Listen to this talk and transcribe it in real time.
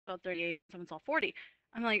saw 38, someone saw 40.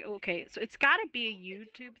 I'm like, okay, so it's got to be a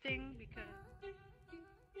YouTube thing because.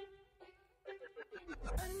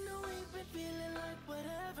 I know we've been feeling like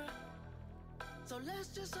whatever. So let's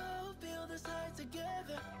just all feel the side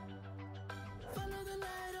together. Follow the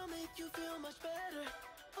light, it'll make you feel much better.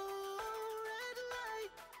 Oh, red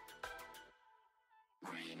light,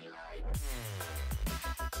 green light.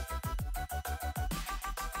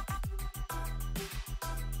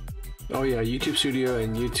 Oh yeah, YouTube Studio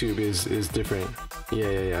and YouTube is different.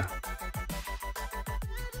 Yeah.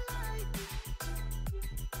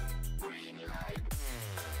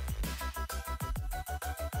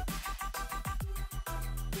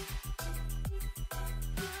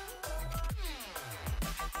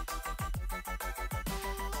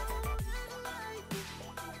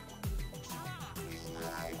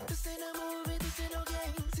 This ain't a movie, this ain't no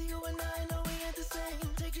game. See you and I know we ain't the same.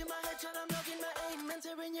 Taking my headshot, I'm knocking my aim.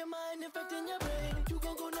 Entering your mind, infecting your brain. You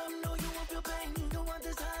gon' go numb, no, you won't feel pain. Don't want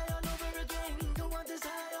this high all over again. Don't want this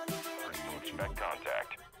high all over again. Expect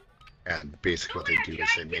contact. And basically what they do is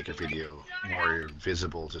they make a video more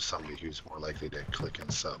visible to somebody who's more likely to click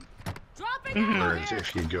and sub. Whereas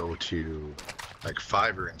if you go to like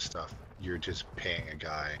Fiverr and stuff, you're just paying a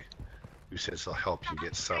guy who says they'll help you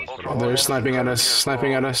get subs. But Oh, they're sniping at us.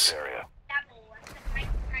 Sniping at us.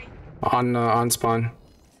 On spawn,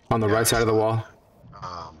 on the right side of the wall.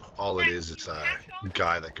 All it is, it's a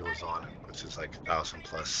guy that goes on and puts his like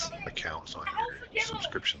 1,000+ accounts on your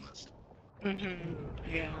subscription list.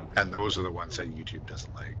 Yeah. And those are the ones that YouTube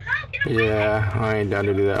doesn't like. Yeah, I ain't down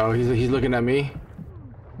to do that. Oh, he's looking at me.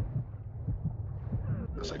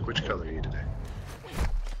 I was like, which color are you today?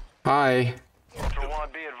 Hi. Ultra One,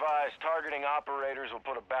 be advised, targeting operators will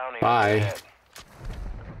put a bounty on Bye. your head.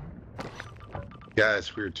 Yeah,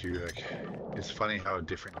 it's weird too. Like, it's funny how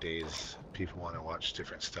different days people want to watch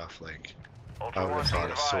different stuff. Like, I Ultra would One, have be thought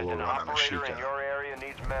a advised, solo an run on a operator in shootout your area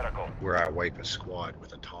needs medical. where I wipe a squad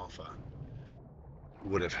with a Tonfa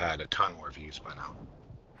would have had a ton more views by now.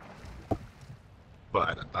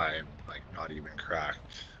 But I'm like not even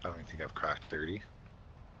cracked. I don't think I've cracked 30.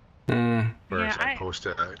 Whereas Yeah, I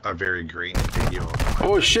posted a very grainy video.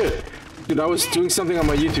 Oh shit, dude! I was doing something on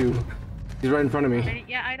my YouTube. He's right in front of me.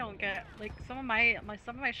 Yeah, I don't get like some of my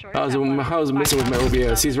shorts. I was messing with my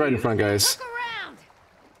OBS. He's right in front, guys.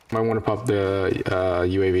 Might want to pop the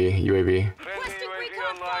UAV.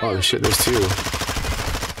 Oh shit, there's two.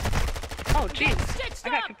 Oh jeez, I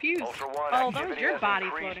got confused. Ultra One, Oh, that was activity your has body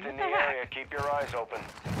increased floating. What in the the area. heck? Keep your eyes open.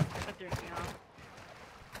 That threw me off.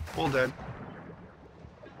 Full dead.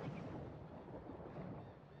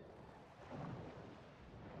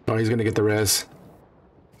 Oh, he's gonna get the res.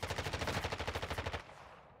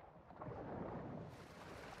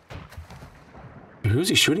 Who's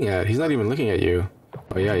he shooting at? He's not even looking at you.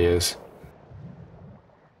 Oh yeah, he is.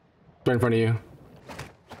 Right in front of you.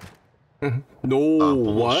 No,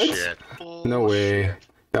 what? Bullshit. No way. Bullshit.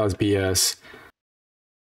 That was BS.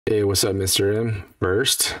 Hey, what's up, Mr. M?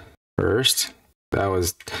 First. That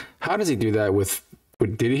was. How does he do that with?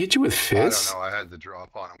 Did he hit you with fists? I don't know. I had the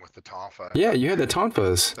drop on him with the Tonfa. Yeah, you had the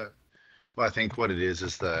tonfas. Well, I think what it is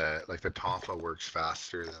the Tonfa works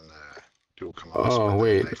faster than the dual commas. Oh but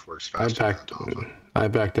wait, the knife works faster than the Tonfa. I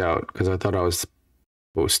backed out because I thought I was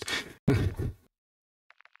supposed.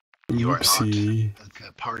 You are not Oopsie.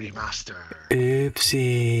 the party master.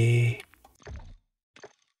 Oopsie.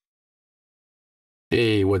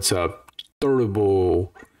 Hey, what's up?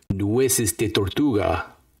 Turbo nueces de tortuga.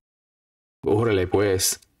 Órale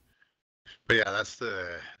pues. But yeah, that's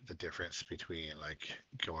the difference between like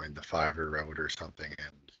going the Fiverr route or something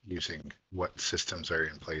and using what systems are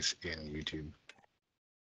in place in YouTube.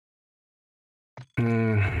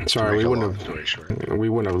 Sorry, we Make a wouldn't long have. story short. We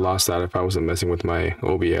wouldn't have lost that if I wasn't messing with my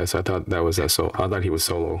OBS. I thought that was that. So I thought he was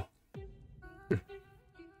solo. I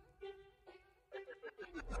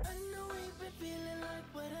know we've been feeling like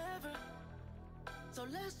whatever. So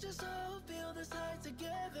let's just all feel the side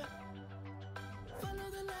together. Follow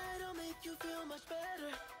the light, it'll make you feel much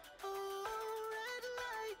better. Oh, red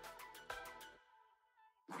light,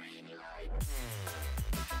 green light.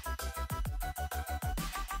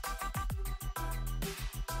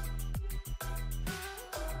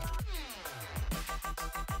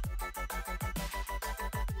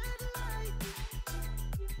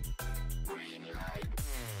 Green light.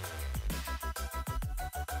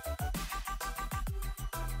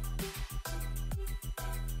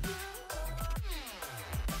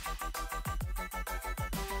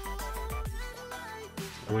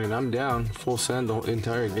 I mean, I'm down full send the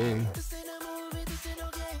entire game. This ain't a movie, this ain't no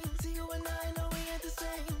game. See you and I know we ain't the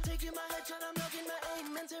same. Taking my headshot, I'm knocking my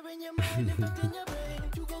aim. Entering your mind, infecting your brain.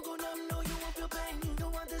 You gon' go numb, no, you won't feel pain.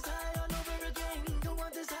 Don't want this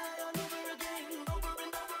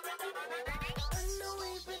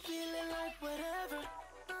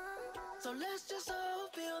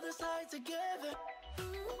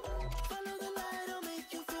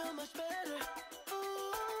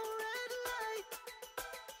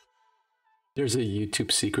There's a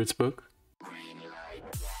YouTube secrets book.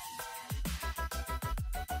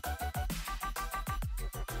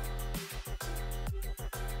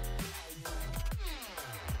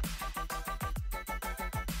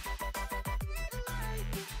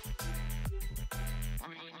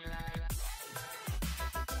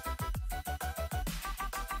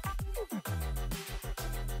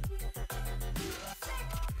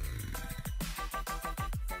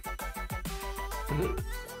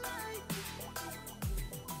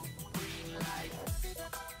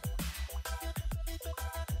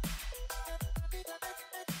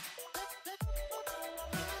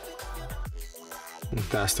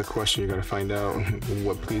 That's the question you gotta find out.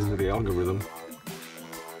 What pleases the algorithm.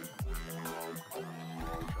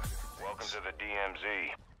 Welcome to the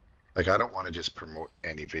DMZ. Like, I don't want to just promote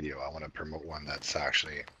any video. I want to promote one that's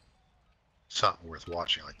actually something worth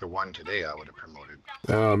watching. Like the one today I would have promoted.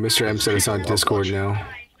 Mr. M said it's on Discord now.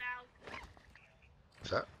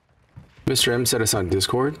 Is that? Mr. M said it's on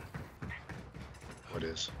Discord. What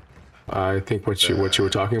is? I think what you were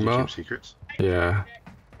talking YouTube about. Secrets? Yeah.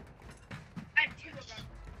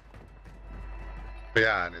 But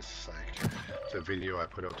yeah, and it's like the video I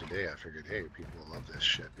put out today. I figured, hey, people will love this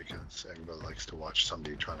shit because everybody likes to watch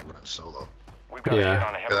somebody trying to run solo. We've got Yeah. a hit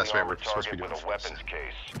on a heavily that's why we're armored supposed to be target with doing a weapons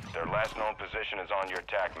case. Their last known position is on your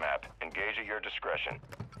attack map. Engage at your discretion.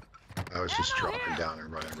 I was just dropping down and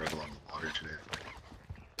running right along the water today.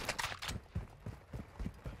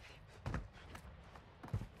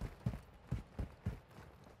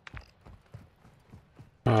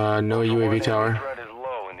 No Ultra UAV One, tower. enemy threat is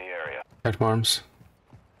low in the area. At farms.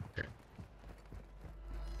 Okay.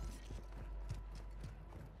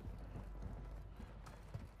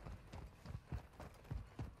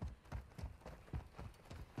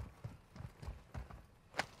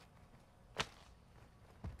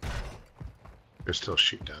 They're still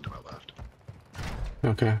shooting down to my left.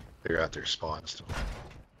 Okay. They're at their spawn still.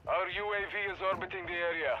 Our UAV is orbiting the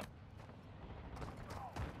area.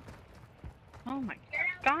 Oh my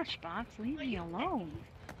gosh, bots, leave me alone.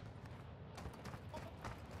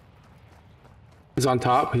 He's on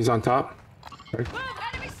top. He's on top. Move,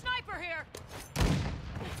 enemy sniper here.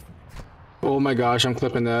 Oh my gosh, I'm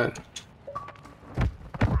clipping that.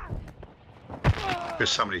 There's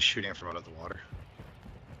somebody shooting from out of the water.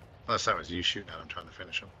 Unless that was you shooting at him trying to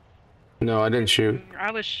finish him. No, I didn't shoot.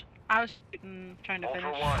 I was shooting, trying to finish.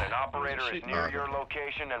 Ultra One, an operator is Shooting. near your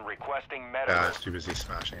location and requesting medical. Yeah, I was too busy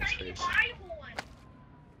smashing his face.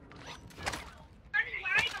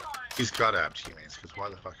 He's got to have teammates, because why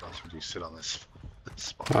the fuck else would you sit on this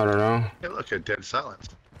spot? I don't know. Hey, look at dead silence.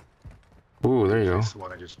 Ooh, there you go. That's the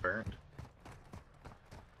one I just burned.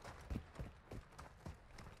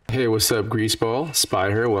 Hey, what's up, Greaseball? Spy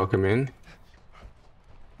her, welcome in.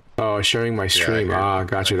 Oh, sharing my stream. Yeah, Ah,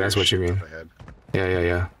 gotcha. That's what you mean.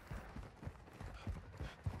 Yeah.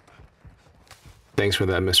 Thanks for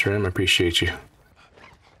that, Mr. M. I appreciate you.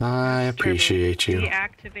 I appreciate you.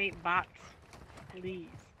 Deactivate bots, please.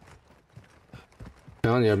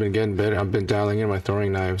 Telling you, I've been getting better. I've been dialing in my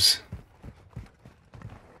throwing knives.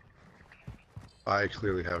 I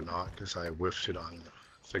clearly have not, because I whiffed it on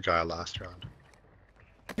the guy last round.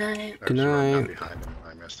 Good I was running night. behind him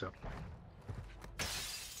and I missed him.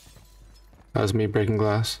 That was me breaking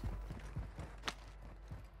glass.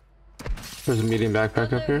 There's a medium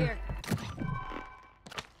backpack up here.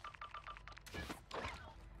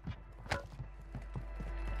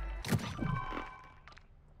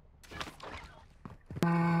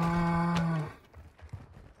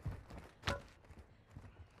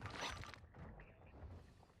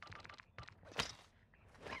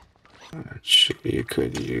 Actually, you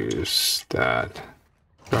could use that.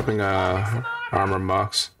 Dropping a armor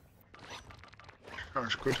box.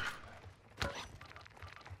 That's good.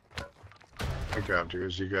 I grabbed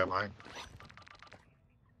yours, you got mine.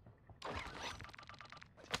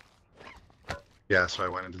 Yeah, so I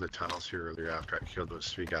went into the tunnels here earlier after I killed those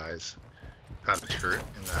 3 guys. Had the turret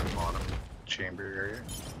in that bottom chamber area.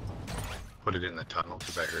 Put it in the tunnel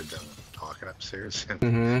because I heard them talking upstairs.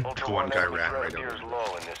 And Ultra the one guy enemy ran threat right over. appears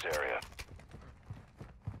low in this area.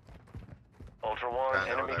 Ultra One, I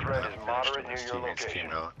know enemy that threat when is I moderate finished, near his your teammates location.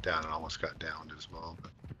 came out down and almost got downed as well.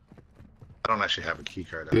 But I don't actually have a key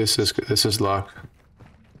card. This is locked.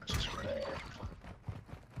 I just running.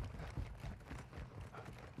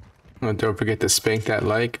 Oh, don't forget to spank that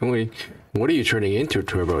like. Wait, what are you turning into,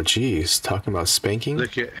 Turbo? Jeez, talking about spanking?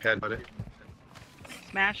 Lick it, headbutt it.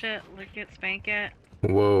 Smash it, lick it, spank it.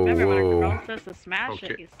 Whoa, Remember when a whoa. girl says to smash Poke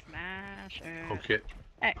it, it. you smash it. Poke it,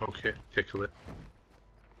 Hey, poke it, tickle it.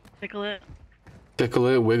 tickle it. Tickle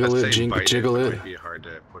it, wiggle I'd it, say bite jiggle It it. might be hard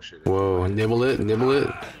to push it. Whoa, nibble it, nibble it.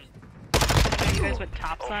 you guys with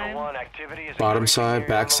top Ultra side? One, activity is Bottom increasing near side, your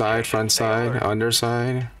back side, location. front Stay side, alert.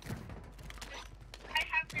 underside.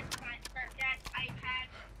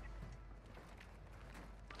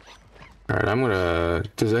 Alright, I'm gonna...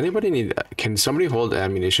 Does anybody need... Can somebody hold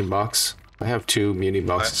ammunition box? I have 2 muni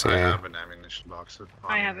boxes. I Yeah. have an ammunition box.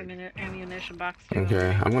 I have an ammunition box too.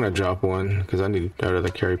 Okay, I'm gonna drop one because I need out of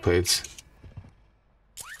the carry plates.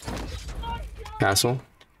 Castle.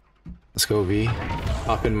 Let's go, V.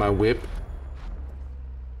 Hop in my whip.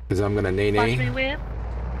 Because I'm gonna nay Watch me nay. whip.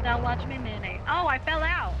 Now watch me nay. Oh, I fell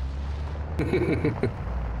out.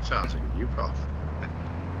 Sounds like you problem.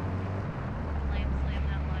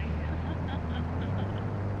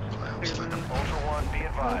 Slam that Slam. Ultra One, be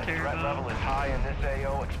advised. Oh, Threat level is high in this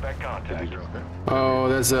AO. Expect Did contact. you drop it? Oh,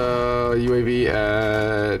 there's a UAV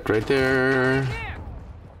at right there.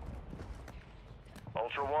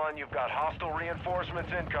 Ultra One, you've got hostile reinforcements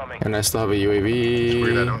incoming. And I still have a It's weird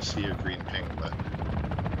I UAV. don't see a green ping, but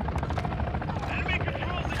Enemy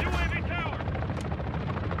controls the UAV tower.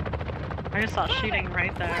 I just saw shooting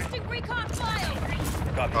right there. Requesting recon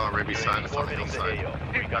flyover. Copy. oh, right beside us on the Orbiting the hillside. AO.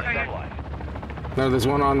 We got Okay. sunlight. No, there's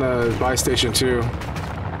one on the buy station too. Moving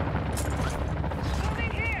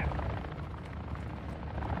here.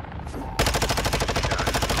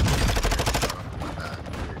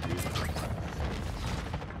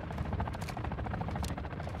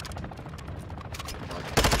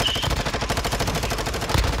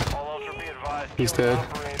 All Ultra, be advised. He's killing dead.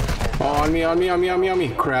 operators will Oh, on me, on me, on me, on me, on me.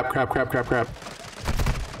 Crap, crap, crap, crap, crap.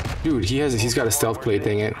 Dude, he's got a stealth plate,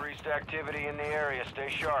 dang it. Increased activity in the area. Stay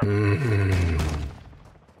sharp.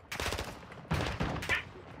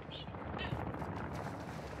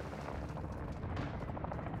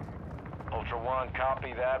 Ultra One,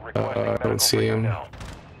 copy that. Requesting I don't medical see him. personnel.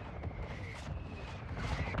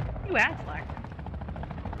 You ass like.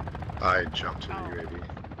 I jumped to the Oh. UAV.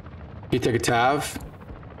 He took a Tav?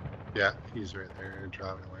 Yeah, he's right there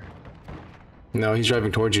driving away. No, he's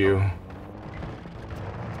driving towards you.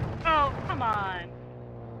 Oh, come on.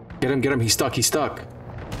 Get him, he's stuck, he's stuck.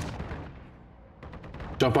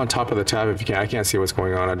 Jump on top of the Tav if you can. I can't see what's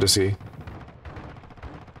going on, I just see.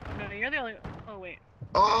 No, you're the only. Oh wait.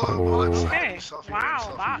 Oh, Oh. Okay.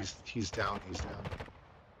 Wow, box. He's down, he's down.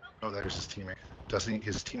 Oh, there's his teammate. Doesn't he?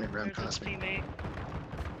 His teammate ran There's his past me. teammate.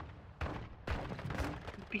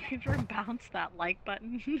 Beaver bounce that like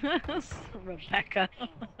button. Rebecca.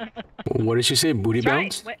 What did she say? Booty Right,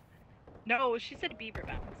 bounce? what- No, she said beaver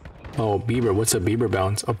bounce. Oh, beaver. What's a beaver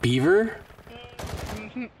bounce? A beaver?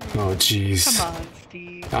 Oh, jeez. Come on,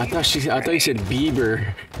 Steve. I thought you said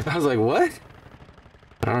Bieber. I was like, what?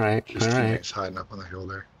 All right, His all right. teammate's hiding up on the hill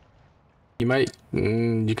there. You might,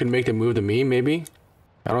 you can make the move to me, maybe.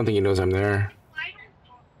 I don't think he knows I'm there.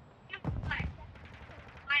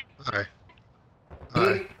 Hi. Hi. Be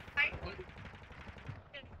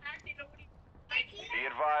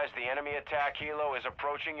advised, the enemy attack helo is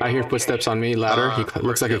approaching your I hear footsteps on me. Ladder. He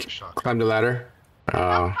looks like he climbed the ladder.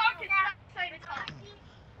 Oh.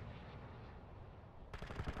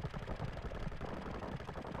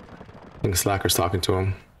 I think Slacker's talking to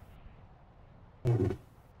him.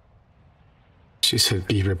 She said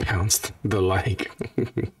Beaver bounced. The like.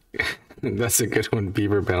 That's a good one.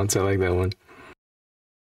 Beaver bounce. I like that one.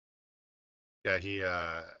 Yeah, he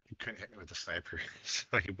couldn't hit me with the sniper, so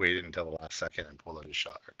he waited until the last second and pulled out his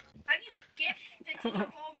shotgun.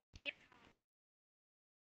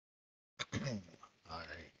 Alright.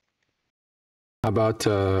 How about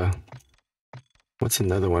what's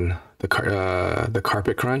another one? The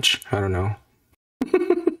carpet crunch? I don't know.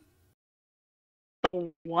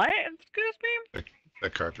 What? Excuse me? The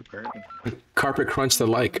carpet part? Carpet crunch the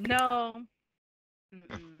like. No.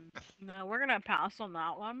 Mm-mm. No, we're gonna pass on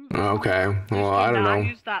that one. Okay. Please Well, do I don't not know.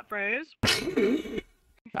 use that phrase.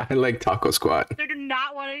 I like taco squat. I do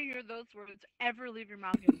not want to hear those words ever leave your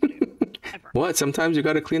mouth, Stu. Ever. What? Sometimes you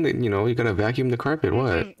gotta clean the, you gotta vacuum the carpet.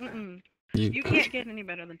 What? Mm-mm. You can't get any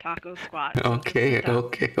better than taco squat. so just Okay, sit down.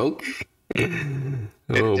 okay, okay.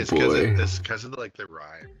 Oh It's boy. because of like the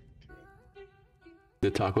rhyme. The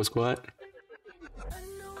taco squat?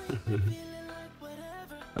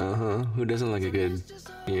 Uh-huh. Who doesn't like a good...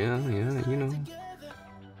 Yeah, you know.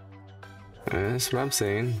 That's what I'm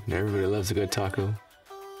saying. Everybody loves a good taco.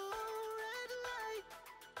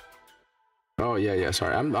 Oh, yeah,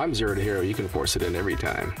 sorry. I'm 0 to hero. You can force it in every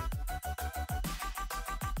time.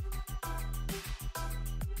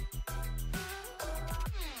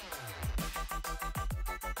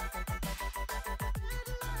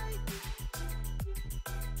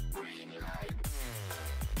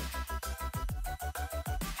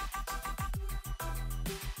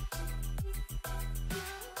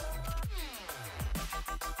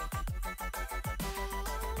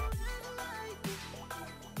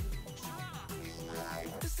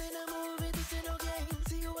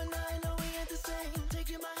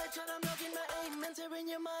 in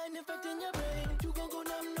your mind, infecting your brain. You gon' go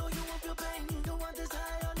numb, no, you won't feel pain. Don't want this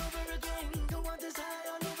high all over again. Don't want this high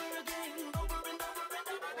all over again. Over and over and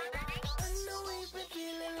over again. I know we've been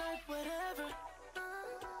feeling like whatever.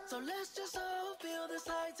 So let's just all feel this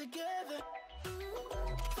high together.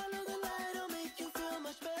 Follow the light, it'll make you feel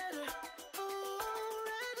much better. Ooh,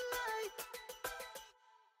 red light.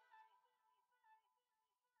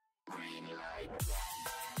 Green light.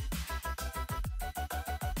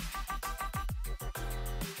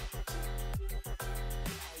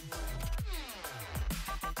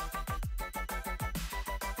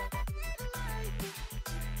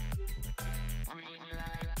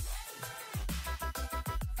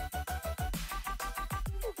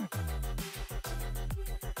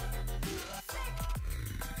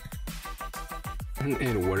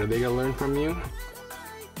 And what are they gonna learn from you?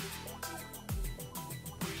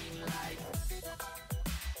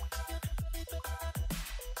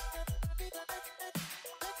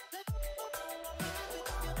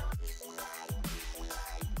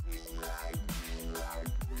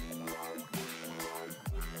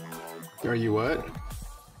 Are you what?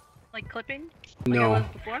 Like clipping? Like No. I was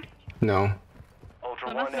before? No. Ultra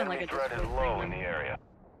So it must One, have been like enemy a threat is Discord low thing in the area.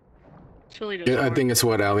 It's really just I think it's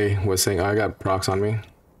what Ali was saying. I got procs on me.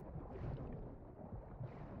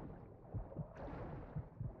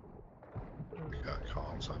 Got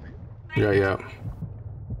comms on me. Yeah.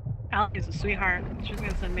 Allie's a sweetheart. She's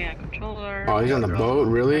gonna send me a controller. Oh, he's on the they're boat?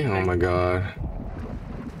 on. Really? Oh my god.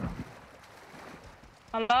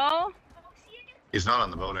 Hello? He's not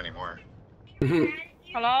on the boat anymore.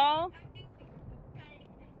 Hello?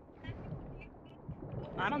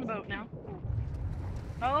 I'm on the boat now.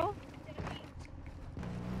 Oh?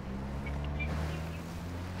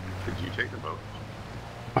 Did you take the boat?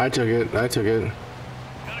 I took it. Got a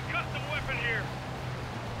custom weapon here.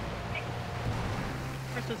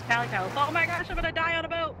 Versus Pally Palace. Oh my gosh, I'm gonna die on a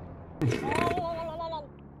boat! Oh.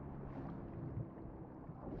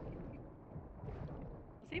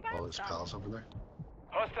 Is he by All his himself? pals over there?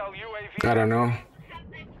 Hostile UAV. I don't know.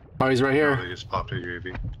 Oh, he's right Oh, here. they just popped a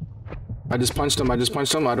UAV. I just punched him.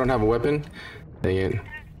 I don't have a weapon. Dang it.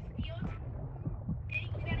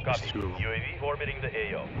 Copy. Two of them. UAV orbiting the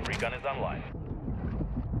AO. Recon is online.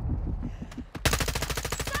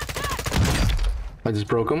 I just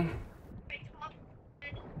broke him.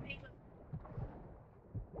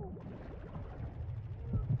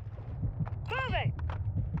 Moving!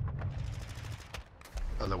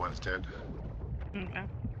 Other one's dead. Okay.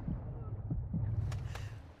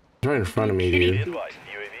 He's right in front of me, Be dude. advised,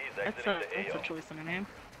 UAV is exiting the That's a AO. choice in a name.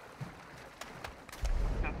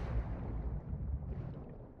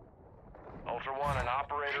 Ultra One, an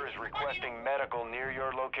operator is requesting medical near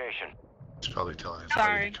your location. He's probably telling his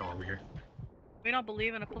Sorry. buddy to come over here. We don't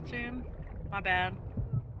believe in a platoon. My bad.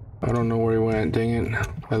 I don't know where he went. Dang it.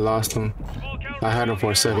 I lost him. I had him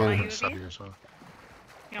for a second. UAV? Sub here as well.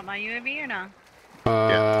 You want my UAV or no?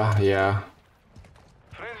 Yeah.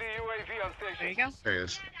 Friendly UAV on There you station. go. There he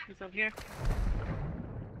is. He's over here.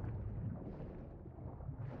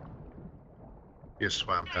 He just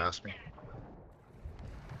swam past me.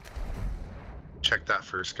 Check that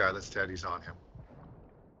first guy that's dead. He's on him.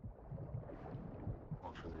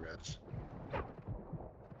 Going for the reds.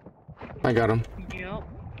 I got him. Yup.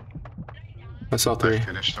 I saw I three.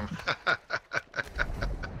 finished him.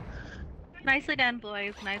 Nicely done,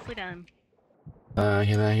 boys. Nicely done. Get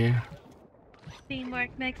out here.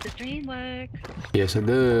 Teamwork makes the dream work. Yes, it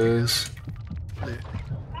does.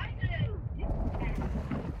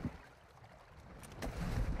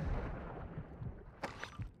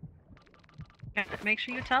 Yeah, make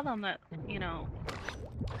sure you tell them that, you know,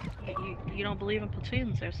 you don't believe in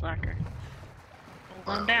platoons, they're slacker.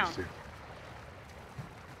 Hold them down.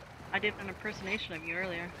 I did an impersonation of you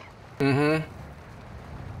earlier. Mm-hmm.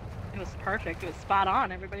 It was perfect. It was spot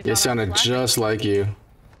on. Everybody. You thought I was sounded slacker. just like you.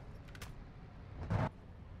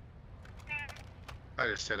 I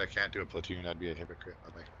just said I can't do a platoon. I'd be a hypocrite.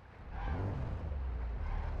 I'm like,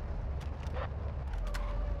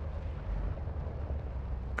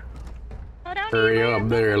 Oh, don't Hurry even- up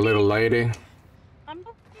there, little lady. I'm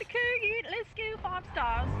not the cookie. Let's go 5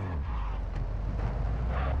 stars.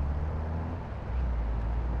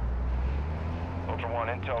 Ultra One,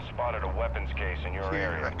 intel spotted a weapons case in your here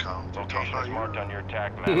area. I come. Location is marked on your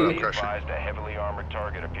TAC map. Hello, Be Crusher. advised, a heavily armored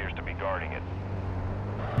target appears to be guarding it.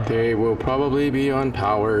 They will probably be on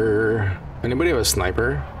power. Anybody have a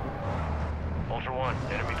sniper? Ultra One,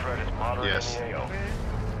 enemy threat is moderate Yes. in the AO.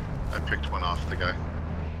 I picked one off the guy.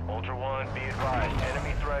 Ultra One, be advised,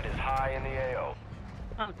 enemy threat is high in the AO.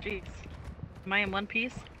 Oh, jeez. Am I in one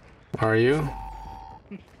piece? Are you?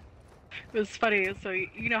 It was funny. So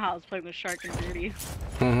you know how I was playing with Shark and Dirty.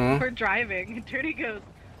 Mm-hmm. We're driving, and Dirty goes,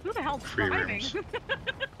 "Who the hell's Free driving?" rooms.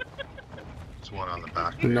 There's one on the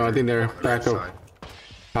back. No, I think they're on the backup side.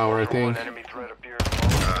 power, I Ultra think. One enemy threat appears.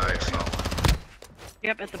 I saw one.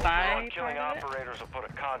 Yep, at the Ultra buy One killing part of it. operators will put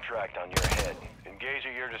a contract on your head. Engage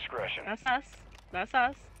at your discretion. That's us. That's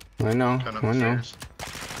us. I know, Gun I know. upstairs.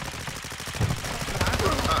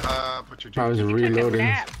 Put your I was He took a reloading.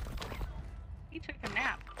 nap. He took a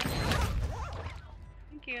nap.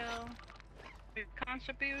 Thank you. For your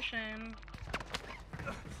contribution.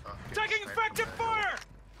 Taking effective fire!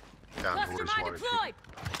 Down Cluster towards mine water. deployed.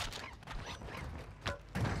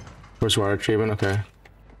 Where's water treatment? Okay.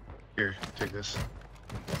 Here, take this.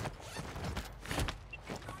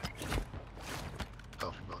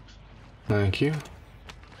 Selfie box. Thank you.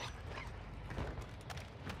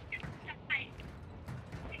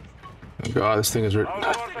 Oh God, this thing is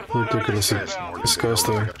ridiculously There's more to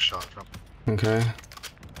disgusting. I got shot from. Okay.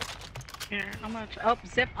 Here, how much? Oh,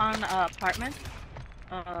 zip on apartment.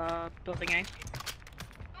 Building A.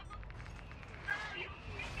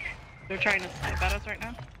 They're trying to snipe at us right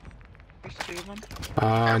now. There's two of them.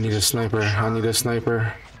 I need a sniper. I need a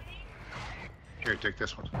sniper. Here, take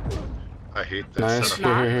this one. I hate this. Nice.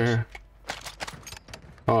 setup. Here.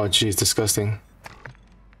 Oh, jeez, disgusting.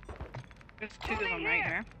 There's two of them right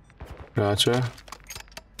here. Gotcha.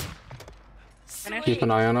 Finish. Keep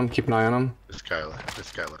an eye on him. Keep an eye on him. This guy left.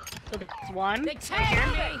 So there's one. They Right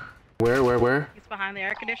tagged here. me. Where? He's behind the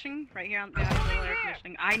air conditioning. Right here on the air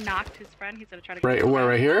conditioning. I knocked his friend. He's gonna try to. Right, where?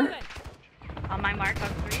 Right here? On my mark on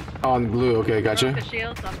 3. Oh, on blue. Okay, The gotcha.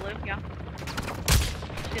 shields on blue. Yeah.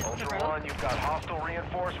 Shields on the Ultra road. One, you've got hostile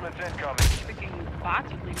reinforcements incoming. Freaking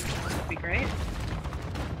bots would leave me. Would be great.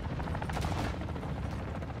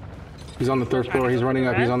 He's on the third floor. He's running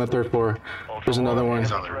up. He's on the third floor. There's another one.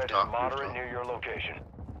 He's on the Threat is rooftop. moderate near your location.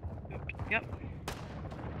 Yep.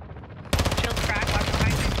 Shields crack. Watch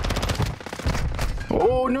behind you.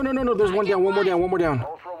 Oh, no. There's one down. One more down.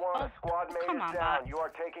 Ultra One, Oh, a squad mate come is on, down. bots. You are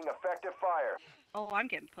taking effective fire. Oh, I'm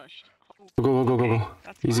getting pushed. Oh, Go.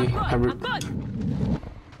 that's Easy. fine. I'm good.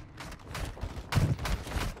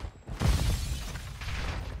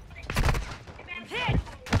 I'm hit.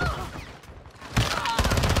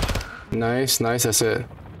 Nice. That's it.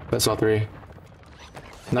 That's all 3.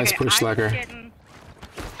 Nice Okay, push, Slacker. I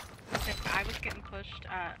was getting pushed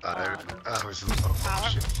at. I was oh,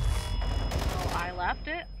 shit. So I left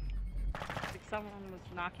it. Like someone was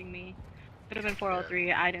knocking me. Could have been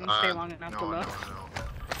 403. I didn't stay long enough to look. No.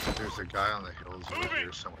 There's a guy on the hills over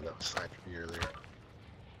here somewhere that was sniping me earlier.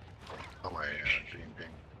 Oh my green ping.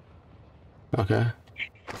 Okay.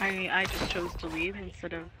 I just chose to leave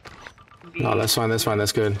instead of. No, that's fine. That's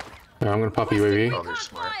good. Alright, I'm gonna pop a Oh, UAV. they're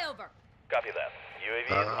smart. Flyover. Copy that. UAV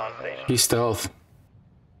is on station. He's stealth.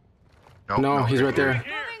 Nope, No, he's they're right there. Moving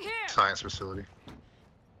here. Science facility.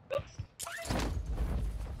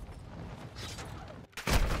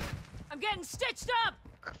 I'm getting stitched up.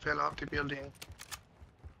 I fell off the building.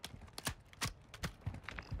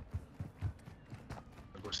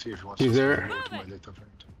 I'll go see if he wants He's to there. say hello to my little friend.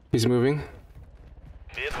 He's moving.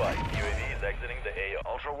 Be advised, UAV is exiting the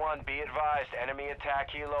AO. Ultra One, be advised, enemy attack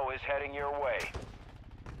helo is heading your way.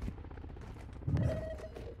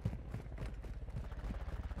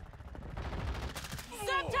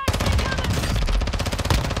 Subtext incoming.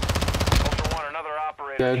 Ultra One, another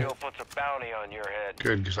operator Dead. kill puts a bounty on your head.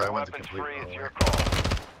 Good, because I went the Weapons complete free, wrong it's way. your call.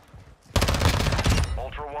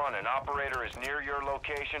 Ultra One, an operator is near your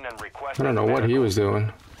location and requesting I don't know what he was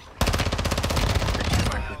doing.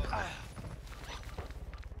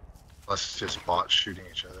 Unless it's just bots shooting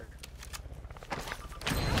each other.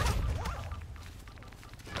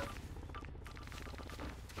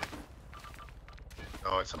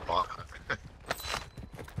 Oh, it's a bot.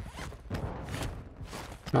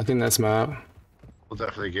 I think that's map. We'll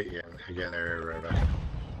definitely get you in again there right back.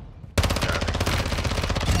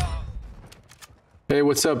 Hey,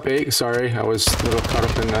 what's up, Bake? Sorry, I was a little caught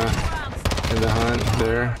up in the hunt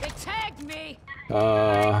there. They tagged me.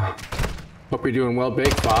 Hope you're doing well,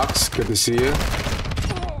 Bake Fox. Good to see you.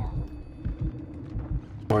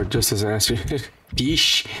 Or just as an answer,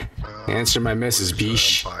 Beesh. Answer my missus,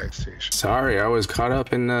 Beesh. Sorry, I was caught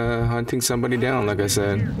up in hunting somebody down, like I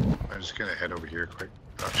said. I'm just gonna head over here quick.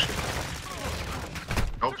 Oh shit.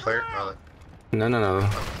 No player. No.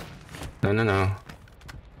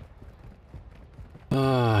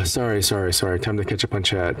 Sorry. Time to catch up on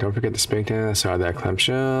chat. Don't forget to spank down. I saw that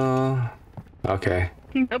clamshell. Okay.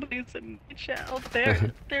 Nobody's in the chat. Oh,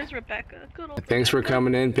 there's Rebecca. Good old Thanks for Rebecca.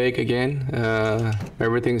 coming in, Bake again.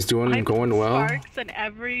 Everything's I going put well. Sparks in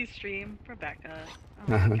every stream, Rebecca.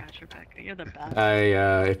 Oh my gosh, Rebecca, you're the best.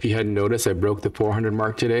 If you hadn't noticed, I broke the 400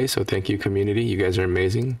 mark today, so thank you, community. You guys are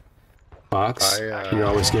amazing. Fox, you're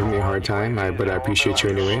always giving me a hard time, but I appreciate you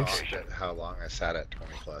anyways. At how long I sat at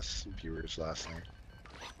 20 plus viewers last night.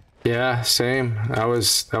 Yeah, same. I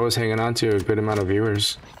was hanging on to a good amount of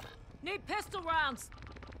viewers. Need pistol rounds.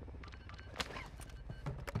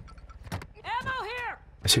 Ammo here.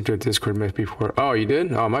 I sent you a Discord message before. Oh, you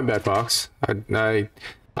did? Oh, my bad, Fox. I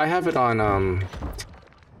have it on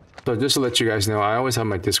So just to let you guys know, I always have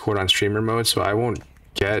my Discord on streamer mode, so I won't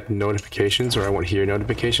get notifications or I won't hear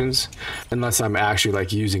notifications unless I'm actually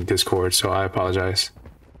like using Discord. So I apologize.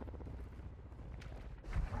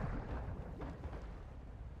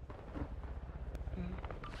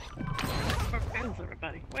 Where is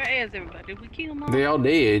everybody? Where is everybody? Did we kill them all? They all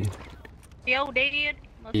did. They all dead?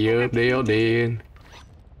 Let's go Yep, get they all them. did.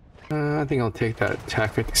 I think I'll take that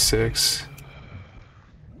TAC 56.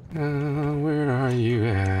 Where are you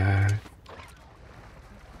at?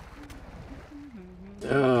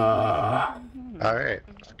 Alright,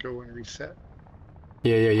 let's go and reset.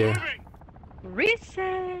 Yeah.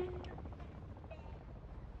 Reset.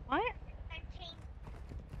 What?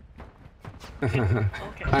 Okay.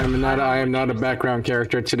 I am not a background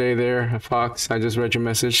character today there, Fox. I just read your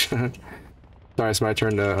message. Sorry, it's my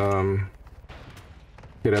turn to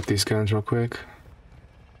get up these guns real quick.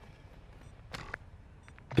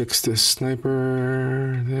 Fix this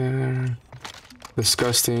sniper there.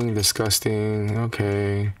 Disgusting.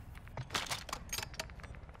 Okay.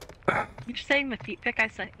 You're saying the feet pic I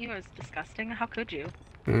sent you was disgusting? How could you?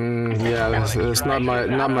 Yeah, that's not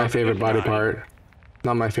my favorite body part.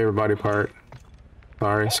 Not my favorite body part.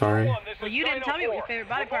 Sorry. Well, you didn't tell me what your favorite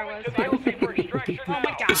body part was, so I will say booty. Oh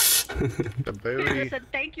my gosh. The I booty. said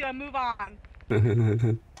thank you and move on.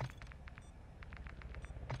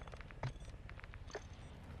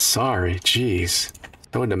 Sorry, jeez.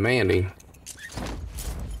 So demanding.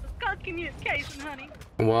 Good communication, honey.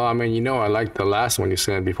 Well, I mean, I liked the last one you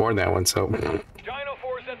sent before that one, so. Dino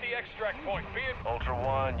 4's at the extract point. Be it Ultra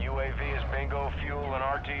One, UAV is bingo, fuel, and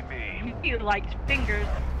RTB. You liked fingers.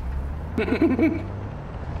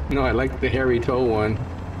 No, I like the hairy toe one.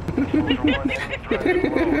 Ultra One, enemy threat is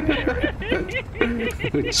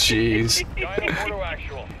low. Jeez. Dino 4 to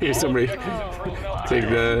actual. Here's somebody. Take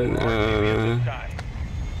that.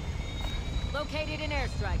 Located an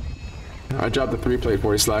airstrike. I dropped the 3-plate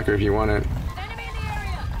for you, Slacker, if you want it. Enemy in the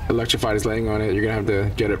area. Electrified is laying on it. You're gonna have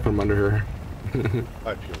to get it from under her.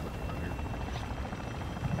 I feel it.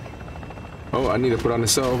 Oh, I need to put on the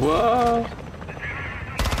cell. Whoa!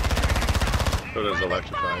 So does Fire,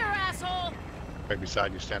 electrified. asshole. Right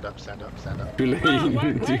beside you, stand up. Too late.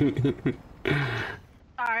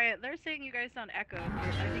 Alright, they're saying you guys sound echoed,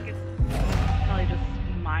 but I think it's probably just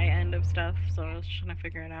my end of stuff, so I was trying to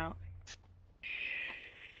figure it out.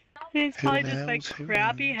 It's probably just my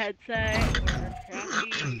crappy headset or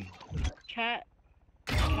crappy cat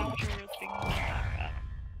capture thing.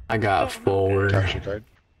 I got forward. Capture card.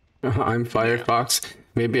 I'm Firefox.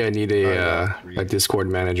 Maybe I need a Discord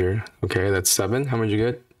manager. Okay, that's 7. How much you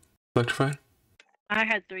get? Electrified? I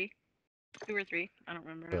had 3. 2 or 3. I don't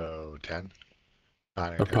remember. So 10.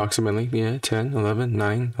 9 or 10. Approximately, yeah, 10, 11,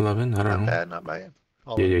 9, 11, I don't know. Not bad.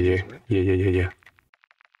 Yeah.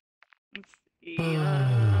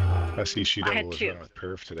 Let's see, I see She I had Devil was 2. running with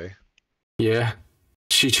Perf today. Yeah.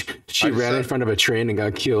 She ran in front of a train and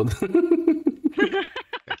got killed.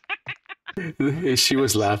 She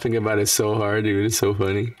was laughing about it so hard, dude. It's so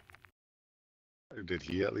funny. Did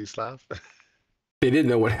he at least laugh? They didn't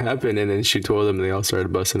know what happened, and then she told them, and they all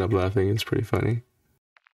started busting up laughing. It's pretty funny.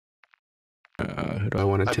 Who do I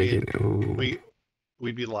want to take it? Ooh.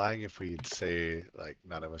 We'd be lying if we'd say like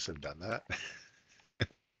none of us have done that.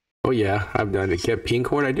 Oh yeah, I've done it. Get ping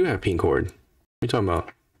cord? I do have ping cord. What are you talking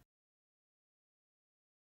about?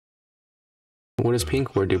 What does ping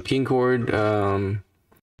cord do? Ping cord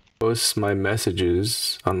posts my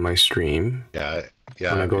messages on my stream. Yeah.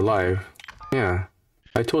 When I go live. Yeah.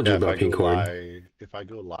 I told you about ping cord. If I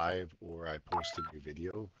go live or I post a new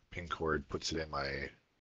video, ping cord puts it in my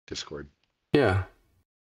Discord. Yeah.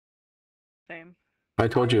 Same. I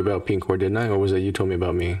told you about ping cord, didn't I? Or was it you told me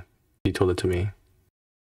about me? You told it to me.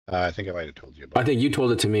 I think I might have told you about I think you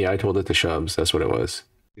told it to me. I told it to Shubs. That's what it was.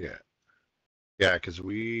 Yeah, because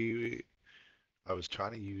I was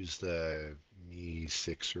trying to use the Mi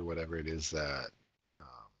 6 or whatever it is that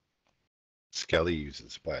Skelly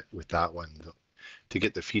uses, but with that one, to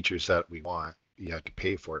get the features that we want, you have to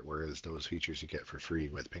pay for it, whereas those features you get for free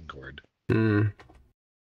with Pingcord.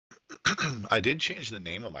 I did change the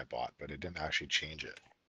name of my bot, but it didn't actually change it.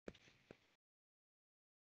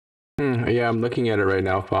 Yeah, I'm looking at it right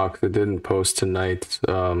now, Fox. It didn't post tonight.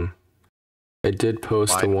 It did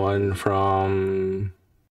post the one from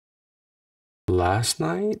last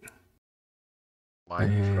night.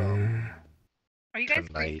 Mine from Are you guys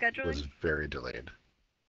tonight was rescheduling? very delayed.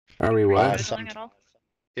 Are we what? Rescheduling at all?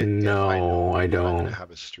 No, I know I I'm don't. gonna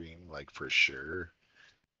have a stream like for sure.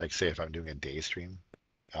 Like say if I'm doing a day stream,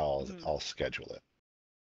 I'll schedule it.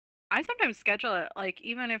 I sometimes schedule it, like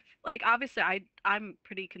even if like obviously I'm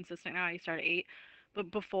pretty consistent now. I start at 8, but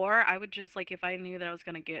before I would just like if I knew that I was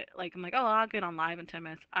gonna get like I'm like, oh, I'll get on live in 10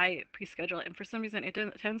 minutes. I pre-schedule it, and for some reason it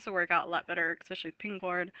tends to work out a lot better, especially with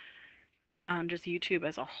Pingboard, just YouTube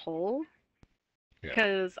as a whole. Yeah.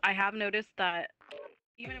 Because I have noticed that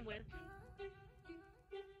even with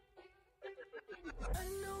I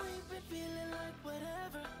know we've been feeling like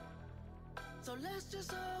whatever. So let's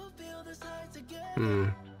just all feel this high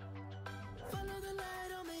together. Follow the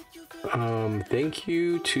light, I'll make you feel Thank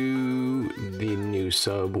you to the new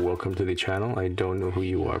sub. Welcome to the channel. I don't know who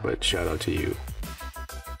you are, but shout out to you.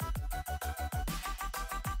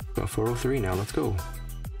 Got 403 now. Let's go.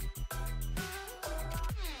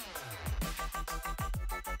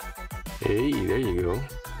 Hey, there you go.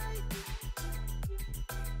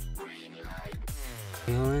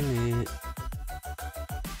 Feeling it.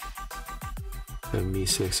 The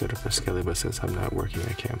Mi6 set up for Skelly, but since I'm not working,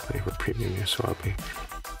 I can't play for premium, so I'll be.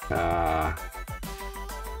 Yeah,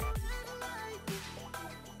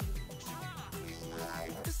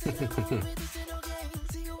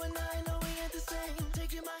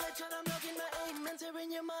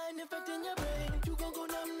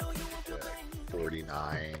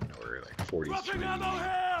 49 or like 43.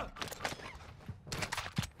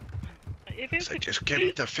 if it So could just give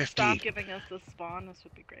me the 50. stop giving us the spawn, this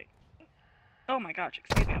would be great. Oh my gosh,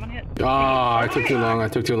 excuse me, I'm gonna hit. Oh, I took too long. I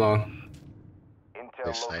took too long.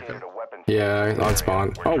 They sniping? Yeah, on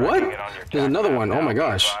spawn. Oh, what? There's another one. Oh my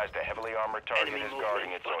gosh.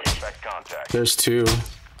 There's two.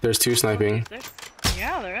 There's two sniping.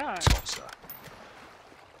 Yeah, there are.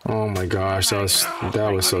 Oh my gosh, that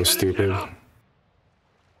was so stupid.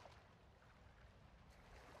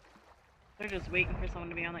 They're just waiting for someone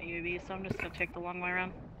to be on that UAV, so I'm just gonna take the long way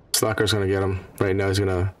around. Slacker's gonna get him. Right now he's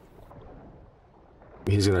gonna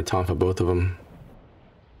taunt for both of them.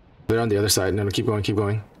 They're on the other side. No, keep going, keep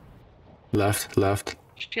going. Left, left.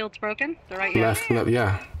 Shield's broken. They're right here. Left, left,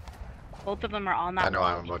 yeah. Both of them are on that. I know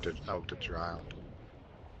wall. I'm about to drown.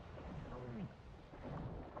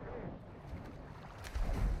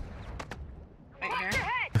 Right here.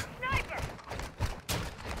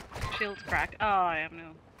 Shield's cracked. Oh, I have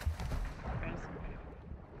no.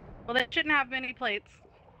 Well, they shouldn't have many plates.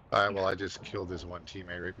 Alright, well I just killed this one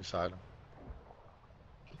teammate right beside him.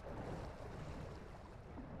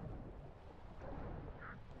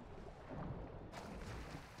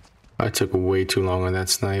 I took way too long on that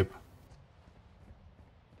snipe.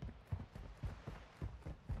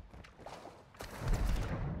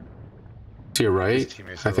 To your right, His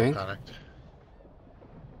teammates I are a little think. panicked.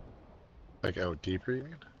 Like out deeper, you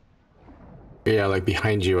mean? Yeah, like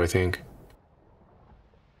behind you, I think.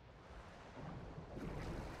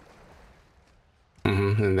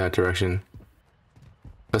 In that direction.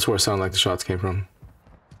 That's where it sounded like the shots came from.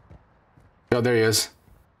 Oh, there he is.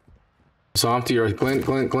 Saw him to your Glint,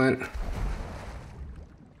 Glint, Glint.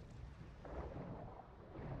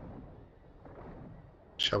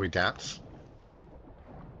 Shall we dance?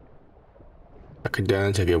 I could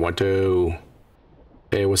dance if you want to.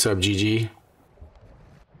 Hey, what's up, GG?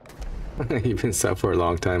 You've been sub for a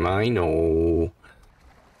long time. I know.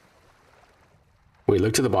 Wait,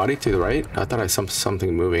 look to the body, to the right? I thought I saw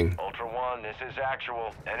something moving. Ultra One, this is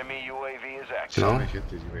actual. Enemy UAV is active. No? Somebody hit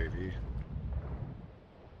the UAV.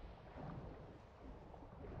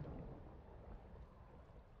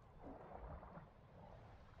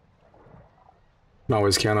 Can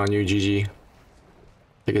always count on you, GG. I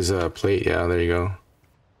think it's a plate. Yeah, there you go.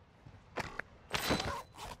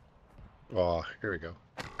 Oh, here we go.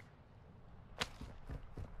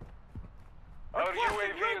 Our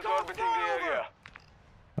UAV is orbiting the area.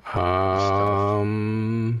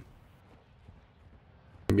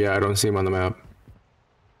 Yeah, I don't see him on the map.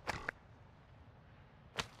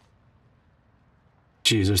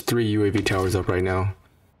 Jeez, there's 3 UAV towers up right now.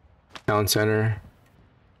 Town center,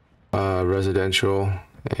 residential,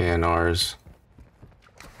 and ours.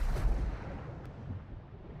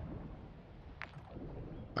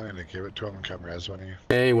 I'm gonna give it to him and come res one of you.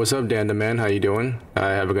 Hey, what's up, Dan the Man? How you doing?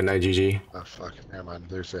 Have a good night, GG. Oh fuck, never mind.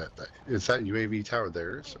 There's that. Is that UAV tower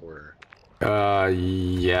theirs or?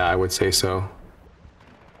 Yeah, I would say so.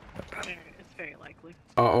 It's very likely.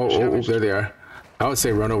 Oh, there they are. I would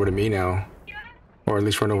say run over to me now. Or at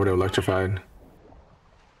least run over to Electrified.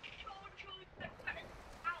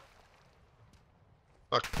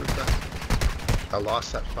 Fuck, what's that? I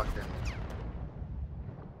lost that fucking...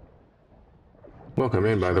 Welcome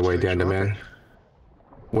in, by the way, Danda man.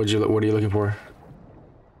 What are you looking for?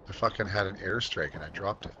 I fucking had an airstrike and I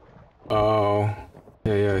dropped it. Oh,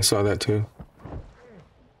 yeah, I saw that too.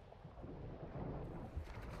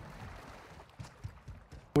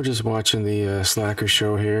 We're just watching the Slacker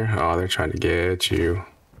show here. Oh, they're trying to get you.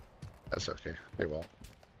 That's okay. They won't.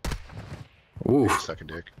 Ooh. Suck a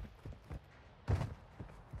dick.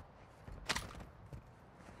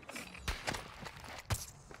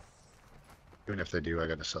 Even if they do, I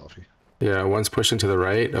got a selfie. Yeah, one's pushing to the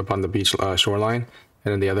right up on the beach shoreline,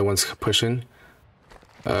 and then the other one's pushing.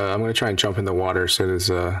 I'm gonna try and jump in the water as soon as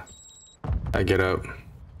I get up.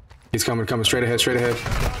 He's coming straight ahead, straight ahead.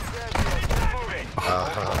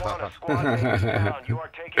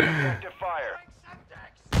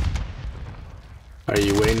 Are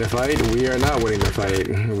you winning the fight? We are not winning the fight.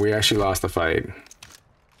 We actually lost the fight.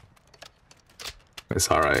 It's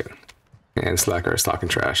alright. And Slacker is talking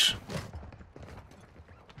trash.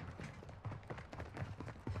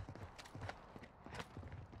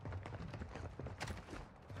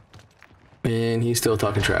 And he's still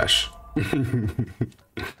talking trash.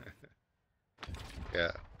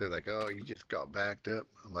 Yeah, they're like, oh, you just got backed up.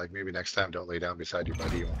 I'm like, maybe next time don't lay down beside your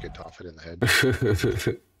buddy, you won't get toffed in the head.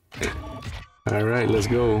 Alright, let's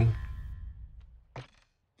go.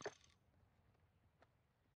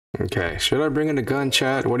 Okay, should I bring in a gun,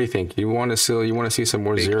 chat? What do you think? You want to see some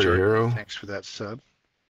more Zero to Hero? Thanks for that sub.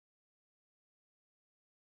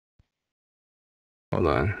 Hold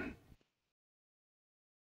on.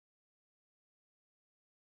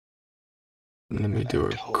 Let me do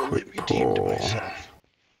a quick poll. What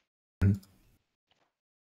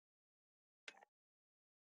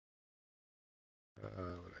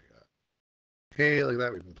I got? Hey, look at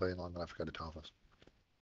that. We've been playing long enough. Got to top us.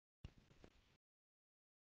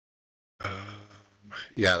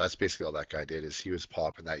 Yeah, that's basically all that guy did. Is he was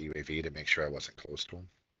popping that UAV to make sure I wasn't close to him.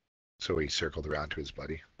 So he circled around to his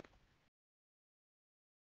buddy.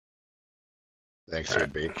 Thanks,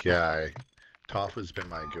 Third Bake. Yeah, Toph has been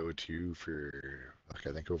my go-to for, like,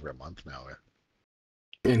 I think over a month now.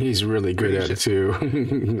 And he's really good at it too.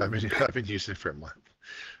 I've been using it for a month.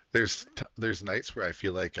 There's nights where I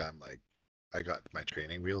feel like I got my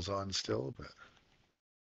training wheels on still, but.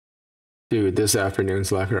 Dude, this afternoon,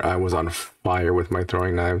 Slacker, I was on fire with my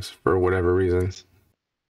throwing knives for whatever reason.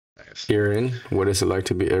 Nice. Kieran, what is it like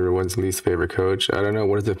to be everyone's least favorite coach? I don't know.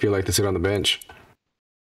 What does it feel like to sit on the bench?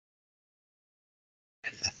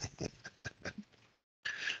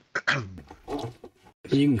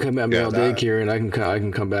 You can come at me all day, Kieran. I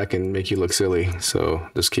can come back and make you look silly. So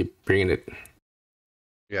just keep bringing it.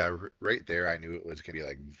 Yeah, right there, I knew it was gonna be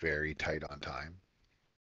like very tight on time.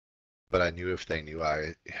 But I knew if they knew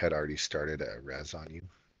I had already started a res on you,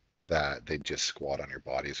 that they'd just squat on your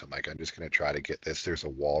body. So I'm like, I'm just gonna try to get this. There's a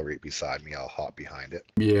wall right beside me. I'll hop behind it.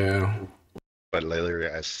 Yeah. But literally,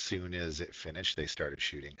 as soon as it finished, they started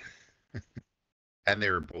shooting. And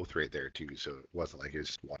they were both right there too. So it wasn't like it was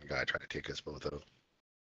just one guy trying to take us both out.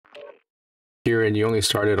 Kieran, you only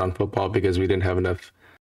started on football because we didn't have enough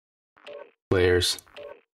players.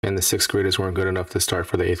 And the 6th graders weren't good enough to start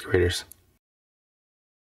for the 8th graders.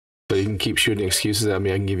 So you can keep shooting excuses at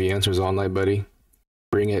me. I can give you answers all night, buddy.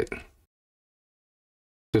 Bring it.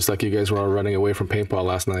 Just like you guys were all running away from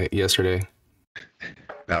paintball yesterday.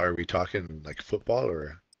 Now, are we talking like football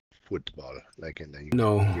or football? Like in the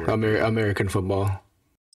No, American football.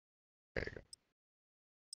 There you go.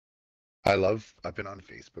 I've been on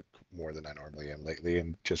Facebook more than I normally am lately,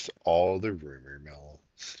 and just all the rumor mill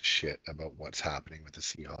shit about what's happening with the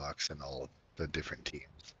Seahawks and all the different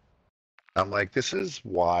teams. I'm like, this is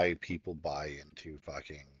why people buy into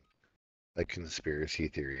fucking like conspiracy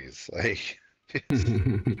theories. Like,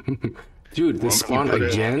 dude, this spawned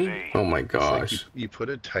again? Oh my gosh. Like you put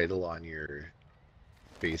a title on your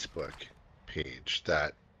Facebook page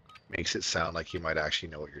that makes it sound like you might actually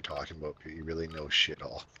know what you're talking about, but you really know shit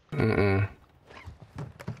all. Mm-mm.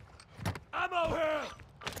 Ammo here!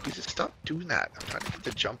 Jesus, stop doing that. I'm trying to get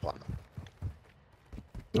the jump on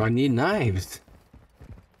them. I need knives.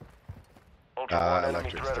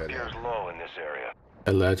 Electric's dead. Low in this area.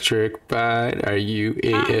 Electric bite, are you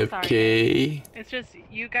AFK? It's just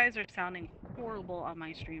you guys are sounding horrible on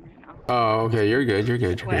my stream right now. Oh, okay, you're good, you're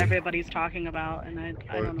good. What everybody's talking about, and I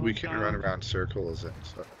don't know. We can run around circles and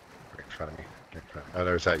stuff. Right in front of me. Oh,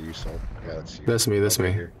 there's that you, Soul. Yeah, that's you. That's me, that's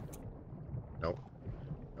me. Here. Nope.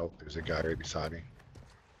 Nope, there's a guy right beside me.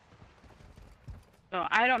 So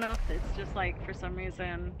I don't know if it's just like for some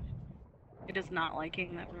reason it is not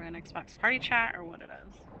liking that we're in Xbox Party Chat or what it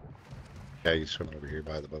is. Yeah, you swim over here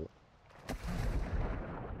by the boat.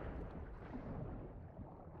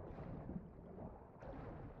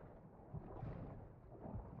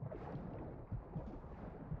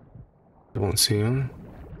 Don't see him.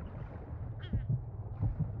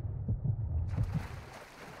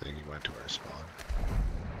 I think he went to our spawn.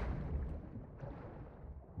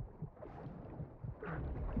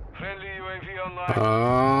 Friendly UAV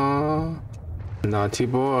online. Naughty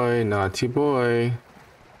boy, naughty boy.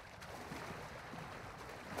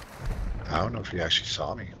 I don't know if he actually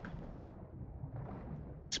saw me.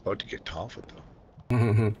 It's about to get Tomfit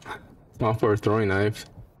though. Not for a throwing knife.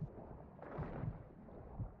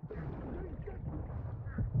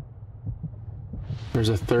 There's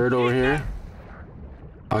a third over here.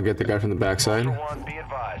 I'll get the guy from the backside. Ultra One, be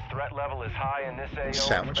advised. Threat level is high in this AO.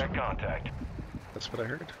 Sandwich? Expect contact. That's what I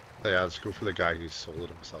heard. Yeah, let's go for the guy who sold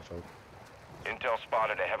himself out. Intel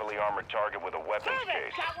spotted a heavily armored target with a weapons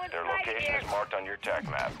case. Their location is marked on your TAC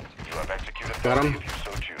map. You have executed Got him. if you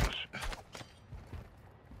so choose.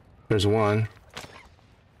 There's one.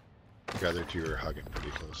 The other two are hugging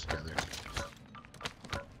pretty close together.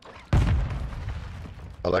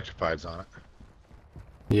 Electrified's on it.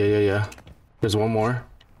 Yeah. There's one more.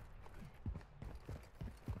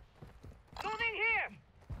 Moving here.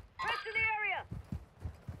 Rest in the area.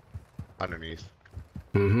 Underneath.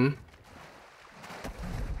 Mm-hmm.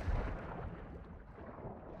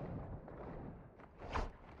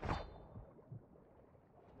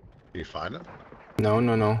 Do you find him? No. I'm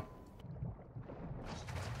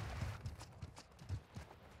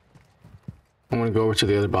gonna go over to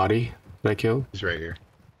the other body that I killed. He's right here.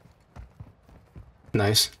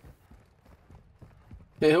 Nice.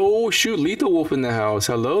 Hey, oh shoot, Lethal Wolf in the house.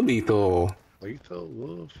 Hello, Lethal. Lethal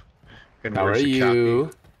Wolf. And How are where's the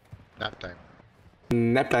you? Nap time.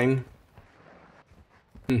 Nap time.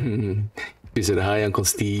 He said, hi, Uncle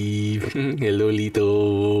Steve. Hello,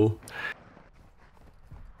 Lethal.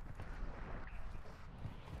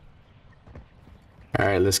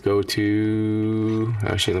 Alright, let's go to...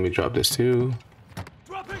 Actually, let me drop this too.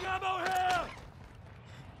 Dropping ammo here.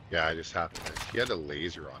 Yeah, I just happened to... He had a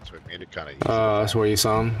laser on, so it made it kind of easy. That's where you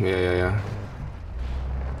saw him? Yeah.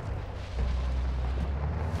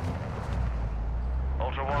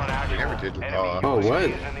 Ultra One, We actual. never did... Enemy Oh, UAV what?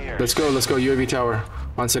 is in the air. Let's go, UAV tower.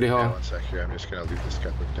 On City Yeah, Hall. one sec here. I'm just gonna loot this guy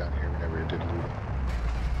quick down here. We never did loot him.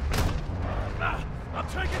 I'm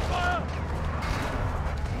taking fire.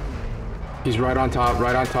 He's right on top,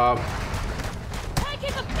 Taking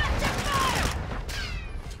effective fire.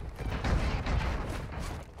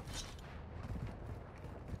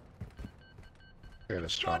 I got a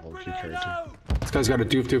stronghold key card too. This guy's got a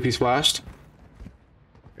doof, he's flashed.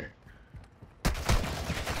 Okay.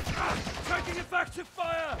 Taking effective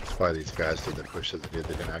fire. That's why these guys did the push that they did.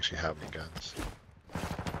 They didn't actually have any guns.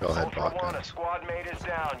 They all had Ultra bot One, a guns. squad mate is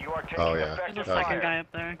down. You are taking Oh, yeah. There's effective a second fire. guy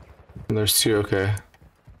up there. And there's two, okay.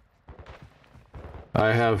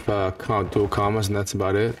 I have dual commas and that's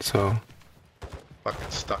about it, so... Fucking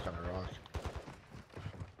stuck on a rock.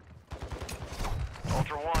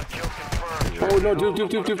 Ultra One, kill confirmed. Oh no,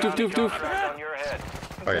 doof. Contract on your head.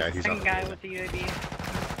 Oh yeah, he's on Second the guy field. with the UAV.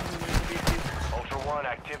 Ultra One,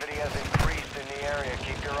 activity has increased in the area.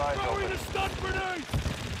 Keep your eyes Throwing open. a stun grenade.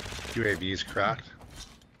 UAV's cracked.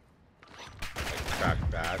 Like, cracked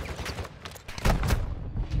bad.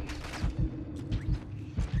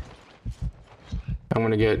 I'm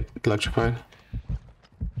gonna get electrified.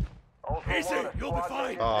 Ultra Easy, One, a you'll be squad fine.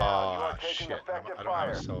 mate is down. You Oh are taking shit, effective I don't have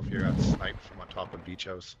fire. a self here. I have sniped from on top of Beach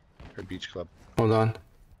House. Or Beach Club. Hold on.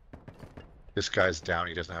 This guy's down,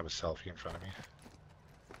 he doesn't have a selfie in front of me.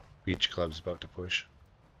 Beach Club's about to push.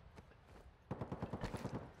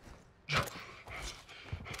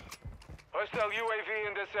 Hostile UAV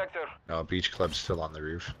in this sector. No, Beach Club's still on the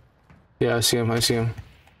roof. Yeah, I see him.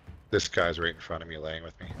 This guy's right in front of me laying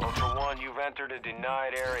with me. Ultra One, you've entered a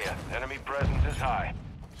denied area. Enemy presence is high.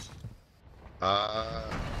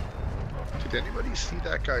 Did anybody see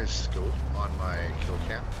that guy's scope on my kill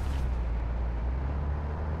cam?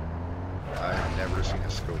 I've never seen a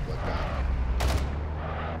scope like that.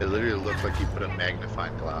 It literally looked like he put a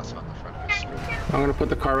magnifying glass on the front of his scope. I'm gonna put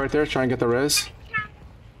the car right there, try and get the res.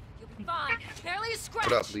 You'll be fine. Barely a scratch.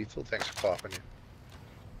 What up, Lethal? Thanks for popping in.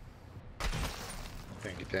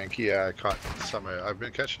 Thank you. Yeah, I caught some. I've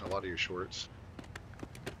been catching a lot of your shorts.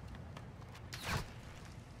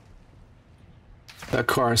 That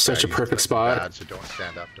car is such a Yeah, perfect he's spot. bad, so don't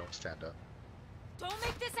stand up. Don't stand up. Don't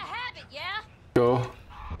make this a habit, yeah? Go.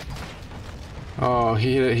 Oh,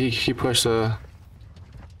 he pushed a...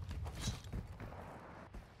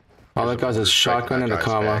 All that guy's a shotgun and a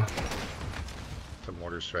comma. It's a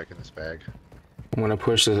mortar strike in this bag. I'm gonna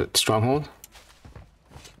push the stronghold.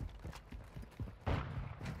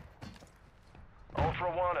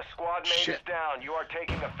 Ultra One, a squad mate is down. You are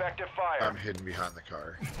taking effective fire. I'm hidden behind the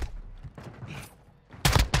car.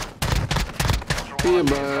 See ya,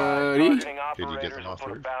 buddy. Did you get them off the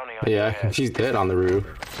roof? Yeah, he's dead on the roof.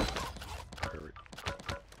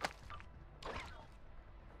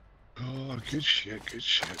 Oh, good shit, good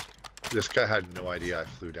shit. This guy had no idea I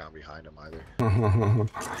flew down behind him either.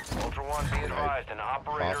 Ultra One, be advised, an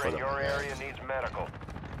operator in your area needs medical.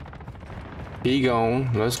 Be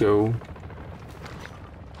gone. Let's go.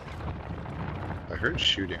 I heard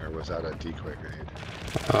shooting, or was that a decoy grenade?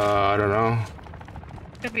 I don't know.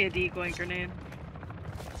 Could be a decoy grenade.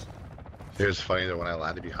 It was funny that when I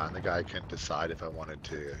landed behind the guy, I couldn't decide if I wanted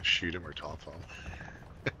to shoot him or top him.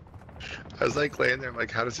 I was like laying there, I'm like,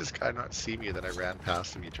 how does this guy not see me? And then I ran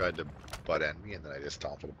past him, he tried to butt end me, and then I just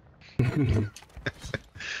toppled him.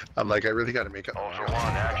 I'm like, I really got to make it. Ultra One,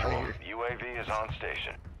 actual. UAV is on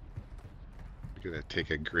station. I'm gonna take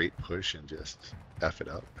a great push and just F it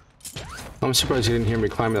up. I'm surprised he didn't hear me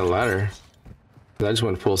climbing the ladder. I just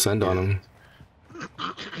went full send on him.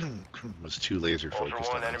 Was too laser focused.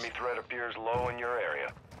 Ultra One, enemy threat appears low in your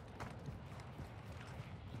area.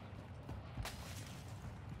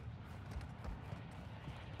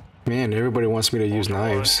 Man, everybody wants me to use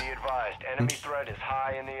Ultra knives. One, be advised, enemy threat is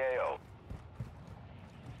high in the AO.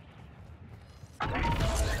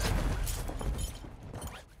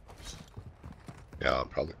 Yeah, I'll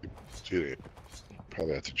probably do it.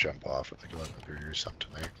 Probably have to jump off at like 11:30 or something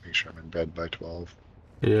tonight. Make sure I'm in bed by 12.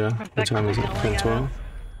 Yeah. What time is it? 10, 12?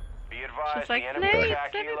 Be advised, like, the enemy "Please,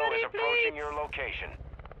 attack helo is everybody, approaching please." your location.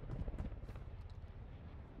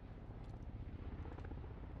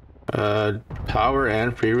 Power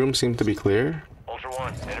and free room seem to be clear. Ultra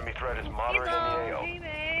One, enemy threat is moderate in the AO. Hey,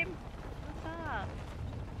 babe. What's up?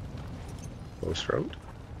 Close road.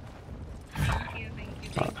 Thank you, thank you,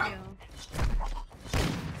 thank you.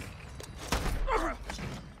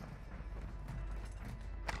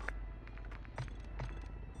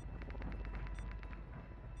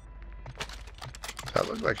 That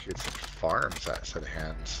looks like it's farms, that set of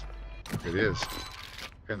hands. It is.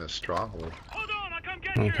 In the stronghold. Hold on, I'll come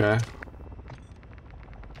get you. Okay.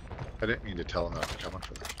 I didn't mean to tell them that I'm coming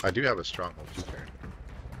for them. I do have a stronghold too, Karen.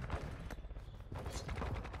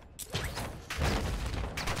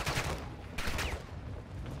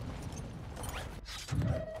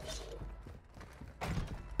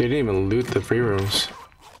 They didn't even loot the free rooms.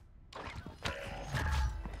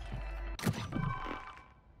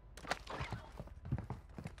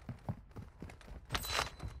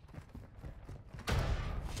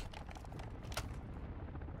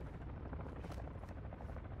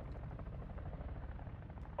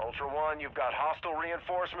 Ultra One, you've got hostile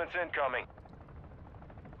reinforcements incoming.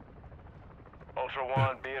 Ultra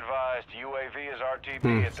One, be advised, UAV is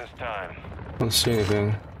RTB at this time. I don't see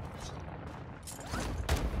anything.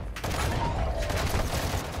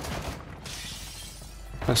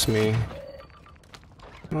 That's me.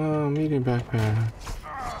 Oh, medium backpack.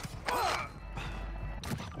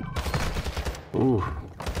 Ooh.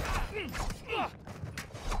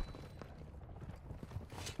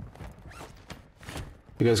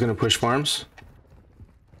 You guys gonna push farms?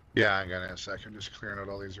 Yeah, I'm gonna in a second. Just clearing out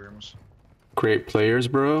all these rooms. Great players,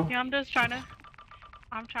 bro. Yeah, I'm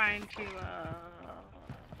trying to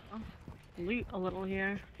loot a little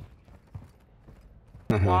here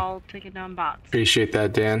while taking down bots. Appreciate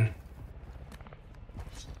that, Dan.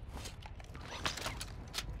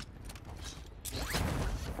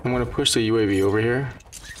 I'm gonna push the UAV over here.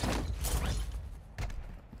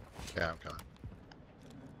 Yeah, I'm coming.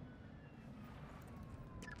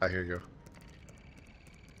 I hear you.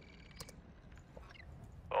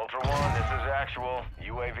 Ultra One, this is actual.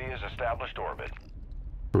 UAV is established orbit.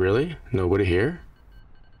 Really? Nobody here?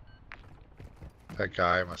 That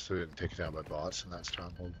guy must have been taken down by bots in that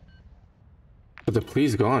stronghold. But the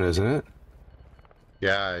ple's gone, isn't it?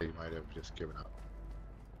 Yeah, he might have just given up.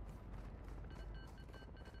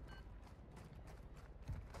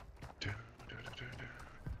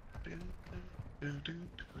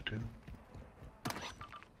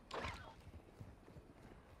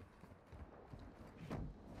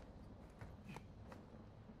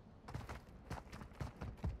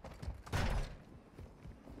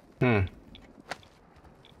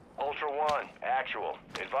 Ultra One, actual.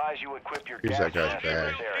 Advise you equip your Here's gas that guy's mask in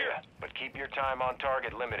bag. this area, but keep your time on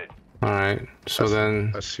target limited. Alright, so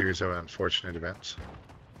then... A series of unfortunate events.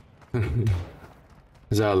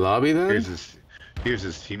 Is that a lobby then? Here's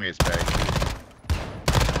his teammate's bag.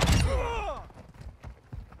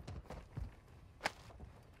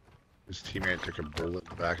 His teammate took a bullet in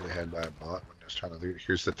the back of the head by a bot when he was trying to loot.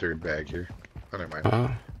 Here's the third bag here. Oh, never mind.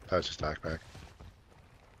 Oh, That was his backpack.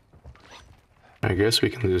 I guess we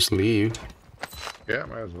can just leave. Yeah,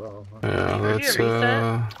 might as well. Yeah, Should we let's do a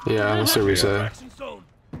reset? yeah, let's do a reset. Action zone.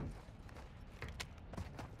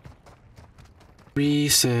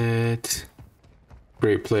 Reset.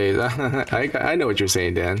 Great plays. I know what you're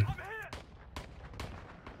saying, Dan.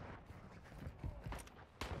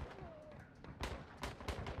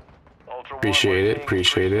 Ultra One, Appreciate we're it, seeing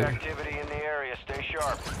appreciate increased it. Activity in the area. Stay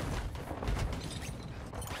sharp.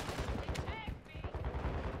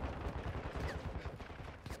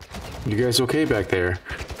 You guys okay back there?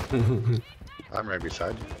 I'm right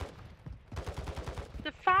beside you.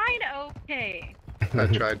 Define okay. I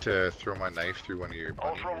tried to throw my knife through one of your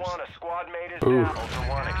bunny Ultra ears. One, a squad mate is Ooh. down. Ultra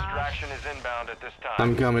One, extraction is inbound at this time.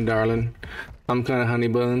 I'm coming, darling. I'm coming, honey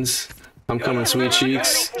buns. I'm coming, sweet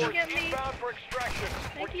cheeks. Get me. Inbound for extraction.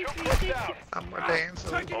 Thank you, We're sweet two clicks cheeks. out. I'm a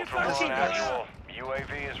dancer. Ultra One, actual.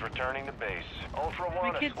 UAV is returning to base. Ultra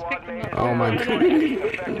One, a kids squad picked them mate is up. Oh my down. God.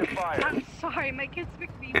 Effective fire. I'm sorry, my kids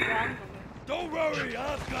picked me wrong. Don't worry,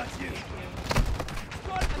 I've got you.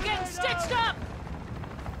 I'm getting stitched up!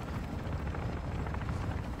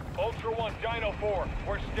 Ultra One, Dino 4,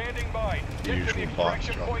 we're standing by. Get to the Usually bots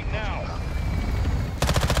extraction drop point now.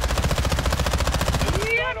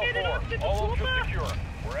 Yeah, Dino get it 4, up to the all ultra chopper. secure.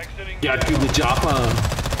 We're exiting. Yeah, do the chopper.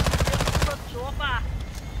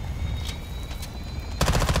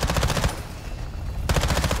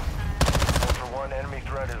 Ultra One, enemy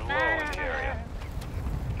threat is low in the area.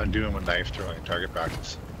 I'm doing a knife throwing target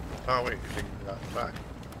practice. Oh wait, you're taking that back.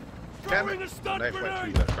 Damn Throwing it! a The stun knife went grenade.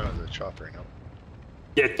 through the front of the chopper, you know.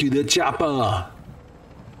 Get to the chopper.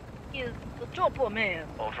 Is the chopper man.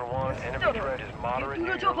 Ultra One, enemy Stop. threat is moderate Get to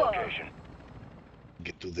near the your chopper. location.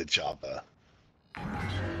 Get to the chopper.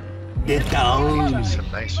 Get down.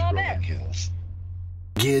 Some nice rolling hills.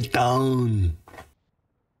 Get down.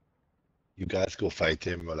 You guys go fight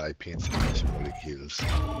him while I paint some nice rolling hills.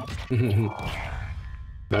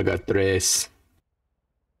 I got tres.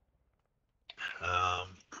 I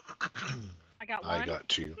got one. I got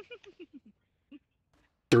 2.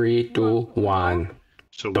 3, 2, 1.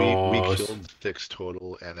 So we Dos. killed 6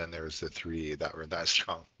 total, and then there's the 3 that were that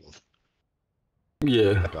strong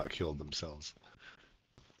Yeah. that got killed themselves.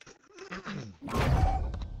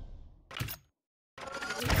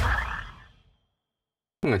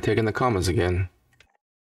 I'm gonna take in the comments again.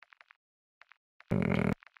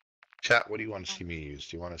 Chat, what do you want to see me use?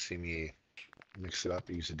 Do you want to see me mix it up,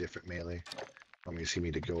 use a different melee? Want me to see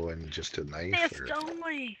me to go in just a knife? Fist Or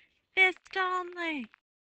only. Fist only.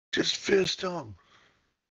 just fist them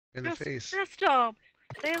in the Just face. fist them.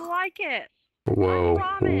 They like it. Whoa.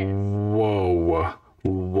 promise. Whoa.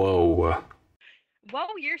 Whoa. Whoa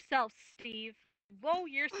yourself, Steve. Whoa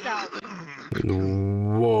yourself.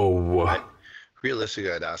 Whoa.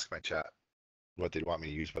 Realistically, I'd ask my chat what they'd want me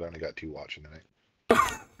to use, but I only got 2 watching tonight.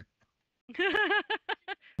 So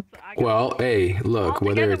I got- Well, hey, look,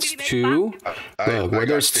 whether Altogether, it's we make 2, I look, whether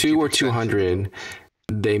got it's 2 or 50% of the 200,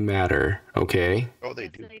 they matter, okay? Oh, they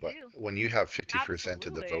Yes, do, they but do. when you have 50%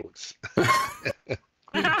 of the Absolutely. votes,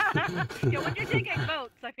 Yeah, when you're taking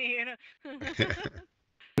votes, I mean.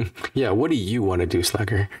 Yeah, what do you want to do,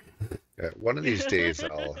 Slacker? one of these days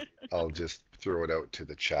I'll just throw it out to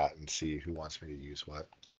the chat and see who wants me to use what.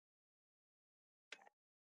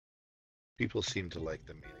 People seem to like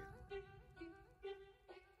the melee.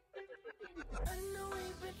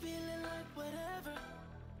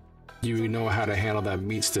 You know how to handle that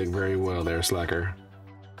meat stick very well there, Slacker.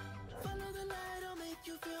 Follow the light, I'll make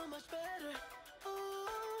you feel much better. Oh,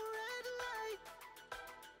 red light.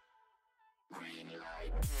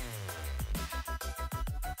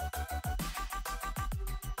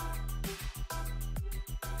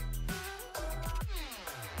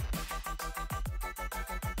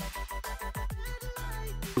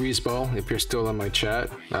 Greaseball, if you're still on my chat,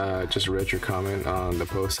 just read your comment on the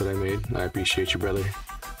post that I made. I appreciate you, brother.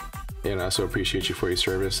 And I also appreciate you for your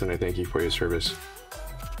service, and I thank you for your service.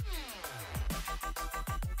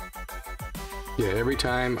 Yeah, every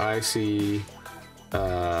time I see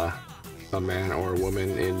a man or a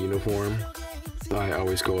woman in uniform, I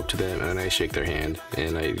always go up to them and I shake their hand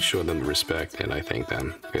and I show them the respect and I thank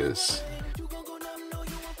them because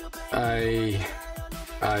I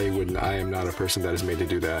am not a person that is made to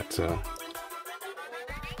do that, so. I know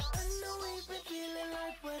we've been feeling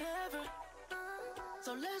like whatever.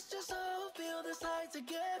 So let's just all feel this high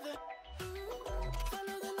together.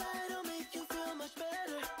 Follow the light, I'll make you feel much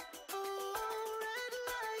better. Oh, red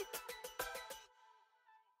light.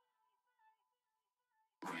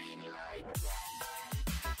 Green light.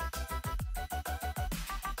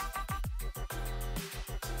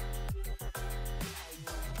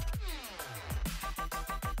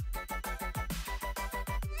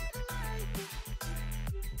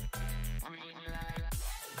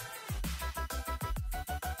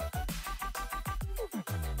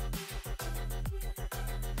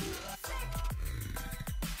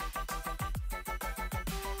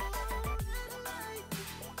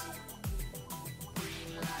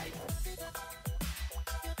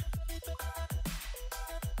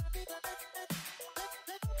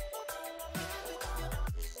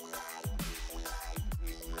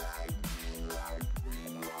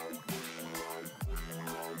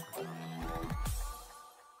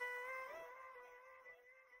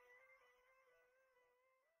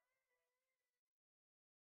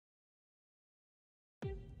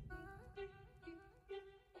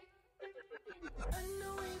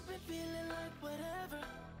 know we've been feeling like whatever.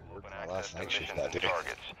 Working Open my access last to night shift missions that and day.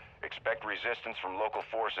 targets. Expect resistance from local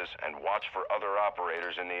forces and watch for other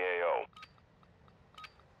operators in the AO.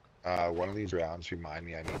 One of these rounds, remind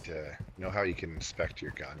me, I need to know how you can inspect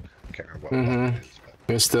your gun. I can't remember what Mm-hmm. button it is.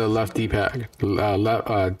 But... It's the left D-pad.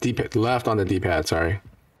 Left on the D-pad, sorry.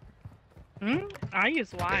 I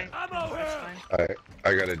use Y. Yeah. Ammo here!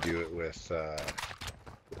 I gotta do it with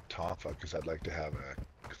Tonfa because I'd like to have a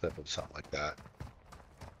clip of something like that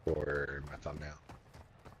for my thumbnail.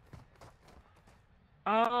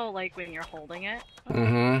 Oh, like when you're holding it?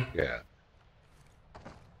 Mm-hmm. Yeah.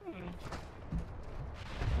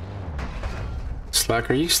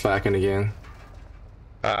 Slacker, you slacking again?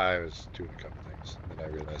 I was doing a couple things, and then I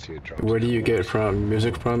realized he had dropped. Where do you get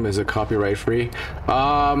music from? Is it copyright free?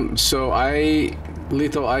 So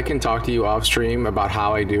Lethal, I can talk to you off stream about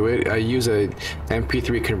how I do it. I use a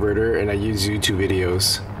MP3 converter and I use YouTube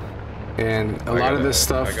videos. And a lot of this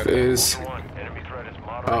stuff is... Enemy threat is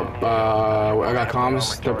I got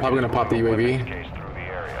comms. They're probably gonna pop the UAV. We've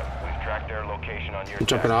tracked their location on your You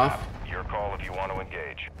jumping attack off? map. Your call if you want to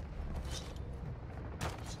engage.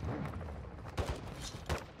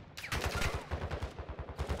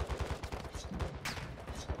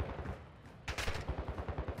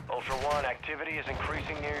 Ultra One, activity is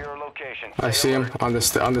increasing near your location. I see him on the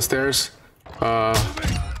stairs. Oh,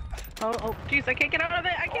 jeez, I can't get out of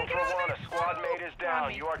it. I can't Ultra get out One, of it. a squad mate is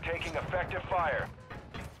down. You are taking effective fire.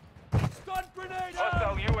 Stun grenade Hostile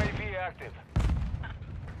out! UAV active. I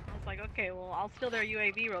was like, okay, well, I'll steal their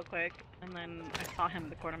UAV real quick. And then I saw him in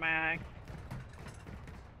the corner of my eye.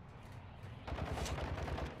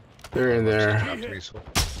 They're in there.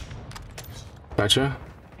 Gotcha.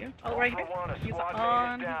 Oh, right here. Ultra One, a He's squad mate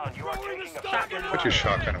on. is down. You are taking effective Put your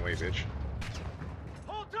fire. shotgun away, bitch.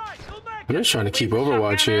 Hold tight, you'll make I'm just trying to keep Always a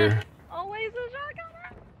Overwatch shotgunner. here. Always a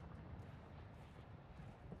shotgunner.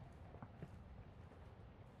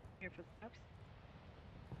 Here for steps.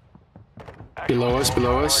 Below us,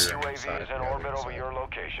 below us. UAV is in orbit over your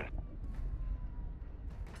location.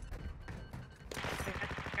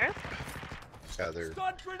 There's? Yeah, they're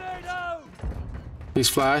Stun grenade out! He's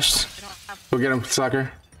flashed. I don't have. Go get him,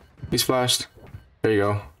 Slacker. He's flashed. There you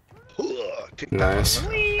go. take Nice.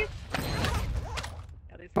 Please.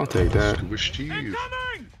 I'll take that. Scuba Steve.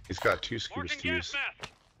 Incoming! He's got 2 Scuba Steves.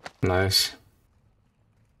 Nice.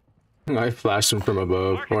 I flashed him from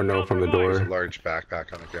above, or no, from the There's a door. large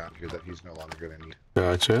backpack on the ground here that he's no longer gonna need.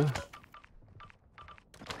 Gotcha.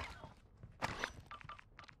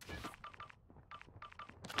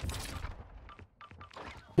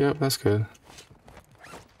 Yep, that's good.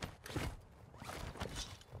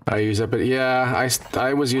 I use it, but yeah,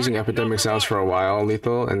 I was using Epidemic Sounds for a while,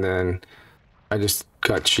 Lethal, and then I just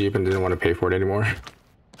got cheap and didn't want to pay for it anymore.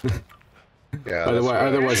 Yeah.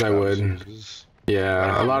 Otherwise I would. Uses.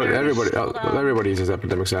 Yeah, a lot of everybody uses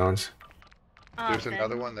Epidemic Sounds. There's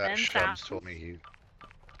another one that Ben Shubs Sounds. told me he.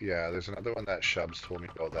 Yeah, there's another one that Shubs told me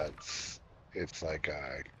about. It's like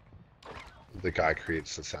the guy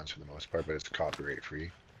creates the sounds for the most part, but it's copyright free.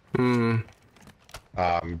 Hmm.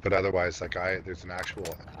 But otherwise, like there's an actual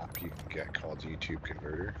app you can get called YouTube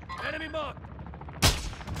Converter. Enemy mark!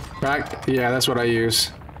 Back. Yeah, that's what I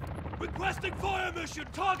use. Requesting fire mission!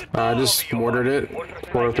 Target I down! just mortared it.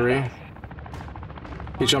 403.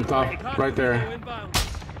 He jumped off right there. Inbound.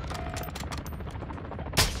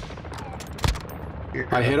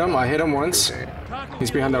 I hit him once.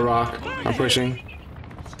 He's behind that rock. I'm pushing.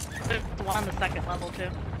 There's one on the second level too,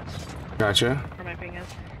 Gotcha. where my ping is.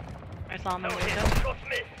 I saw him in the window.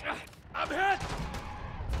 I'm hit!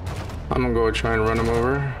 I'm gonna go try and run him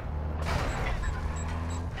over.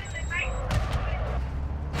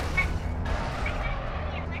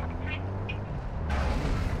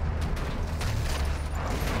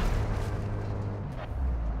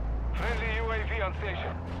 Friendly UAV on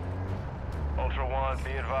station. Ultra One,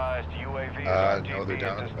 be advised, UAV is on No, they're TP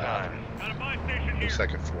down at in this the time. bathroom. Got a buy station here!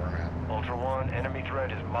 Second floor, man. Ultra One, enemy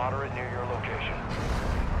threat is moderate near your location.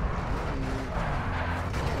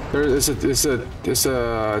 It's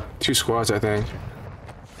a 2 squads, I think.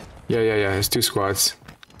 Yeah. It's 2 squads.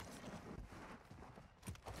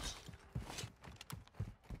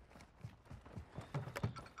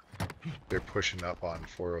 They're pushing up on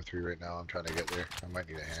 403 right now. I'm trying to get there. I might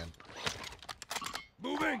need a hand.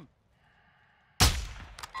 Moving!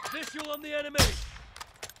 Visual on the enemy!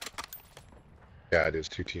 Yeah, it is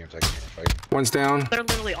 2 teams. I can't fight. One's down. They're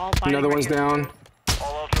literally all fighting. Another right one's here. down.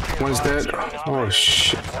 All Ultra be One's advised, dead. enemy Oh operators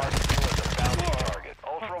shit. marked you as a bounty target.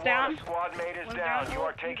 Ultra One, Down. a squad mate is One's down. down. You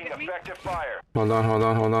are You taking hit me? effective fire. Hold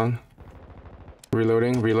on.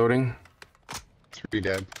 Reloading. 3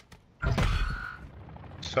 dead.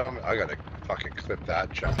 I gotta fucking clip that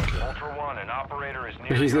junk. Ultra One, an operator is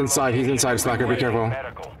near. He's your inside. He's location. inside. Slacker, be careful.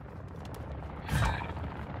 Medical.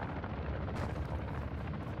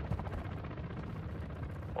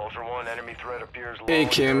 Ultra One, enemy threat appears low. Hey in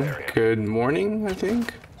Kim, your area. good morning. I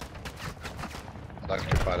think.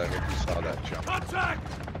 Electrified, I hope you saw that jump. Contact!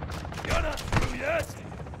 You're not through yet?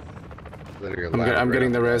 Literally I'm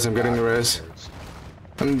getting the res. I'm getting the res.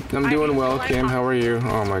 I'm doing well, Kim. How are you?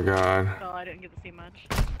 Oh my god. Oh, I didn't get to see much.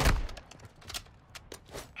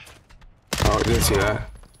 Oh, I didn't see that.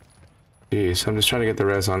 Jeez, I'm just trying to get the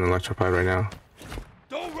res on electrified right now.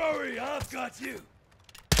 Don't worry, I've got you.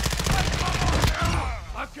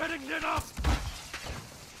 I'm getting lit up.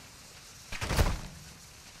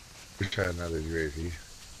 We tried another UAV.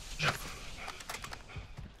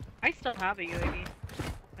 I still have a UAV.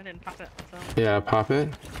 I didn't pop it, so. Yeah, pop it.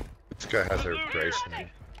 This guy has a brace in him.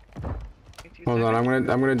 Hold on, I'm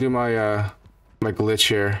gonna do my my glitch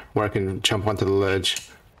here where I can jump onto the ledge.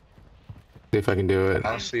 See if I can do it.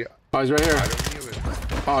 Honestly, Oh, he's right here. I don't even.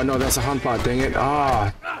 Oh no, that's a hunt bot. Dang it.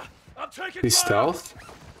 Ah, I'm taking he's fire. stealth.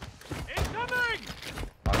 Incoming!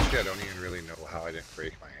 Honestly, I don't even really know how I didn't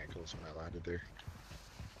break my ankles when I landed there.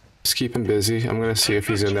 Just keep him busy. I'm gonna see if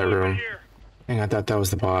he's in that room. Dang, I thought that was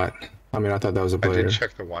the bot. I mean, I thought that was a I player. did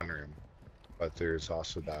check the one room, but there's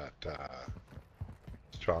also that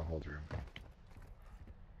stronghold room.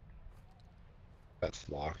 That's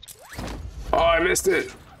locked. Oh, I missed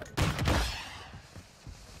it.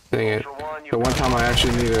 Dang it. The one time I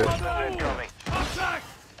actually need it. Incoming. Contact!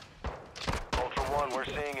 Ultra One, we're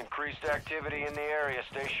seeing increased activity in the area.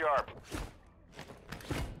 Stay sharp.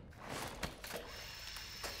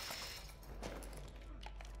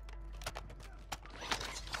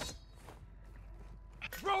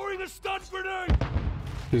 Throwing a stun grenade!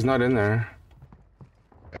 He's not in there.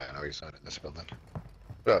 Yeah, I know he's not in this building.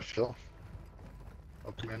 What up, Phil?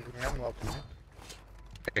 Welcome in, man. Welcome in.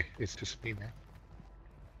 Hey, it's just me, man.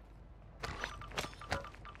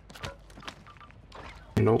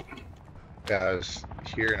 Nope. Yeah, I was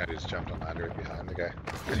here and I just jumped on ladder right behind the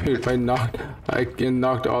guy. Dude, I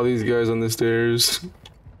knocked all these guys on the stairs.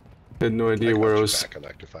 Had no idea where I was. Back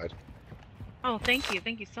electrified. Oh, thank you.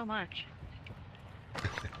 Thank you so much.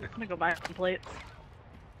 I'm gonna go buy some plates.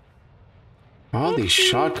 All these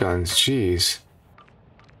shotguns, jeez.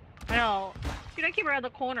 I know. Dude, I keep around the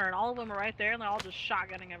corner and all of them are right there and they're all just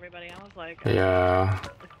shotgunning everybody. I was like, Yeah.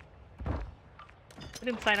 I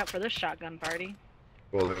didn't sign up for this shotgun party.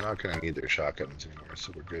 Well, they're not gonna need their shotguns anymore,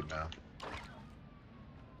 so we're good now.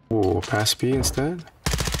 Ooh, pass B instead?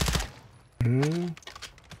 Hmm.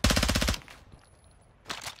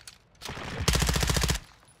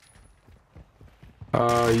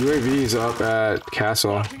 UAV's up at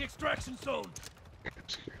Castle. Marking extraction zone.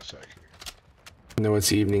 Just give me a sec. No,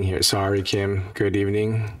 it's evening here. Sorry, Kim. Good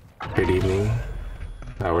evening. Good evening.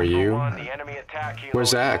 How are you? The enemy attack helo Where's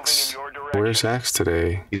is moving Axe? in your direction. Where's Axe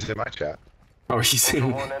today? He's in my chat. Oh, he's Ultra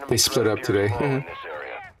in. One, enemy They split threat up today. appears low in this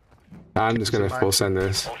area. I'm just gonna full send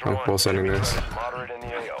this. Ultra I'm One, full sending enemy this. threat is moderate in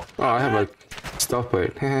the AO. Oh, I have a stealth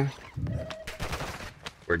plate.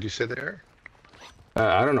 Where'd you say they are?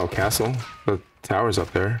 I don't know, Castle. The tower's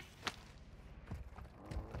up there.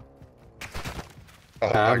 Oh,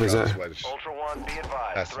 Tab, I is got that- wedged. Ultra One, be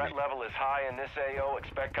advised. That's Threat me. level is high in this AO.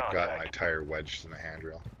 Expect Got my contact. tire wedged in the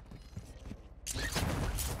handrail.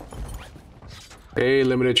 Hey,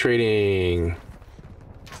 limited trading.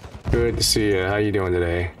 Good to see you. How you doing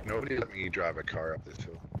today? Nobody let me drive a car up this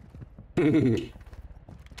hill.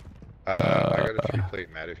 I got a 3-plate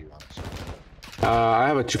mat if you want it. I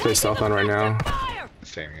have a 2-plate stealth on right now. Fire!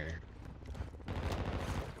 Same here.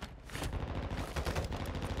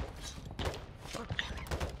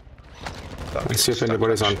 Let's see if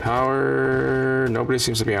anybody's on power. Nobody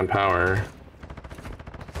seems to be on power.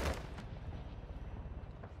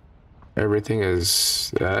 Everything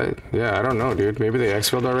is... yeah, I don't know, dude. Maybe they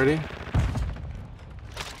exfilled already?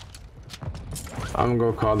 I'm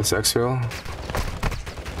gonna go call this exfil.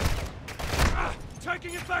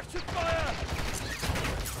 Taking effective fire!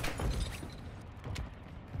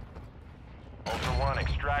 Ultra One,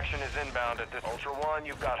 extraction is inbound at this. Ultra One,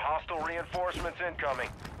 you've got hostile reinforcements incoming.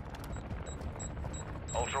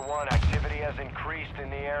 Ultra One, activity has increased in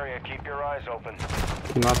the area. Keep your eyes open.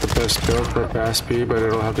 Not the best build for fast speed, but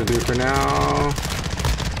it'll have to do for now.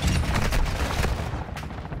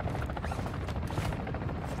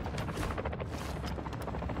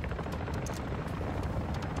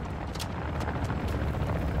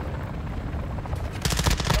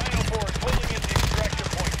 Dino board pulling in the extraction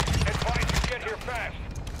point. Advise you get here fast.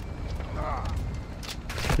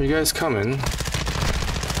 You guys coming?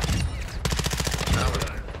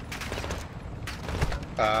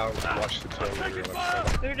 Watch the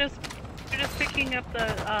tail. They're just picking up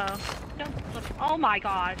the oh my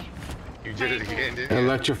gosh. You did it again, didn't you?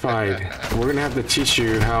 Electrified. We're gonna have to teach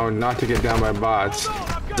you how not to get down by bots.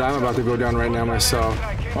 'Cause I'm about to go down right now myself.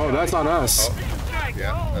 Oh, that's not us. Oh,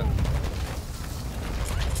 yeah.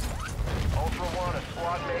 Ultra One, a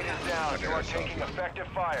squad mate is down. You are taking effective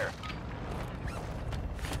fire.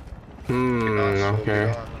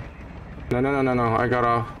 Okay. No. I got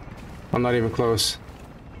off. I'm not even close.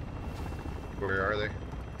 Where are they?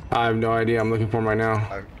 I have no idea. I'm looking for them right now.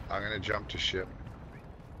 I'm gonna jump to ship.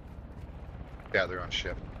 Yeah, they're on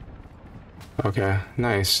ship. Okay,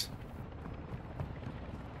 nice.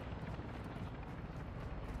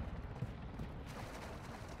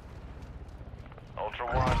 Ultra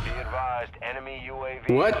One, be advised. Enemy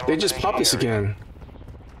UAV. What? They just popped this again.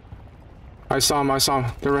 I saw them.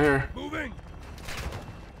 They're right here. Moving.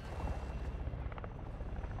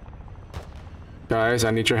 Guys,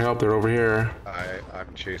 I need your help. They're over here.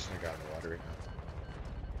 I'm chasing a guy in the water right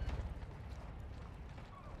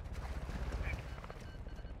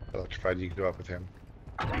now. Electrified, you can go up with him.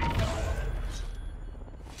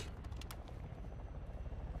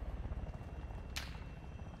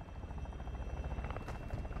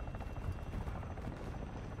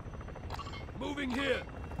 Moving here.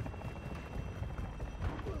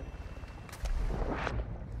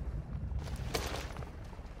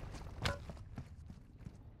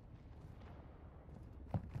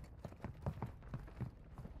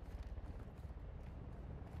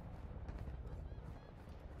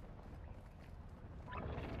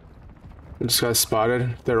 Just got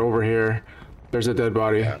spotted. They're over here. There's a dead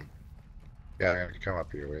body. Yeah, I'm gonna come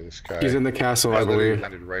up your way. This guy. He's in the castle, I literally believe.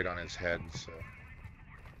 landed right on his head, so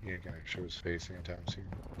you ain't gonna show his face anytime soon.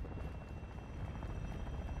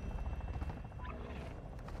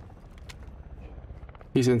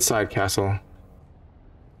 He's inside castle.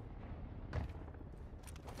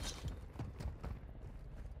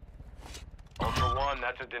 Ultra One,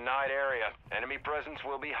 that's a denied area. Enemy presence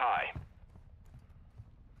will be high.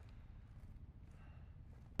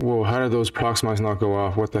 Whoa, how did those proxies not go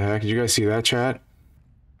off? What the heck? Did you guys see that, chat?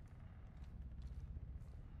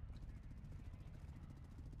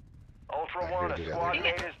 Ultra One, a squad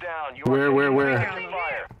mate is down. You Where?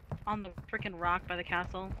 fire. On the freaking rock by the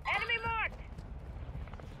castle. Enemy marked.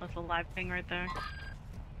 That's a live thing right there.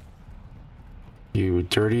 You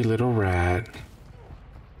dirty little rat.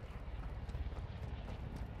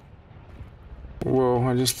 Whoa,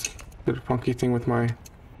 I just did a funky thing with my...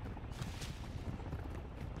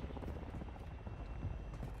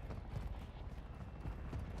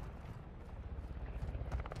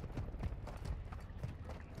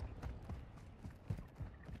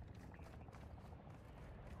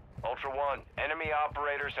 Ultra One, enemy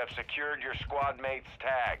operators have secured your squad mate's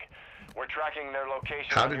tag. We're tracking their location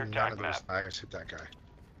How on your did none tag of map. those knives hit that guy?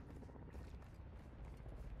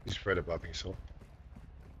 He's right above me, so.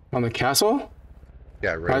 On the castle?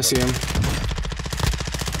 Yeah, right. I see him.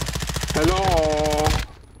 Hello!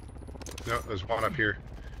 No, there's one up here.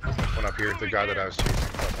 One up here, the guy that I was chasing.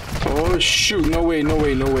 Oh shoot, no way.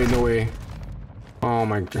 Oh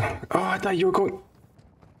my god. Oh, I thought you were going...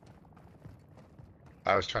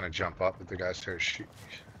 I was trying to jump up, but the guy started shooting.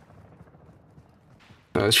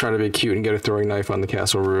 I was trying to be cute and get a throwing knife on the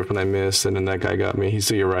castle roof and I missed, and then that guy got me. He's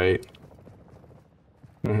to your right.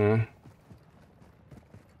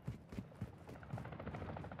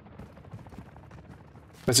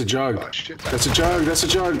 That's a jug. Oh, shit, That's a jug.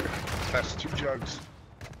 That's two jugs.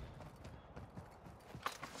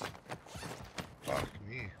 Fuck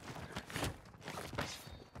me.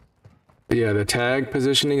 Yeah, the tag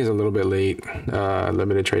positioning is a little bit late.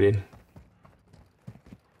 Limited trading.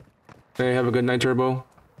 Hey, have a good night, Turbo.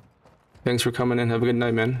 Thanks for coming in. Have a good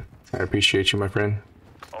night, man. I appreciate you, my friend.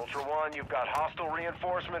 Ultra One, you've got hostile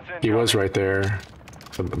reinforcements in. He was right there.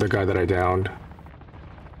 The guy that I downed.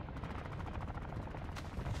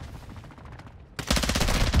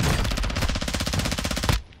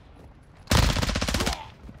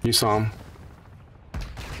 You saw him.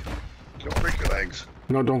 Don't break your legs.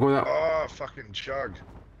 No, don't go that. Oh, fucking jug.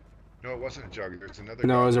 No, it wasn't a jug. There's another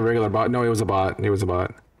No, guy. it was a regular bot. No, it was a bot. It was a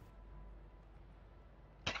bot.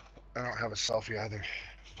 I don't have a selfie either.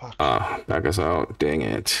 Fuck. Back us out. Dang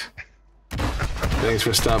it. Thanks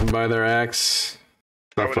for stopping by there, Axe.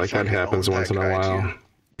 Stuff like that happens once in a while.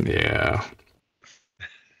 Yeah.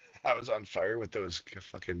 I was on fire with those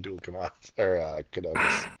fucking dual commands or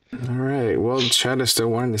Canucks. Alright, well, Chad is still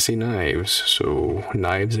wanting to see knives, so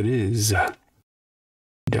knives it is.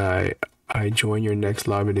 I join your next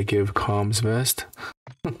lobby to give comms vest?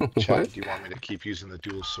 Chad, What? do you want me to keep using the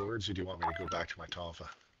dual swords or do you want me to go back to my Tonfa?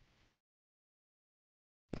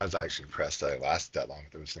 I was actually impressed that I lasted that long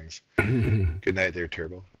with those things. Good night there,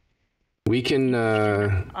 Turbo. We can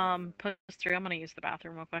Post 3. I'm gonna use the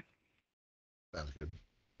bathroom real quick. Sounds good.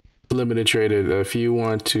 limited traded. If you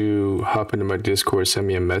want to hop into my Discord, send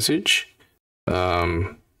me a message.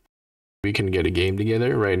 We can get a game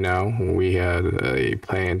together. Right now, we had a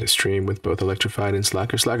plan to stream with both Electrified and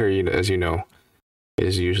Slacker. Slacker, as you know,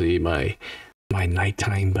 is usually my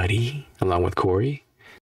nighttime buddy, along with Corey.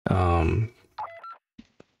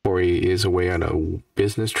 Corey is away on a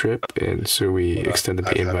business trip, and so we extended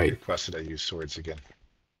the invite. Requested I use swords again.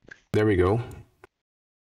 There we go.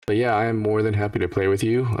 But yeah, I am more than happy to play with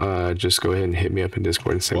you. Just go ahead and hit me up in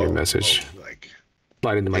Discord and send me a message.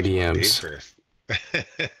 Slide into my DMs.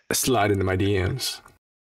 Slide into my DMs.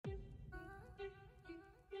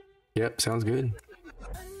 Yep, sounds good.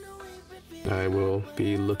 I will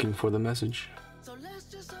be looking for the message. So let's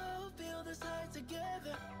just all feel the side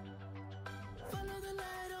together. Follow the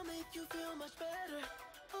light, I'll make you feel much better.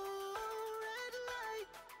 Oh, red light.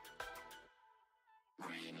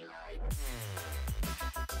 Green light.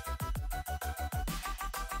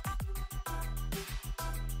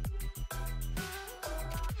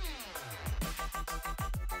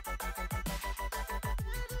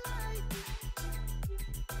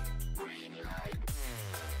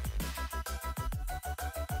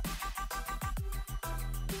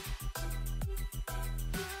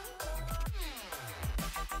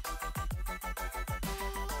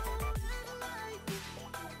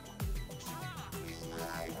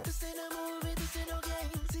 This ain't a movie, this ain't no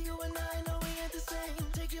game. See you and I know we ain't the same.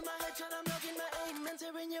 Taking my headshot, I'm knocking my aim.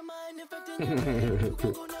 Entering your mind, infecting your brain. You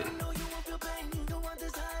gon' go now, no, you won't feel pain. Don't want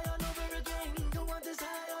this high all over again. Don't want this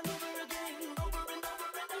high all over again. Over and over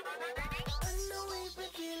and over again. I know we've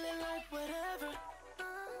been feeling like whatever.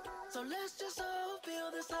 So let's just all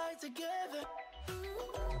feel the side together.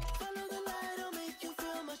 Follow the light, I'll make you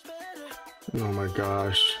feel much better. Oh my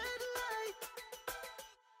gosh.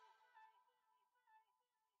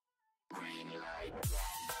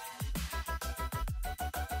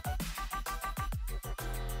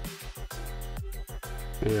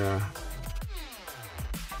 Yeah.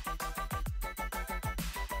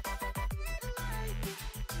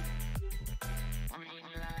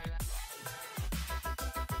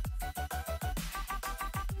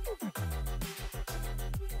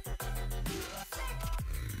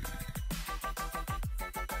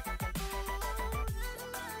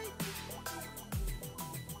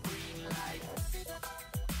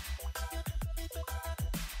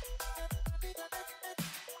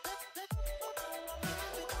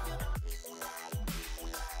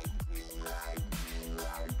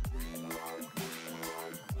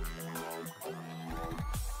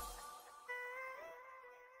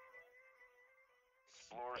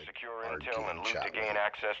 Secure intel and loot to gain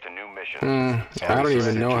access to new missions. I don't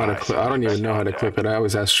even know how to clip. I don't even know how to clip it. I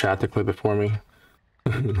always ask chat to clip it for me.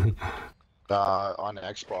 On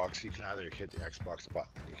Xbox, you can either hit the Xbox button,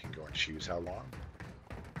 you can go and choose how long,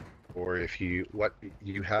 or if you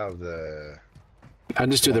have the. I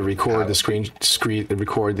just do the record,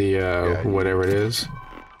 record the whatever it is.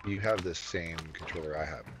 You have the same controller I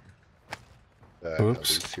have. The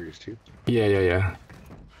Oops. Series 2. Yeah.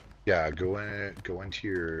 Yeah, go into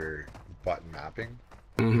your button mapping.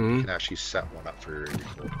 Mm-hmm. You can actually set one up for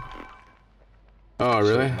record. Oh,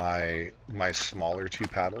 really? So my smaller two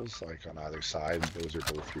paddles, like on either side, those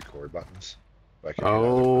are both record buttons.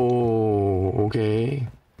 Oh, okay.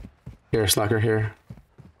 Here, Slacker, here.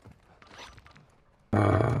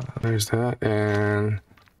 There's that, and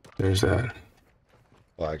there's that.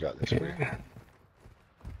 Well, I got this for you.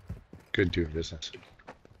 Good doing business.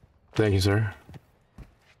 Thank you, sir.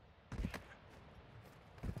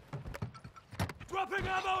 Dropping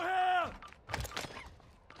ammo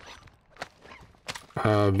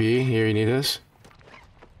here! B, here, you need this?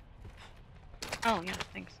 Oh, yeah,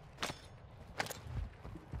 thanks.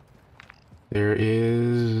 There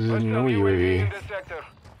is no UAV.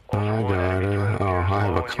 I gotta. Oh, I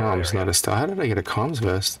have a comms, not a style. How did I get a comms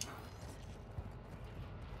vest?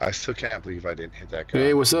 I still can't believe I didn't hit that guy.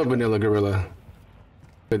 Hey, what's up, Vanilla Gorilla?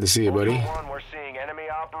 Good to see you, buddy.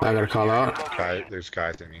 I gotta call out. There's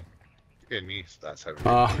guys in me. So that's how.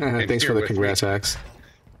 Oh, thanks for the congrats, Axe.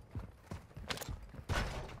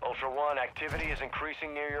 Ultra One, activity is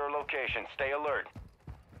increasing near your location. Stay alert.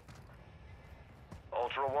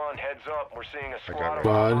 Ultra One, heads up. We're seeing a squad of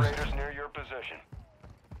operators near your position.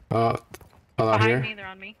 Out Behind here. me, they're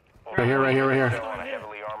on me. Right here.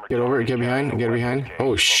 Get over, get behind.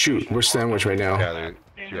 Oh shoot, we're sandwiched right now. Yeah,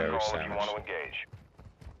 we're sandwiched.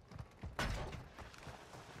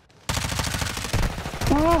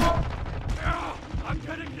 I'm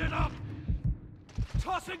getting lit up!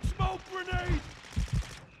 Tossing smoke grenade!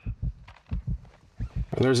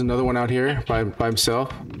 There's another one out here by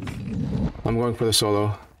himself. I'm going for the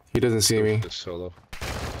solo. He doesn't see me. The solo.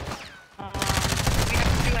 We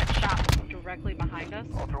have two at shop directly behind us.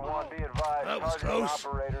 Ultra One, be advised. That was Targeting close.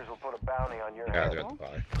 operators will put a bounty on your Yeah, head. they're at the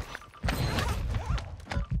buy.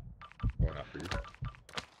 Going after you.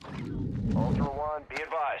 Ultra One, be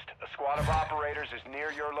advised. A squad of operators is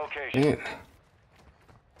near your location. Dang it.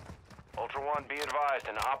 Ultra One, be advised.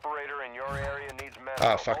 An operator in your area needs medical.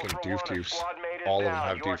 Ah, fucking Ultra One, a doof-doofs. squad mate is All of them down.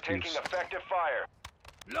 have You are doof-doofs. taking effective fire.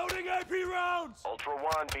 Loading AP rounds! Ultra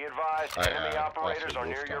One, be advised. I Enemy operators also are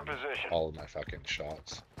near wolfed your on position. all of my fucking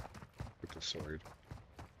shots with the sword.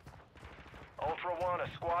 Ultra One, a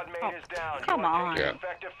squad mate Oh, is down. come you are on. taking Yeah.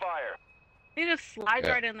 effective fire. He just slides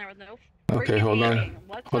Yeah. right in there with no. Okay, freaking hold on. aiming.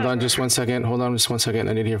 Hold on just Whatsoever. 1 second. Hold on just 1 second.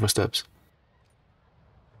 I need to hear footsteps.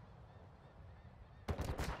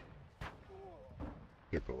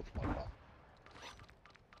 They're both one bomb.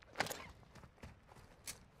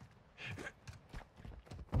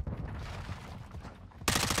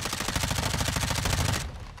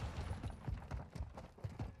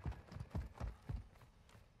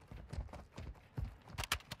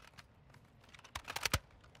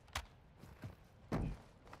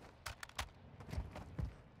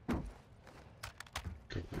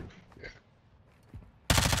 Good move, yeah.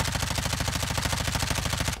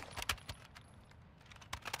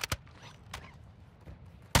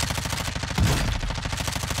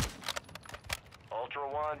 Ultra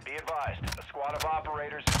One, be advised. A squad of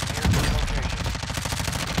operators is near your location.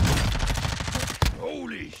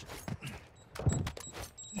 Holy!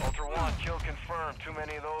 Ultra One, kill confirmed. Too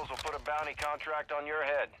many of those will put a bounty contract on your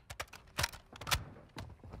head.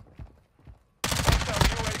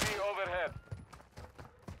 Hostile UAV overhead.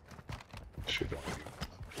 Should only be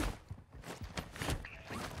one.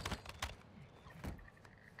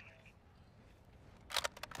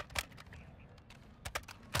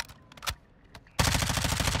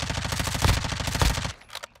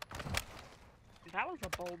 That was a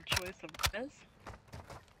bold choice of this.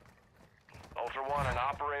 Ultra One, an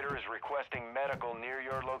operator is requesting medical near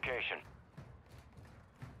your location.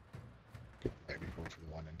 Maybe go for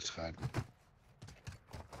the one inside.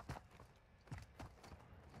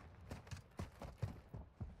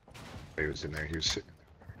 He was in there, he was sitting in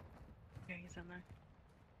there. Yeah, he's in there.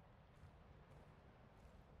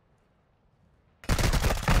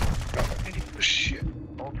 Oh, shit.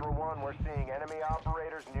 Ultra One, we're seeing enemy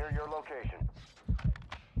operators near your location.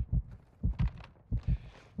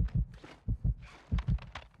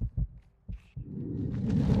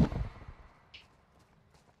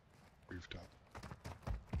 Rooftop.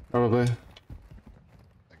 Probably. I think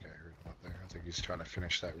I heard him up there. I think he's trying to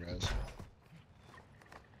finish that res.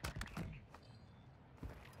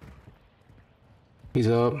 He's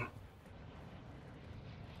up.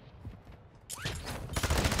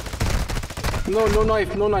 No, no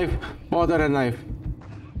knife, no knife. Oh, that had a knife.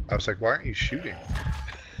 I was like, why aren't you shooting?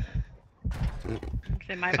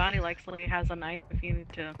 Say my body likely has a knife if you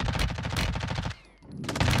need to.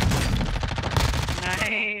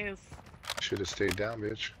 Nice. Should have stayed down,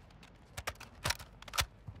 bitch.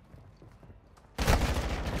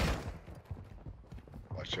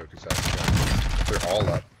 Watch out, cause that's they're all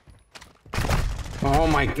up. Oh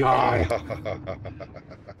my god.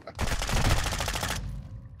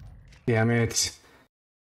 Damn it.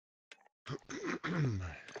 Come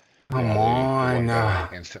on.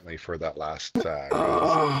 Instantly for that last.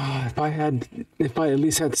 If I at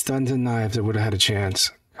least had stuns and knives, I would have had a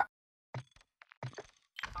chance.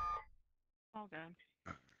 All good.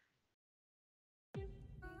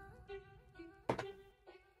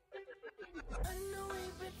 I know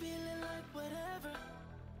we've been feeling like whatever.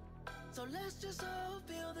 So let's just all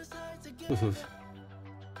feel this high together. Follow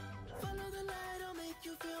the light, it'll make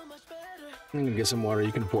you feel much better. I'm gonna get some water.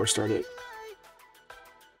 You can force start it.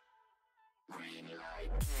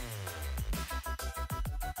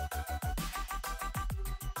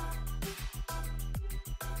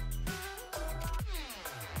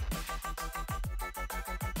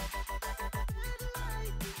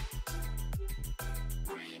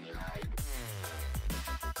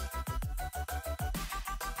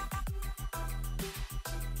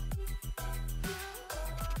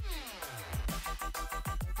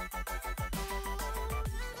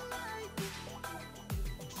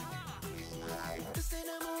 This ain't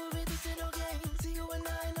a movie, this ain't no game. See you and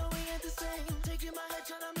I know we ain't the same. Taking my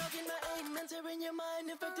headshot, I'm knocking my aim. Entering your mind,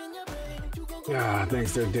 infecting your brain. You gon' go Yeah,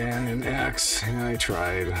 thanks to Dan and X. Yeah, I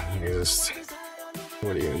tried. I just,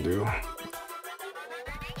 what are you gonna do? I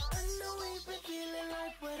know we've been feeling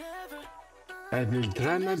like whatever. I will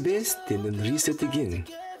try my best and then reset again.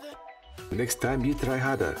 Next time you try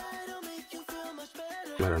harder.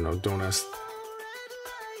 I don't know, don't ask.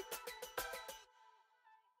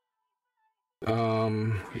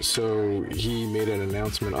 So he made an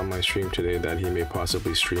announcement on my stream today that he may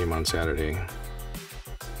possibly stream on Saturday.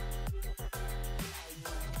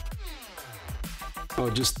 Oh,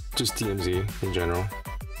 just DMZ in general.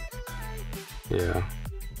 Yeah.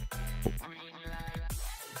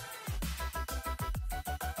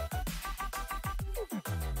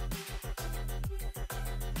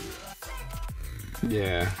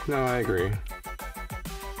 Yeah, no, I agree.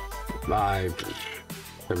 I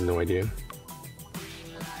have no idea.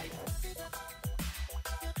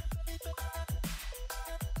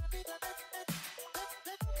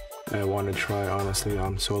 I want to try, honestly,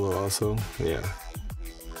 on solo also. Yeah.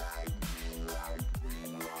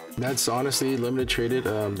 That's honestly limited traded.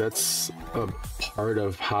 That's a part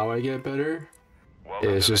of how I get better.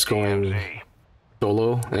 It's just going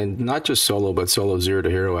solo, and not just solo, but solo 0 to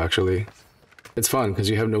hero actually. It's fun because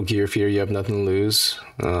you have no gear fear, you have nothing to lose.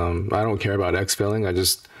 I don't care about exfilling, I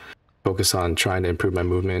just focus on trying to improve my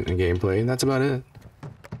movement and gameplay, and that's about it.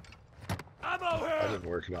 I've been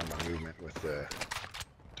working on my movement with the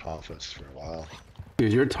Tonfas for a while.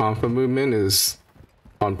 Dude, your Tonfa movement is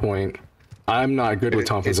on point. I'm not good with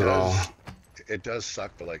Tonfas at all. It does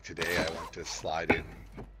suck, but like today I went to slide in.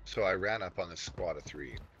 So I ran up on the squad of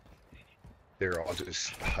 3. They were all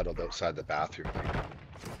just huddled outside the bathroom. Like,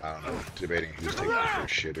 I don't know, debating who's taking the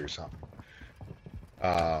first shit or something.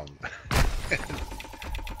 I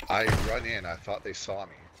run in, I thought they saw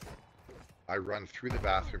me. I run through the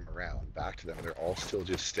bathroom around, back to them, they're all still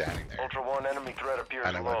just standing there. Ultra One, enemy threat appears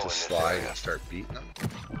And I went to slide and start beating them.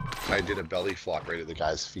 I did a belly flop right at the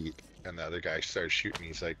guy's feet, and the other guy started shooting me.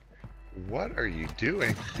 He's like, "What are you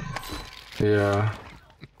doing?" Yeah.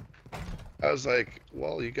 I was like,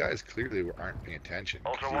 well, you guys clearly aren't paying attention.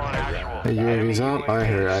 Ultra One, actual. Hey, UAV's up? I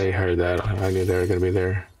heard that. I knew they were gonna be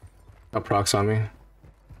there. A prox on me. Yeah,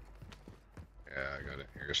 I got an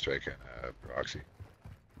airstrike and a proxy.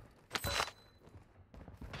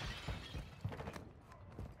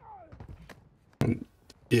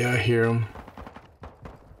 Yeah, I hear him.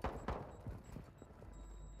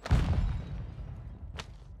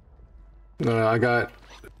 I got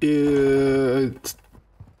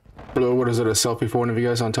what is it, a selfie for one of you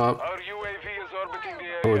guys on top? Our UAV is orbiting the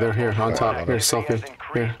area. Oh, they're here on top. Here, selfie.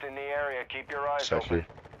 Here. In the area. Keep your eyes Selfie.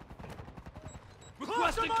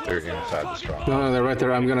 They're inside the strong. No, they're right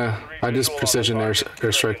there. I just precision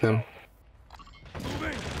airstrike them.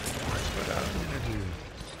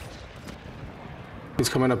 He's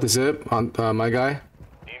coming up the zip on my guy.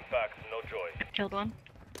 In fact, no joy. Killed one.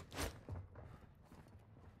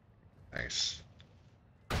 Nice.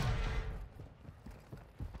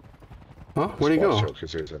 Huh? Where'd he go?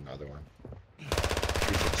 Because there's another one.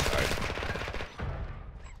 He's inside.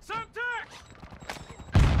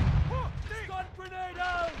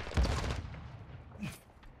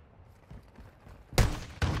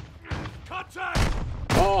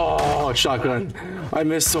 Oh, shotgun. I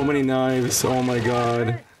missed so many knives. Oh my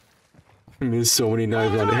god. I missed so many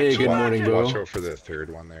knives on it. Hey, good morning, bro. Watch out for the third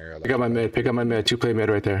one there. Pick up my med. Pick up my med. 2-play med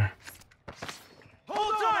right there.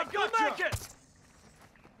 Hold on, you'll make it!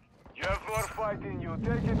 You have more fight in you.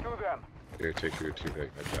 Take it to them. Here, take your 2-play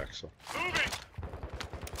med back, so. Moving.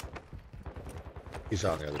 He's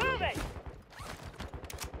on the other building.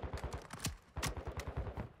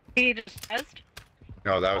 He just buzzed?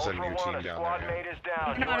 No, that was a Ultra new One, team a down squad there. mate is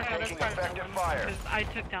down. No, You are that's taking part of effective them. fire. Because I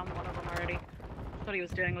took down one of them already. That's what he was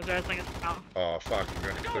doing, was wrestling his mouth. Oh, fuck, I'm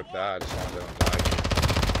gonna clip that as long as I don't die.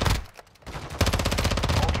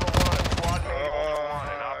 Ultra One, a squad mate. Oh, Ultra One, an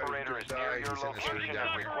I operator is died. near your He's in this location room and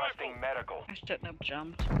down here. requesting medical. I shouldn't have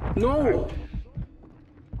jumped. No!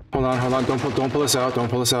 Hold on. Don't pull us out. Don't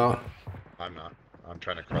pull us out. I'm not. I'm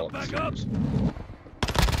trying to crawl up the stairs.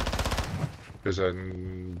 There's a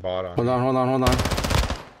bot on. Hold on. Ultra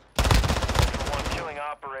One, killing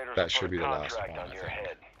operators That will should put be a the last contract one, on I your think.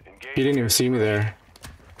 head. Engage He didn't even see me there.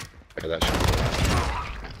 Yeah, that should be the last one.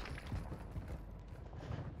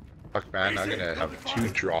 Fuck, man, I'm gonna have 2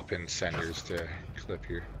 drop-in senders to clip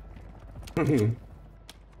here.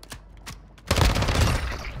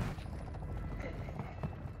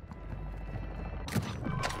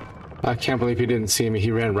 I can't believe he didn't see me.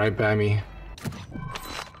 He ran right by me.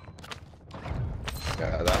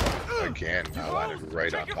 Yeah, that one, again, I landed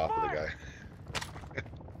right on top of the guy.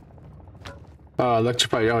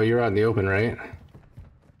 Electrify. Oh, you're out in the open, right?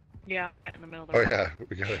 Yeah, right in the middle of the Oh road.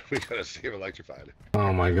 yeah, we gotta save electrified.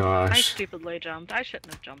 Oh my I gosh. stupidly jumped. I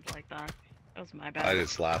shouldn't have jumped like that. That was my bad. I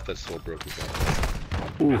just laughed, that still broke his head.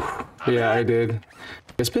 Ooh, yeah, I did.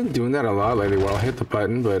 It's been doing that a lot lately where I'll hit the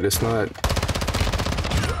button, but it's not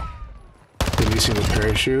releasing the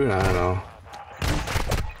parachute. I don't know.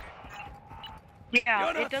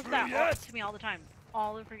 Yeah, it does that to me all the time.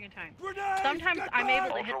 All the freaking time. Sometimes I'm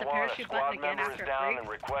able to hit the parachute button again after it breaks and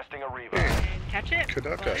requesting a revive. and catch it.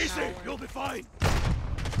 Caducus. Easy, you'll be fine.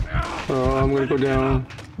 Oh, I'm gonna go down.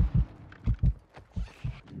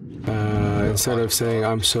 Instead of saying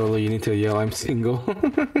I'm solo, you need to yell I'm single.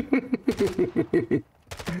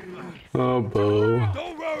 Oh, Bo.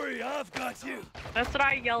 Don't worry, I've got you. That's what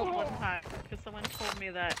I yelled one time because someone told me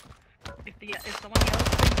that if someone yells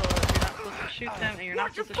single, you're not supposed to shoot them, and you're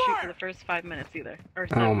not supposed to shoot for the first 5 minutes either. Or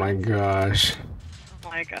Oh my gosh. I'm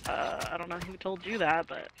like, I don't know who told you that,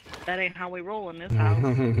 but that ain't how we roll in this house.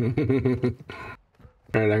 Alright,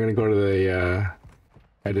 I'm gonna go to the,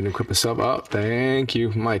 I didn't equip a sub. Oh, thank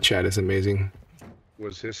you. My chat is amazing.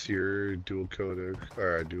 Was this your dual code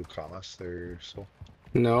or dual commas there, Soul?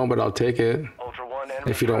 No, but I'll take it. Ultra One,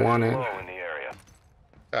 enemy If you don't want it. low in the area.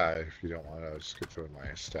 If you don't want it, I'll just go through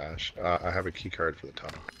my stash. I have a key card for the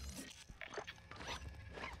tunnel.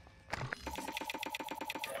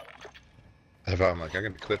 I'm like, I'm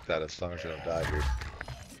gonna clip that as long as I don't die here.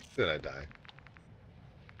 Then I die.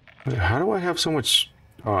 Wait, how do I have so much?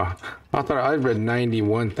 Oh, I thought I read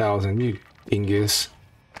 91,000. You dingus.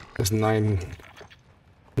 That's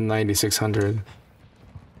 9,600.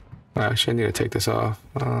 Actually, I need to take this off.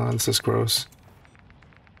 This is gross.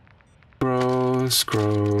 Gross,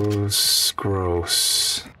 gross,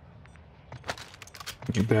 gross.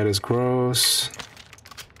 That is gross.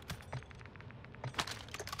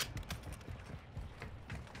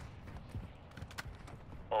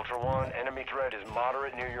 Ultra One, enemy threat is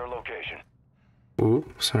moderate near your location. Ooh,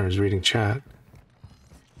 sorry, I was reading chat.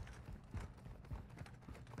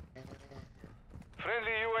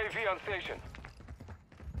 Friendly UAV on station.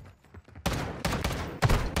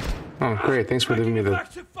 Oh, great. Thanks for leaving me the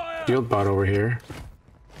field bot over here.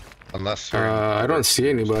 Unless I don't see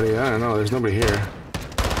anybody. I don't know. There's nobody here.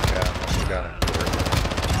 Yeah, unless you got it.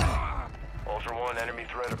 Ultra One, enemy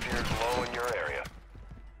threat appears low in your area.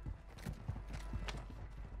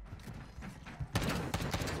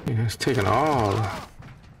 You guys taking all.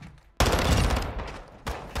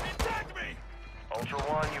 Attack me! Ultra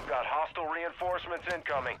One, you've got hostile reinforcements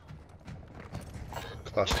incoming.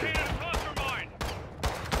 Cluster. Cluster mine!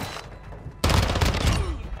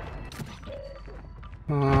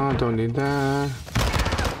 Oh, don't need that.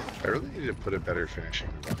 I really need to put a better finishing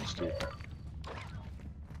on this dude.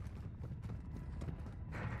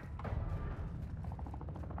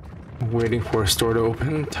 Waiting for a store to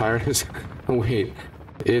open. Tired as. Wait,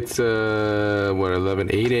 it's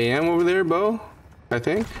what 8 a.m. over there, Bo? I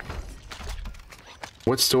think.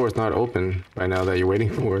 What store is not open by now that you're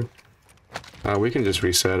waiting for it? We can just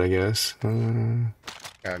reset, I guess. I'm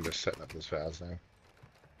just setting up this Vaz now.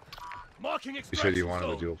 Marking You said you wanted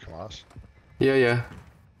a dual commas? Yeah, yeah.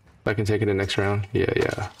 I can take it in next round. Yeah,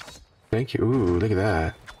 yeah. Thank you. Ooh, look at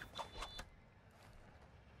that.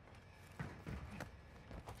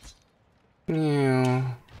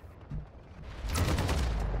 Yeah.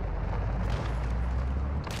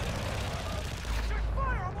 Check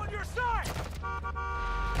fire! I'm on your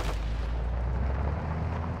side!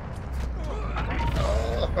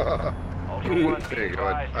 Ultra One, There you go.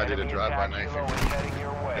 advised, I did a enemy drive-by attack knife. helo is heading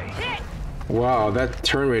your way. Wow, that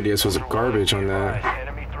turn radius was Ultra One, garbage on be that. advised,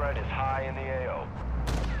 enemy threat is high in the AO.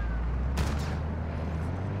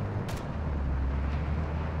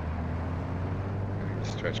 I need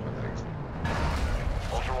to stretch my legs.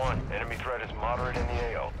 Ultra One, enemy threat is moderate in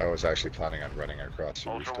the AO. I was actually planning on running across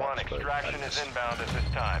the Ultra One, rooftops, but extraction I is just- inbound at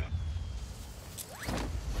this time.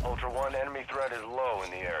 Ultra One, enemy threat is low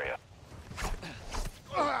in the area.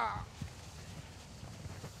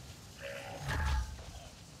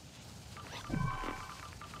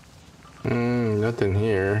 Nothing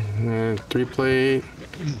here. 3-plate.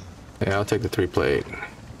 Yeah, I'll take the 3-plate.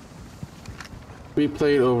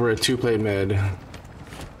 3-plate over a 2-plate med. Dino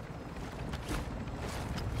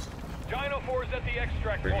 4's at the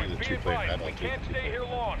extract Bring me point. the Be two-plate advised, med, we I'll take can't the stay two-plate. here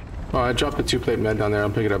long. Oh, I dropped the 2-plate med down there. I'll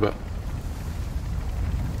pick it up.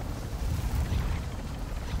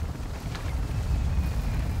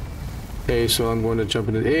 Okay, so I'm going to jump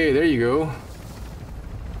into. Hey, there you go.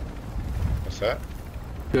 What's that?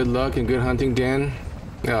 Good luck and good hunting, Dan.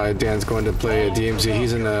 Dan's going to play a DMZ.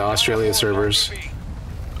 He's in the Australia servers.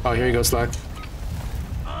 Oh, here you go, Slack.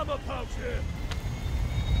 I'm a poacher!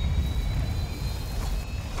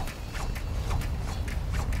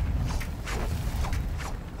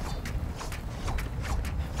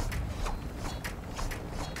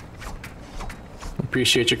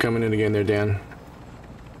 Appreciate you coming in again there, Dan.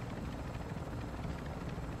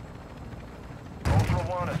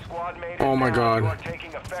 You god. are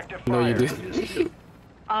taking effective No, you fire. didn't.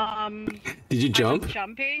 Did you I jump? was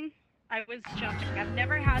jumping. I was jumping. I've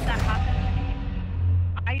never had that happen to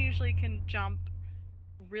me. I usually can jump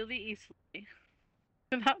really easily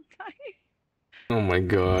without dying. Oh my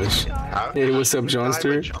gosh. How Hey, what's up, did you die by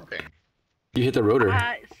Johnster? jumping? You hit the rotor.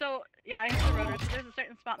 So yeah, I hit the rotor. So there's a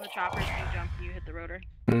certain spot in the choppers you jump, you hit the rotor.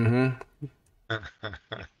 Mm-hmm.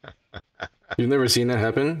 You've never seen that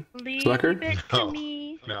happen, Leave Slacker? it to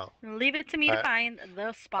me. No. Leave it to me to find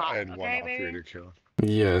the spot. I had one Okay, baby. operator kill.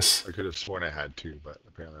 Yes. I could have sworn I had two, but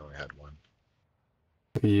apparently I only had one.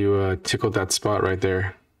 You tickled that spot right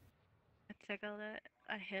there. I tickled it.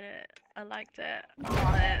 I hit it. I liked it. I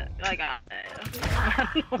want it. I got it. I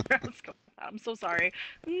don't know where I was going. I'm so sorry.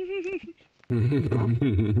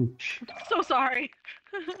 So sorry.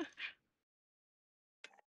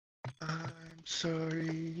 I'm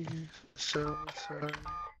sorry, so sorry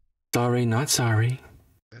Sorry, not sorry.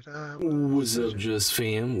 that I What's up, Just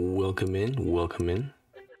Fam? Welcome in, welcome in.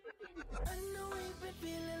 I know we've been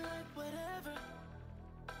feeling like whatever.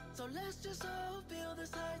 So let's just all feel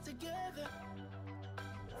this high together.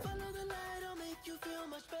 Follow the light, I'll make you feel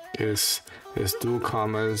much better. It's dual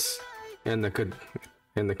commas and the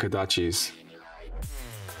Kodachis.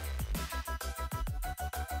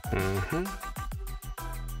 Mm-hmm.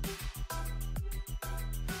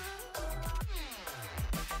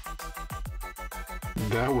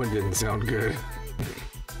 That one didn't sound good.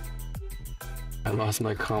 I lost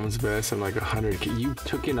my comms vest. I'm like 100k. You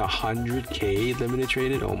took in 100k limited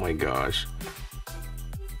traded? Oh my gosh.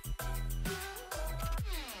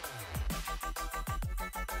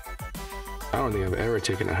 I don't think I've ever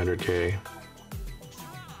taken 100k.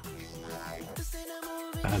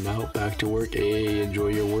 I'm out, back to work. Hey, enjoy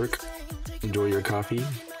your work. Enjoy your coffee.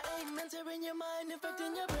 Entering your mind,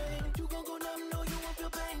 infecting your brain. You gon' go numb, no, you won't feel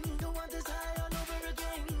pain. Don't want this high all over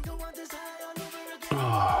again. Don't want this high all over again.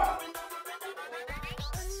 Oh.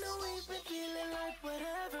 I know we've been feeling like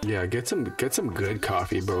whatever. Yeah, get some good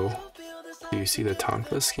coffee, bro. Do you see the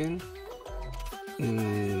Tonfa skin?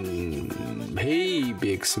 Hey,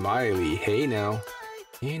 big smiley. Hey now.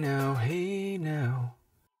 Hey now. Hey now.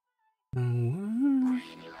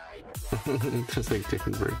 Just like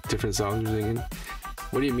different songs you're singing.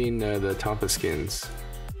 What do you mean the Tonfa skins?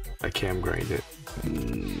 I cam grind it.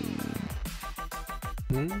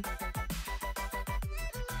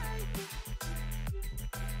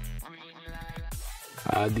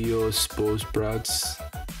 Adios, post brats.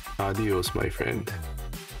 Adios, my friend.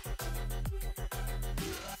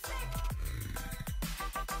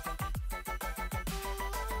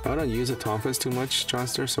 I don't use the Tonfas too much,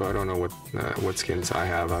 Johnster, so I don't know what skins I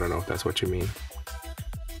have. I don't know if that's what you mean.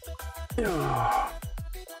 Yeah.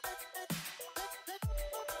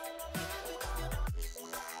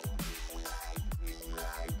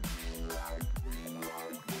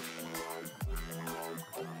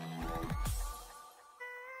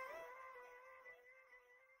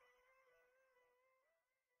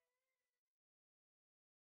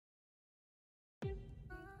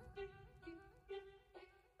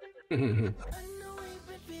 I know we've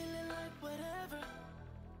been feeling like whatever.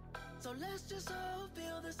 So let's just all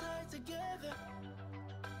feel this high together.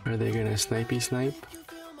 Are they gonna snipey snipe? You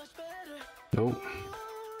feel much better. Nope.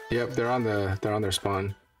 Yep, they're on their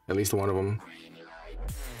spawn. At least one of them.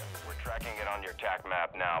 We're tracking it on your TAC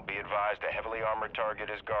map now. Be advised a heavily armored target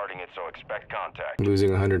is guarding it, so expect contact.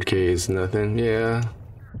 Losing 100k is nothing. Yeah.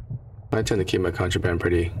 I tend to keep my contraband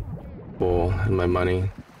pretty full and my money.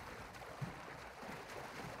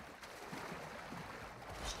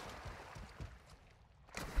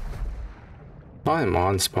 I'm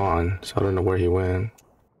on spawn, so I don't know where he went.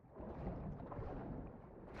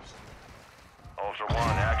 Ultra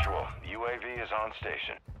One, actual. UAV is on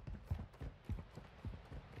station.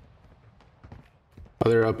 Oh,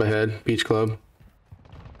 they're up ahead. Beach Club.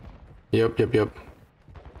 Yep.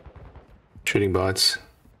 Shooting bots.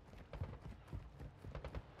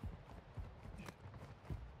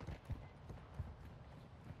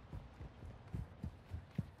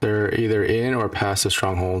 They're either in or past the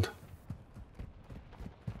stronghold.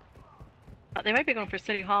 They might be going for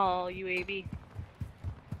City Hall UAV.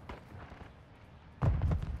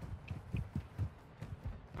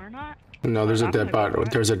 Or not? No, there's a I'm dead gonna go for bot.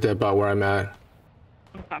 it. There's a dead bot where I'm at.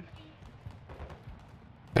 Okay.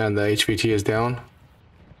 And the HVT is down.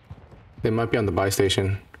 They might be on the buy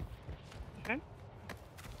station. Okay.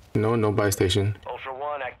 No buy station. Ultra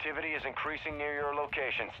One, activity is increasing near your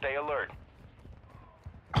location. Stay alert.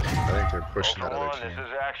 I think they're pushing Ultra that One, other this team.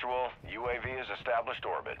 is actual. UAV is established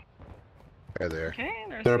orbit. They're there. Okay,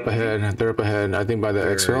 there's They're up UAV. ahead. They're up ahead. I think by the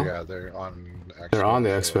exfil. Yeah, they're on. They're on the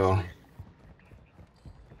exfil.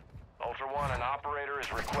 Ultra One, One, an operator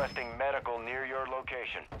is requesting medical near your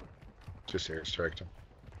location. Just airstriked him.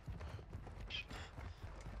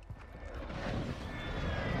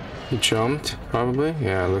 He jumped, probably?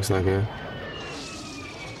 Yeah, it looks like it.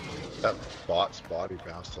 That bot's body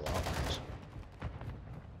bounced along.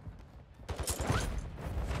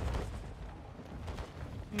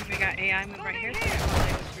 We got AI move right here. While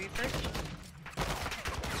I was research.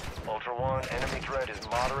 Ultra One, enemy threat is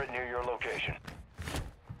moderate near your location.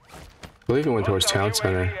 I believe he went towards town UAV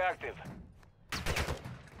center. active.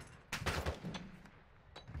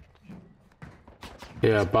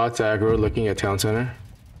 Yeah, bots aggro looking at town center.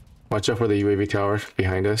 Watch out for the UAV tower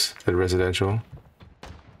behind us, the residential.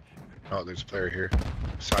 Oh, there's a player here.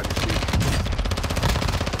 Side of seat.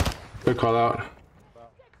 Good call out.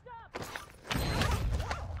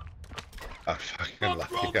 Ah, fucking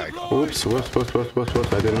lucky guy. Oops, whoops.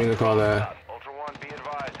 I didn't mean to call that. Ultra One, be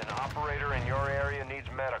advised, an operator in your area needs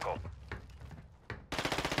medical.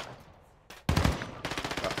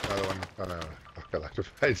 Another one. Oh no. Fuck,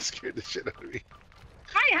 electrified scared the shit out of me.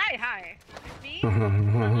 Hi. It's me.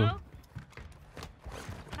 Hello.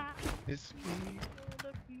 It's me.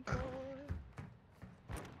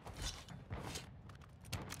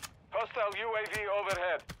 Hostile UAV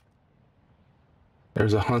overhead.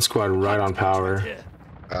 There's a hunt squad right on power.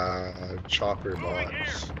 Chopper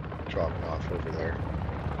bots dropping off over there.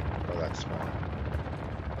 Oh, that's small.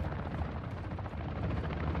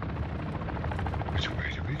 Which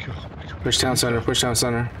way do we go? Push town center, push town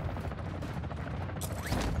center.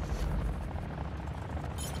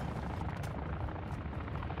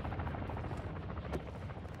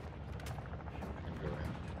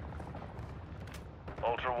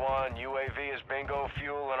 Ultra One, UAV is bingo,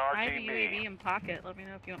 fuel, and I have a UAV RTB. in pocket. Let me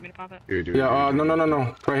know if you want me to pop it. Yeah,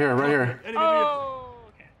 no. Right here. Oh,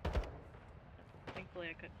 okay. Thankfully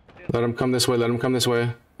I could do it. Let him come this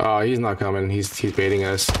way. Oh, he's not coming. He's baiting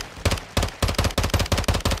us. Ultra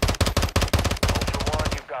One,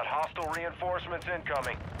 you've got hostile reinforcements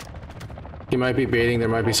incoming. He might be baiting, there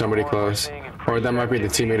might be somebody close. Or that might be the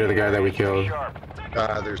teammate of the guy that we killed.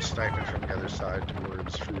 They're sniping from the other side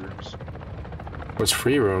towards free rooms. What's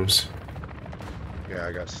free rooms? Yeah,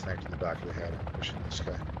 I got sniped in the back of the head. I'm pushing this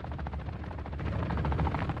guy.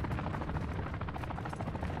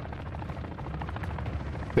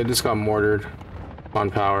 They just got mortared on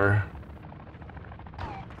power.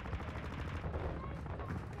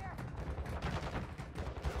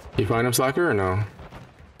 You find him, Slacker, or no?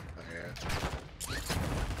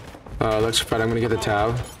 Yeah. Electrified, I'm gonna get the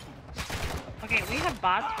tab. Okay, we have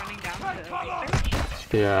bots running down to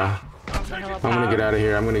research. Yeah. From the hill of I'm gonna power. get out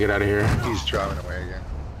of here. He's driving away again.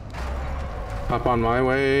 Hop on my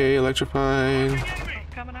way, electrified.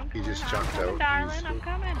 I'm He just coming, jumped out. darling, I'm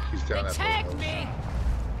coming. He's down at the Attack hills. me!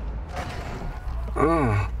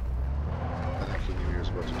 Oh. I think he knew he was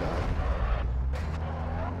about to die.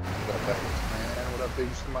 What up, man? What up,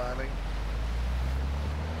 big smiling?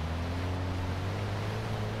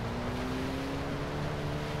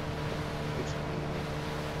 It's me.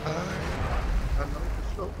 I'm not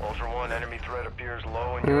the float. Ultra One, enemy threat appears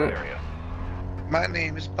low in your area. My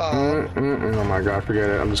name is Bob. Oh my god, forget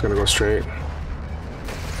it. I'm just gonna go straight.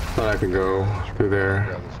 Thought I could go through there.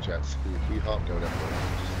 Grab this jet ski. He hopped out at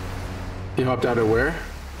boathouse. He hopped out of where?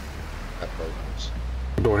 At boathouse.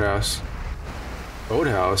 Boathouse.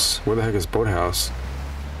 Boathouse? Where the heck is Boathouse?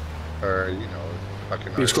 Or, you know,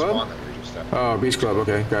 fucking Beach Club? Swan that we were just at. Oh, Beach Club,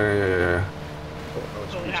 okay. Got it, yeah. Oh, no,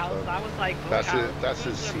 it's Beach Boathouse. Club. I was like, That's boathouse. it. That's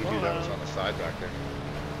his Who's the CD that was boat? on the side back there.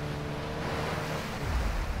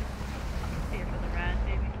 Here for the ride,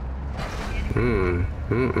 baby.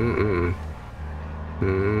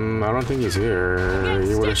 I don't think he's here.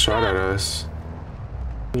 He would have shot at us.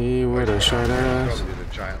 He would have shot at us. Probably did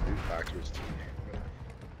a giant loot back to his team.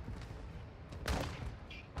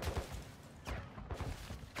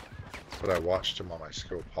 But I watched him on my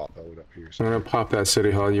scope pop out up here. I'm gonna pop that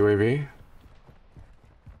City Hall UAV.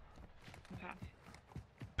 Okay.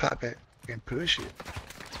 Pop it and push it.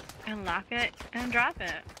 And lock it and drop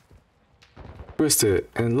it. Twist it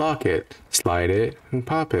and lock it. Slide it and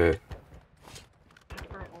pop it.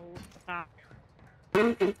 For old stop.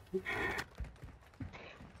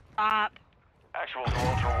 Stop. Actual to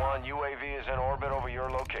Ultra One, UAV is in orbit over your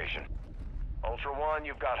location. Ultra One,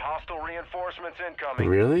 you've got hostile reinforcements incoming.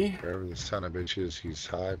 Really? Wherever the son of a bitch is, he's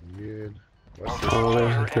hiding good. What's Ultra this?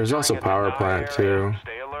 Oh, One, there's also entering a power denied plant, area. too.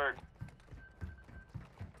 Stay alert.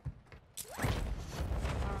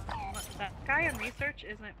 That guy in research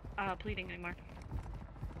isn't pleading anymore.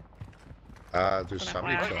 There's So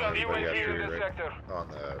somebody that's killing why- everybody up UAV in here this right sector. on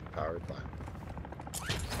the power plant.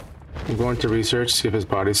 I'm going to research, see if his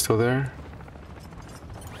body's still there.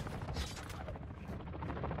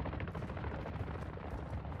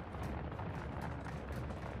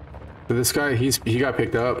 But this guy, he got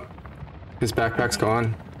picked up. His backpack's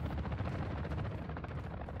gone.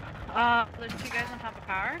 There's two guys on top of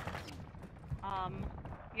power.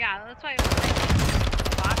 Yeah, that's why it was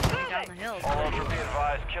like box going down the hill. All Ultra be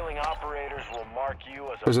advised, killing operators will mark you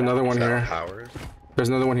as a There's another one here. Howard. There's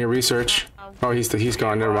another one here. Research. Oh, he's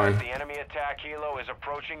gone. Never mind. The enemy attack helo is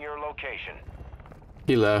approaching your location.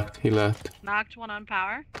 He left. He left. Knocked one on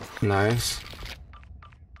power. Nice.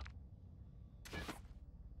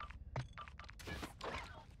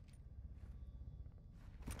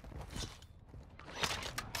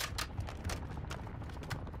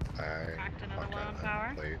 Cracked another one on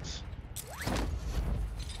power. Plates.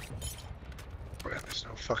 Man, there's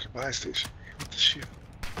no fucking buy station. What the shit?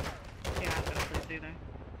 Yeah, I don't please either.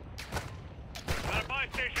 Got a buy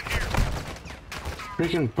station here.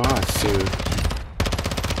 Freaking bots, dude.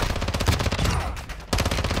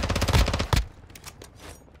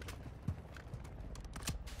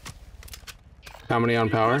 How many on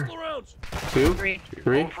power? Two? Three.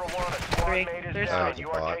 Three? Ultra One, a squad Three. mate is There's down. three. You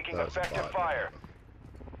are Bot, taking that was a effective bot. fire.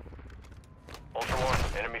 Ultra One,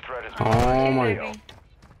 enemy threat is Oh my.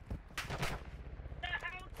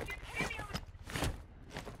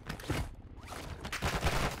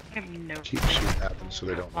 I have no Keep shooting at them so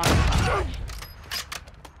they don't.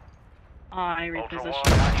 I Ultra One,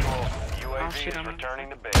 repositioned. actual. I'll UAV shoot is him. returning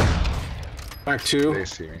to base. Back two. They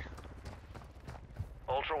see me.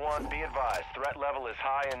 Ultra One, be advised. Threat level is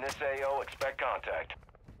high in this AO. Expect contact.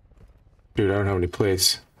 Dude, I don't have any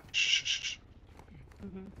plates. Shh, shh, shh.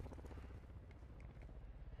 Mm-hmm.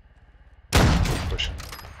 Pushing.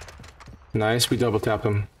 Nice. We double tapped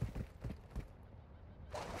him.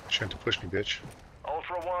 Trying to push me, bitch.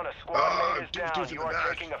 Ultra One, a squad mate is dude, down. dude's in You the are back.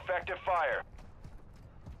 taking effective fire.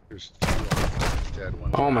 There's two on the dead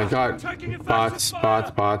one. Oh my god. Bots,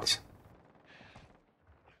 bots, bots.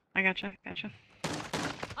 I gotcha.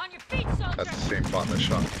 On your feet, soldier! That's the same bot that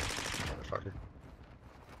shot me, motherfucker.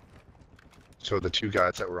 So the two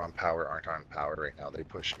guys that were on power aren't on power right now. They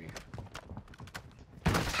pushed me.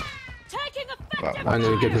 Taking effective I need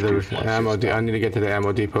to get to the ammo. I need to get to the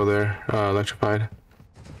ammo depot there. Electrified.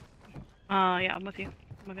 Yeah, I'm with you.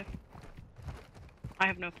 I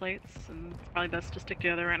have no plates, and it's probably best to stick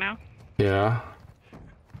together right now. Yeah.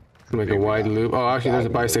 Make a wide loop. Oh, actually, there's a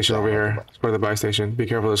buy station over here. It's part of the buy station. Be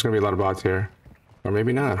careful. There's gonna be a lot of bots here, or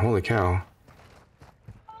maybe not. Holy cow!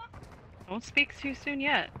 Don't speak too soon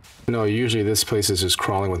yet. No, usually this place is just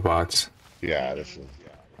crawling with bots. Yeah, this is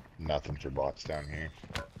nothing for bots down here.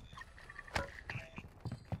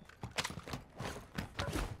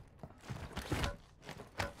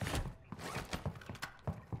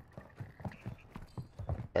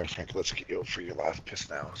 Alright, Frank, let's get you for your last piss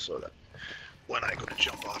now, so that when I go to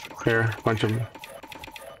jump off and Here, bunch of them.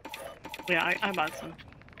 Yeah, I bought some.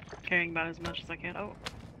 Carrying about as much as I can. Oh.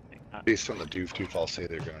 based on the doof, I'll say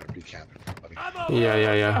they're gonna be camping. Buddy.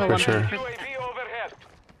 Yeah, Oh, for I'm sure. gonna- UAV overhead.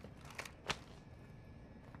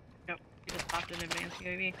 Yep, you just popped an advanced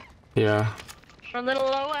UAV. Yeah. For little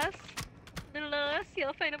OS. Little OS,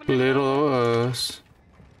 you'll find him. Little us.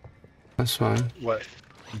 That's fine. What?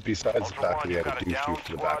 Besides the Ultra fact One, that we you had a got a doof down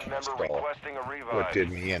to the squad back of my member skull. requesting a revive. What did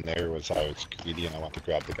me in there was I was greedy and I want to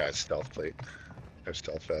grab the guy's stealth plate. Or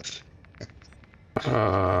stealth vest.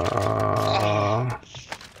 Uh,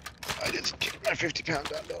 I just kicked my 50-pound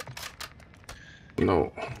dumbbell.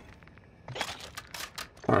 no.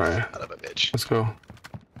 Alright, Son of a bitch. let's go.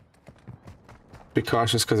 Be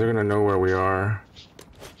cautious because they're gonna know where we are.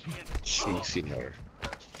 Si, senor.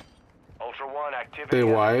 Ultra One, activity Stay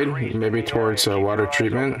has wide, increased maybe in the towards area. Keep water your eyes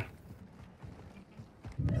treatment.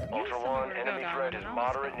 open. Ultra One, enemy threat is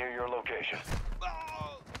moderate near your location.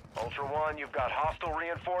 Ultra One, you've got hostile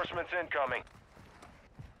reinforcements incoming.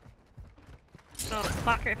 So,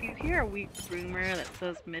 Clocker, if you hear a weak rumor that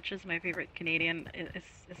says Mitch is my favorite Canadian, it's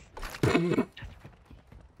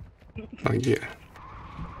Yeah.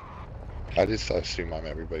 I just assume I'm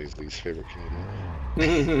everybody's least favorite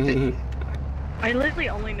Canadian. I literally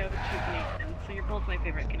only know two Canadians, so you're both my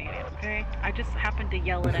favorite Canadians, okay? I just happened to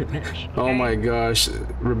yell it at Mitch. Okay? Oh my gosh,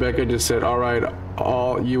 Rebecca just said, "Alright,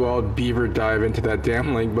 you all beaver dive into that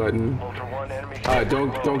damn like button." Ultra One, enemy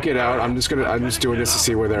Don't get out. I'm just doing this to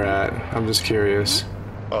see where they're at. I'm just curious.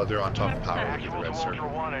 Oh, they're on top of power. Look at the Actual red to Ultra circle.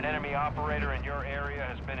 One, an enemy operator in your area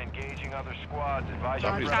has been engaging other squads. Advise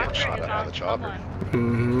Somebody's you getting Chopper shot is at by on the chopper. someone.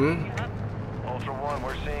 Mm-hmm. Yep. Ultra One,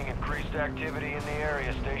 we're seeing increased activity in the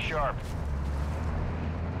area. Stay sharp.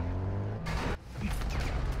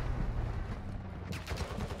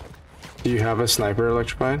 Do you have a sniper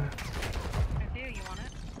electrified? I do, you want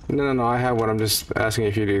it? No, I have one. I'm just asking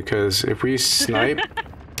if you do, because if we snipe,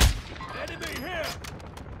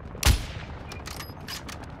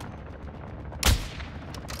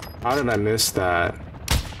 How did I miss that?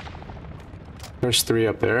 There's 3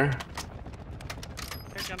 up there.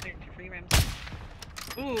 They're jumping to free rims.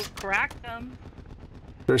 Ooh, cracked them.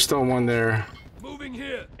 There's still 1 there. Moving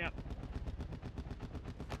here. Yep.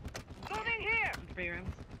 Moving here. Free rims.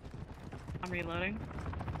 I'm reloading.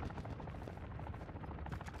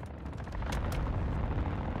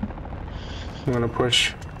 I'm gonna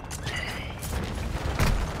push.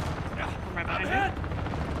 I'm right behind you.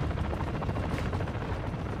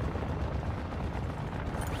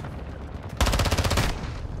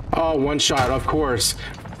 Oh, 1 shot, of course.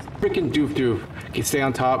 Freaking doof doof. Can you stay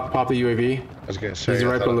on top, pop the UAV? I was gonna say. He's I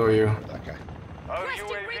right thought below you. That guy. Other Requesting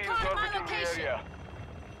UAV is recon at my orbiting the location.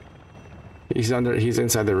 area. He's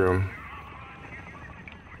inside the room.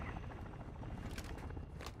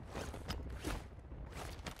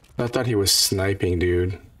 I thought he was sniping,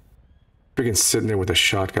 dude. Freaking sitting there with a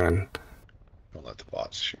shotgun. Don't let the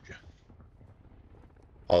bots shoot you.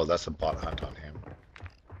 Oh, that's a bot hunt on him.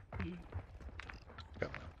 Yeah.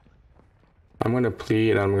 I'm gonna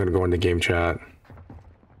plead, I'm gonna go into game chat.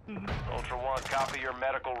 Ultra One, copy your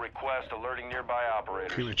medical request, alerting nearby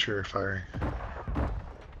operators. Premature firing.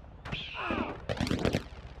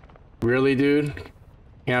 Really, dude?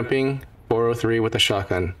 Camping 403 with a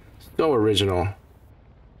shotgun. So original.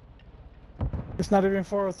 It's not even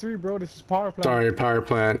 403, bro. This is power plant. Sorry, power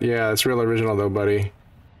plant. Yeah, it's real original though, buddy.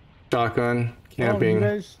 Shotgun, camping.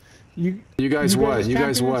 You guys what? You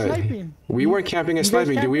guys what? We weren't camping and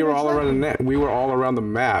sniping, dude. We were all around the net. We were all around the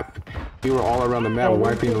map. We were all around the map,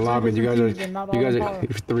 wiping the lobby. And you guys are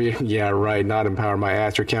 3. Yeah, right. Not in power. My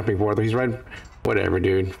ass. You're camping 4. He's right. Whatever,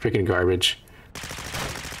 dude. Freaking garbage.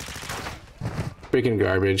 Freaking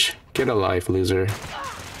garbage. Get a life, loser.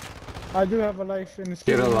 I do have a life in this.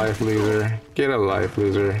 Get a life, loser. Get a life,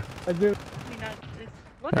 loser. I do.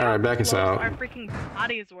 Look All how right, back us close out. Our freaking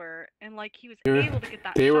bodies were, and like he was They were- able to get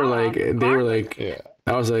that. They were shot like, off they were regardless. like, Yeah.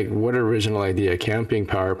 I was like, what original idea? Camping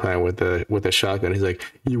power plant with a shotgun. He's like,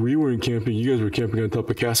 yeah, we weren't camping. You guys were camping on top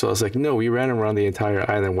of castle. I was like, no, we ran around the entire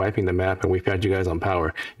island, wiping the map, and we found you guys on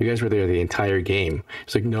power. You guys were there the entire game.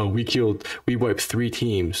 It's like, no, we wiped 3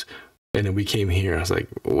 teams, and then we came here. I was like,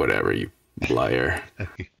 whatever, you liar.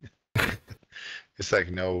 It's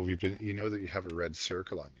like, no, we've been. You know that you have a red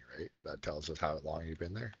circle on you, right? That tells us how long you've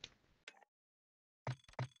been there.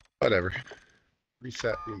 Whatever.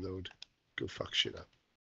 Reset, reload. Go fuck shit up.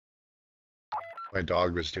 My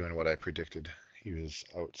dog was doing what I predicted. He was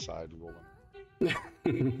outside rolling.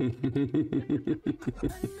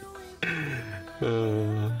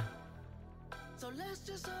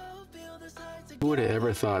 Who would have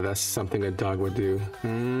ever thought that's something a dog would do?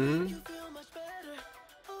 Hmm?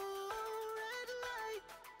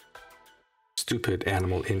 Stupid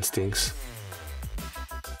animal instincts.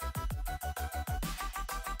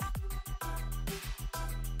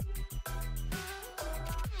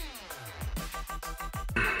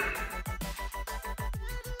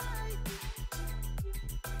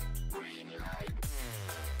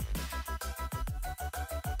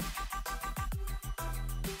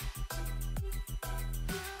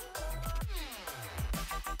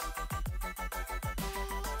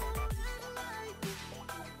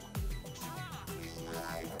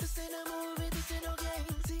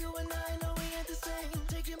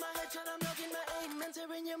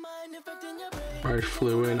 I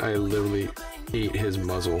flew in, I literally ate his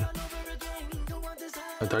muzzle.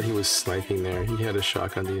 I thought he was sniping there. He had a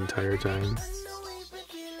shotgun the entire time.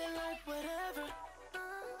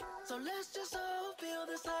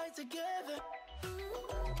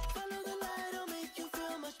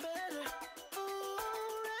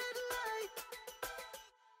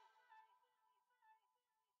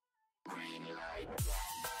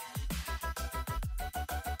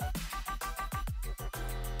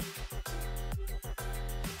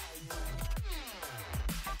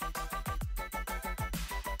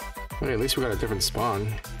 Hey, at least we got a different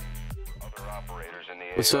spawn. Other operators in the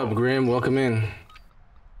What's up, Grim? Welcome in.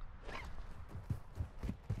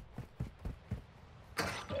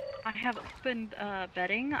 I have opened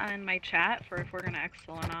betting on my chat for if we're gonna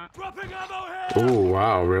XL or not. Dropping ammo here. Oh,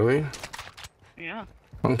 wow, really? Yeah.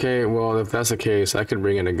 Okay, well, if that's the case, I could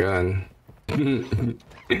bring in a gun.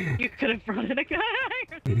 You could have brought in a gun.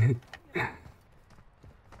 It's been a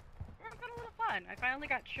little fun. I finally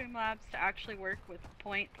got Streamlabs to actually work with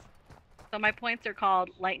points. So my points are called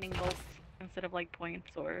lightning bolts instead of like points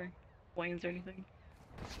or coins or anything.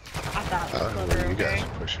 I thought I it don't know was what clever, you guys okay?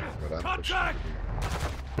 are pushing, but I'm pushing. Contact!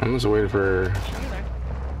 I'm just waiting for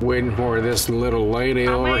this little lady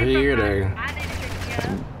over here to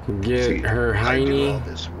get her I do all hiney.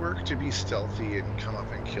 this work to be stealthy and come up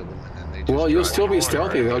and kill them, and then they just. Well, you'll drive still be on.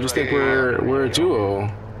 stealthy. They'll just think we're a duo.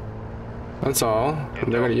 That's all.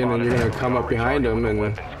 They're gonna, you're gonna come up behind them and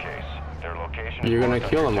you're gonna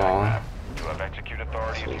kill them all. You have execute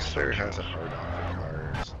authority if you So Sarah so has a choose. hard on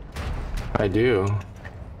for cars. I do.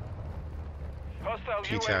 Hostile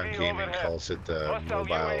P-Town UAV Gaming overhead. calls it the Hostile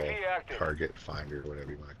mobile UAV active. target finder,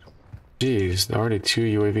 whatever you want to call it. Jeez, there are already 2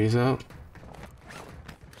 UAVs up.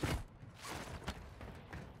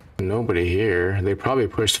 Nobody here. They probably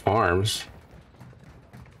pushed farms.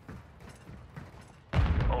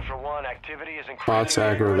 Ultra One, activity is Bots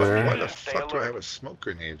increasing. aggro there. Why the Stay fuck do I alert. have a smoke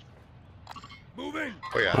grenade? Moving.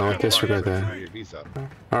 Oh yeah, Oh, I disregard that. UAVs up.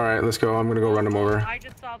 Alright, let's go. I'm gonna go run them over. I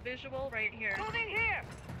just saw visual right here. Moving here.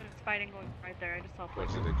 There's fighting going right there. I just saw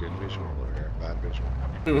Was visual. it a good visual or a bad visual?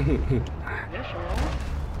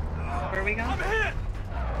 Where are we going? I'm hit.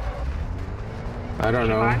 I don't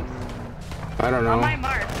know. I don't On my know.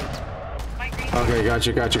 mark. My green. Okay,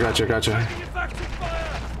 gotcha. Taking effective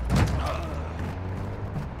fire.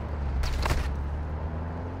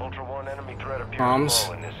 Ultra One, enemy threat appears Bombs.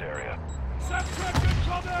 low in this area. Subtract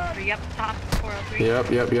incoming. Yep, top 403. Yep.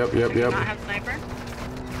 Do not have sniper.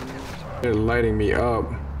 They're lighting me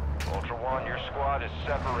up. Ultra One, your squad is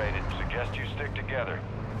separated. Suggest you stick together.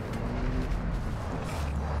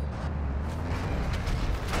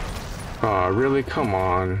 Aw, really? Come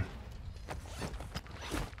on.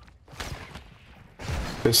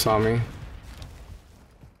 They saw me.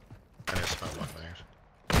 I just found one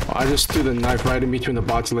knife. I just threw the knife right in between the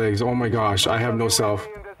bot's legs. Oh my gosh, I have no self.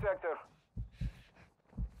 UAV in this sector.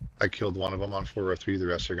 I killed one of them on 403, the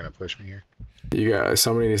rest are gonna push me here. You guys,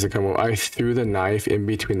 somebody needs to come over. I threw the knife in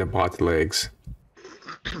between the bot's legs.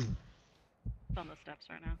 It's on the steps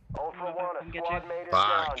right now. Ultra I'll One, come a get squad you. mate is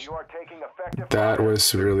Fuck. down. You are taking effective That fire.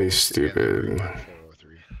 was really stupid.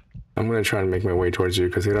 403. I'm gonna try and make my way towards you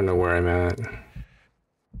because they don't know where I'm at.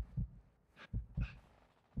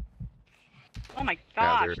 Oh my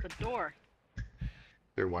Yeah, gosh, the door.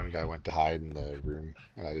 Their one guy went to hide in the room,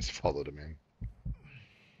 and I just followed him in.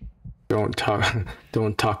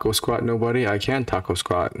 Don't taco squat nobody. I can taco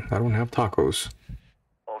squat. I don't have tacos.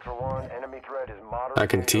 Ultra One, enemy threat is moderate. I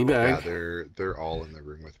can Yeah, teabag. they're all in the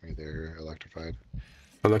room with me. They're electrified.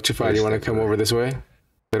 Electrified, you want to come over this way?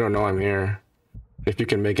 They don't know I'm here. If you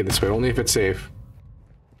can make it this way, only if it's safe.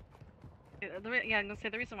 Yeah, I'm gonna say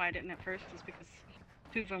the reason why I didn't at first is because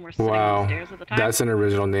 2 of them were sitting on Wow, the stairs at the time. that's an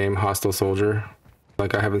original name, Hostile Soldier.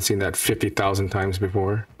 Like I haven't seen that 50,000 times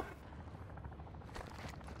before.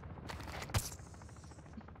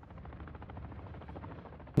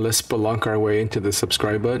 Let's spelunk our way into the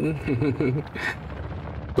subscribe button.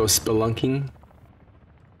 Go spelunking.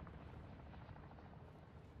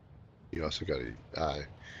 You also got to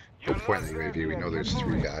go point the UAV. We know there's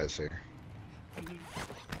 3 guys there.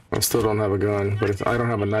 I still don't have a gun, but if I don't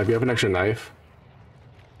have a knife. You have an extra knife?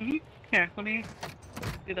 Here, let me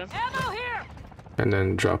do this. Ammo here. And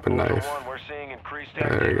then drop a Ultra knife. One, we're seeing increased There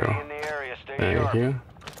you activity go. in the area. Stay Thank sharp. you.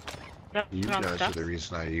 Yep, You they're on the guys are steps. the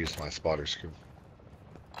reason I used my spotter scoop.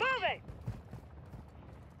 Moving.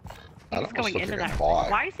 That He's almost going looks into like that. a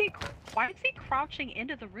bot. Why is he crouching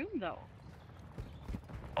into the room though?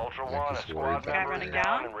 Ultra Yeah, One, a just squad worried Guy member running is down,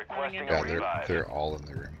 down and running requesting into a Yeah, the room. revive. they're all in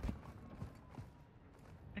the room.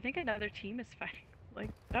 I think another team is fighting. Like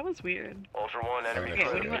that was weird. Ultra One, enemy Okay,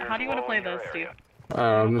 threat how do you want to appears play low in this, your Steve?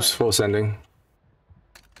 area. I'm just full sending.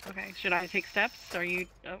 Okay, should I take steps? Are you?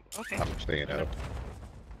 Oh, okay. I'm staying up.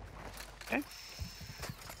 Okay.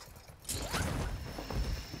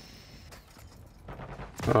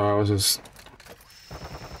 Oh, I was just...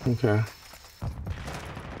 Okay.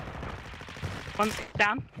 One's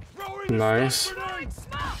down. Throwing a Nice. stun grenade.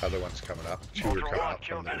 Other one's coming up. 2 are Ultra coming One, up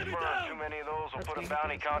kill from the confirmed. room. Too many of those will That's put a me.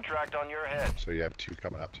 bounty contract on your head. So you have 2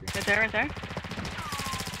 coming up to you. Right there, right there.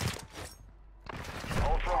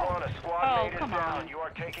 Ultra One, a squad Oh, mate is come down. on. You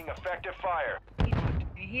are taking effective fire.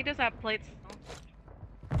 He does have plates.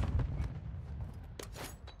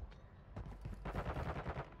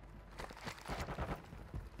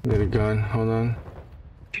 Need a gun. Hold on.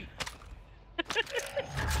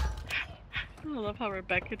 I love how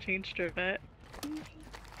Rebecca changed her bet.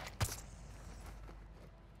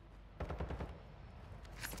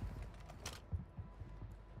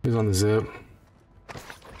 He's on the zip.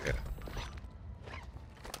 Yeah.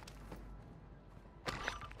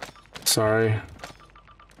 Sorry.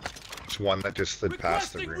 There's one that just slid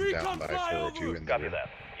past the room down by Requesting 402 in the Copy room. that.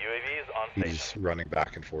 UAV is on He's station. running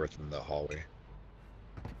back and forth in the hallway.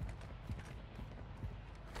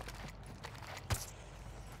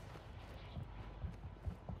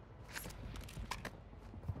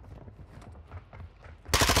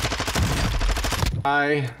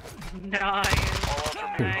 Hi. Nice. All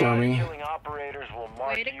Ultra You One, dummy. killing operators will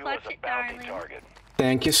mark Way to you clutch as a it, bounty darling. target.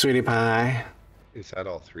 Thank you, sweetie pie. Is that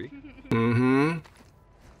all three? Mm-hmm.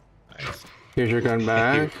 Nice. Here's your gun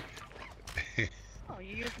back. Oh,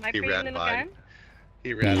 you used my He pretty ran little by. gun?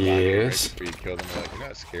 He ran by you right Yes. before you killed him. Like, you're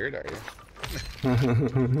not scared, are you?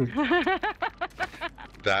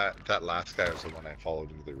 That last guy was the one I followed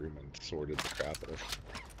into the room and sorted the crap out of.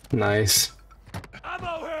 Nice.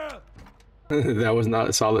 Ammo here! That was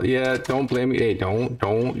not solid. Yeah, don't blame me. Hey,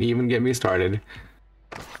 don't even get me started.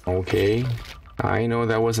 Okay. I know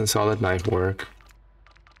that wasn't solid knife work.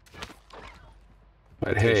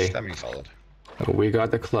 But hey, Semi-solid. we got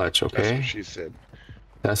the clutch, That's okay? what she said.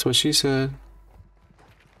 That's what she said.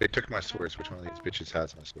 They took my swords. Which one of these bitches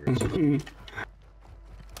has my swords?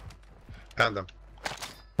 Found them.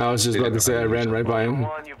 I was just about to say I ran right by him. Ultra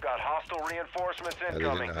One, you've got hostile reinforcements Yeah, they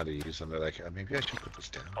didn't incoming. know how to use them. They're like, maybe I should put this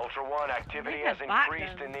down. Ultra One, activity They has had bot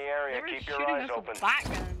increased guns. in the area. They were Keep your shooting eyes us open. with bot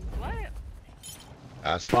guns. What?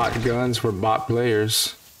 Ask Bot guns for bot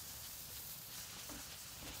players.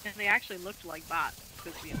 And they actually looked like bots.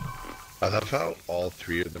 'Cause, you know. I love how all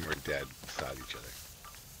three of them are dead beside each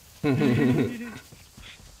other.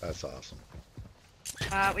 That's awesome.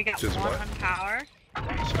 We got Just one what? on power. So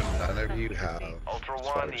none of you have. Ultra as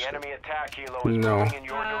One, far the as enemy attack helo is No. moving in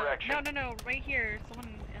your direction. No, right here. Someone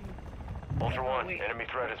in. Ultra One, wait. enemy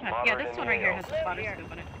threat is Yeah, moderate this in one the right here AO. has a spotter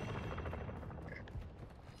scope on it.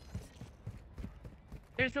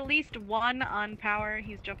 There's at least one on power.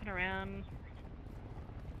 He's jumping around.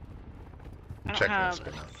 I don't Check have this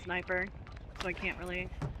one out. a sniper, so I can't really.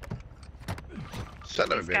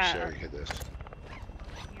 Son of a He's bitch, got- there, hit this.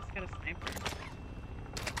 He's got a sniper.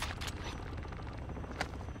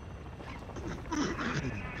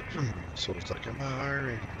 So it's like, am I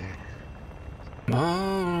already there? I'm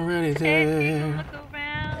already Hey, there. look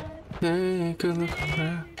around. Take a look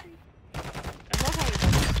around. I love how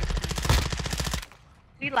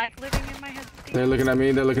we like living in my head. Steve. They're looking at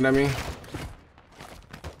me. They're looking at me.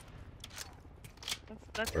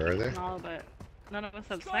 That's Where are cute they? and all, but none of us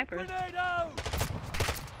have Strike snipers. grenade out!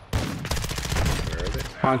 Where are they?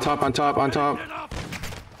 On top, on top, on top.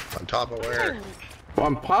 On top of where?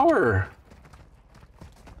 On power.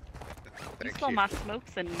 You Thank stole you. my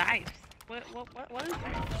smokes and knives. What is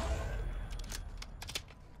that?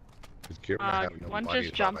 Just give me have no one money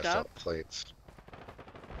just to buy jumped myself up. plates.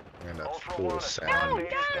 And a Ultra full One, a sound. squad No, mate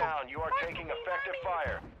is no! down. You are taking effective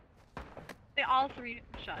fire. They all three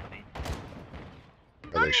shot me.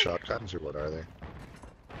 Are they shotguns or what are they?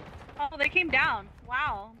 Oh, they came down.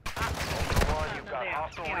 Wow. Ultra One, you've no, got they are.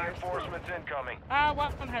 hostile They are. reinforcements incoming. One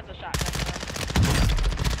of them has a shotgun.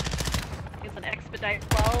 It's an expedite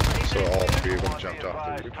 12. So all three of them One, be jumped off the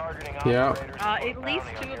advised, roof. targeting Yeah. operators will At put a least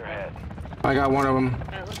bounty two on of your them. head. I got one of them.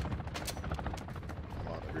 I'm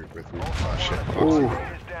on the roof with you. Ultra Oh One, shit. a Ooh. squad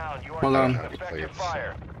mate is down. You are Hold on. taking effective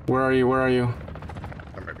fire. Where are you? Where are you?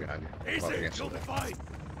 I'm right behind you. I'm up Easy, against kill the the fight!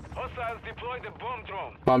 Hostiles deploy the bomb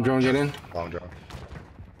drone. Bomb drone, get in. long drone.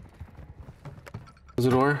 Close the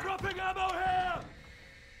door. Dropping ammo here!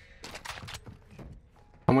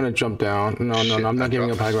 I'm gonna jump down. No, Shit, I'm I not giving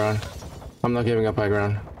up dropped high ground. I'm not giving up high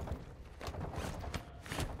ground.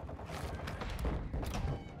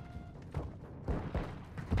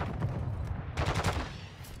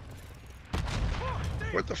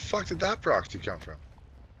 Where the fuck did that proxy come from?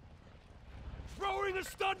 Throwing a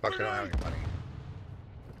stun Fuck, I don't have grenade! any money.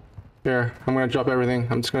 Here, I'm gonna drop everything.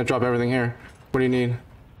 I'm just gonna drop everything here. What do you need?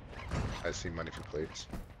 I see money for plates.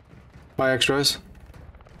 Buy extras.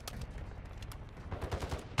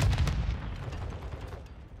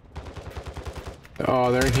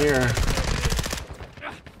 Oh, they're here.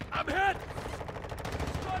 I'm hit!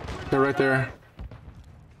 They're right there.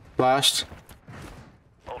 Flashed.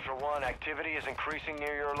 Ultra One, activity is increasing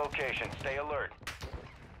near your location. Stay alert.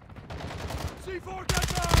 C4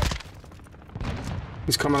 get back!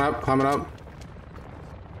 He's coming up, climbing up.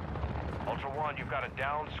 Ultra One, you've got a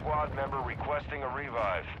down squad member requesting a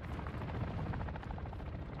revive.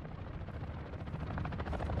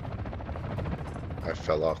 I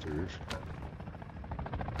fell off the roof.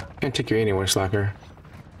 Can't take you anywhere, slacker.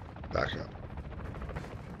 Back up.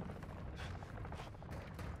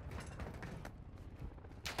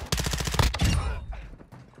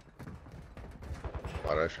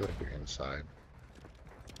 Why do I feel like we're inside?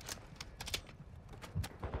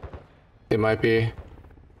 It might be.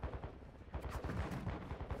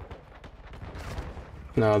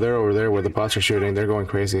 No, they're over there where the bots are shooting. They're going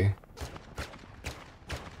crazy.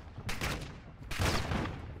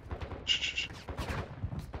 Shh.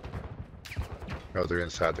 No, they're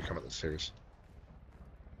inside. They're coming up the stairs.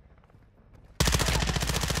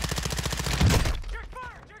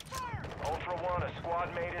 Ultra One, a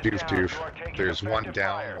squad mate is Doof down. doof. You are taking There's one effective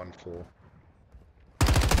down, fire. one full.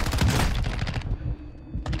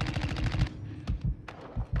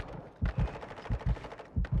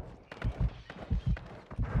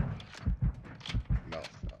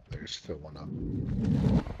 Still one up.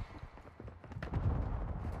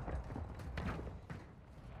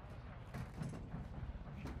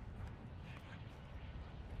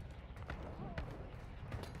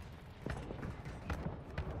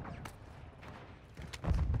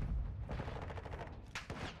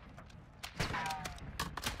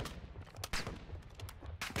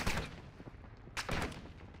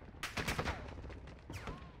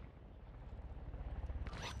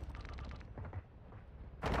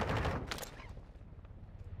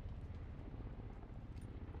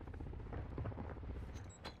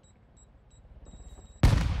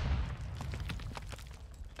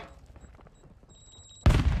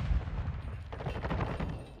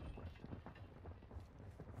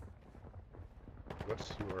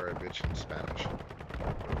 What's you are a bitch in Spanish?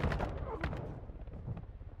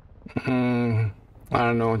 I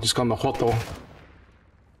don't know. Just call me Joto.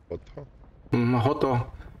 Joto? Joto.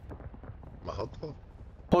 Mahoto?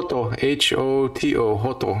 Joto. H-O-T-O.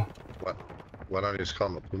 Joto. What? Why don't you just call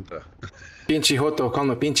him a punta? Pinchi Joto. Call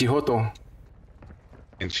me Pinchi Joto.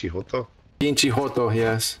 Inchi Joto? Pinchi Joto,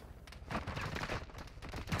 yes.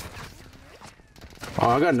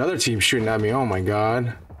 Oh, I got another team shooting at me. Oh my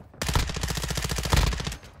god.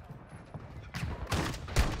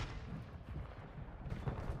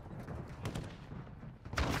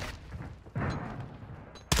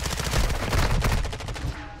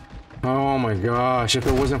 Oh my gosh, if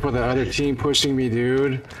it wasn't for the other team pushing me,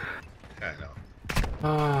 dude. I know.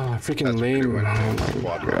 Ah, freaking That's lame. pretty Oh much my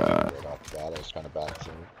squad god. right off the bat. It was kind of bad too.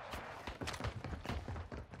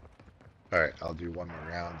 Alright, I'll do one more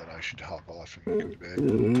round, then I should hop off and go to bed.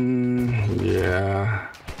 Yeah.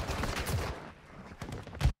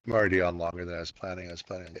 I'm already on longer than I was planning. I was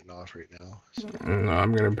planning on getting off right now. So. No,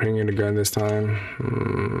 I'm gonna bring in a gun this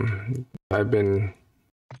time. I've been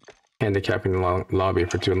handicapping the lobby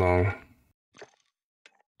for too long.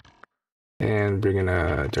 And bring in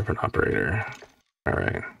a different operator.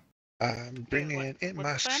 Alright. I'm bringing in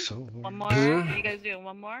my soul. One more? Are you guys doing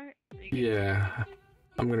one more? Yeah.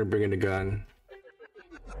 I'm gonna bring in a gun.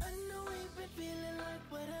 I know we've been feeling like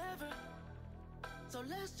whatever. So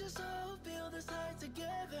let's just all feel this high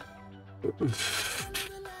together. Follow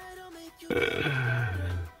the light, I'll make you feel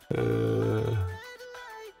better.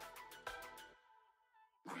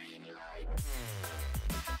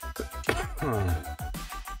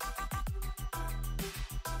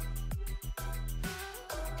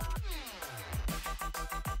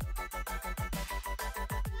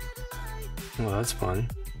 Well, that's fun.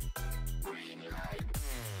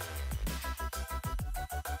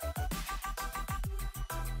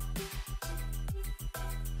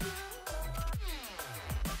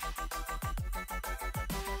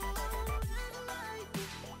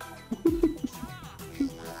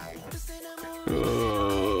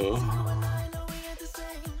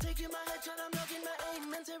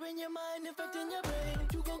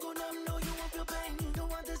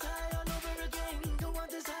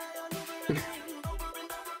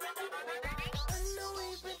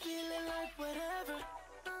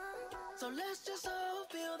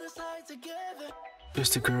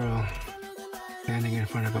 Just a girl standing in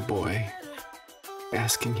front of a boy,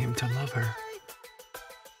 asking him to love her.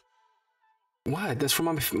 What? That's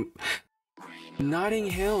from Notting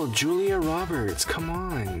Hill, Julia Roberts. Come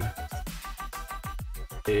on.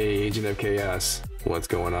 Hey, Agent of Chaos. What's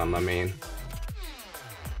going on, my man?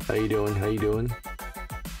 How you doing? How you doing?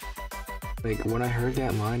 Like, when I heard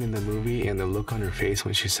that line in the movie and the look on her face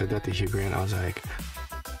when she said that to Hugh Grant, I was like,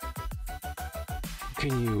 how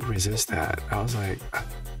can you resist that? I was like,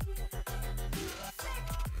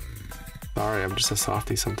 sorry, I'm just a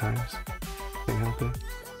softie sometimes. Can't help it.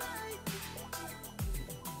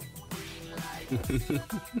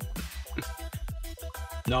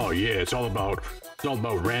 No, yeah, it's all about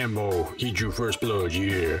Rambo. He drew first blood,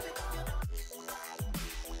 yeah.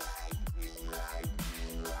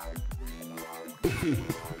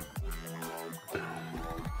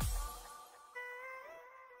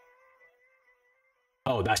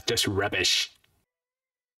 Oh, that's just rubbish.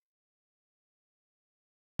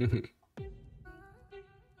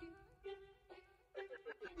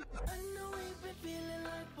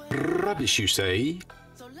 Rubbish, you say?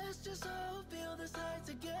 So let's just all feel this high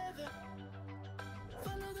together.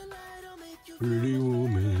 Follow the light, I'll make you Pretty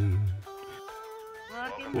woman.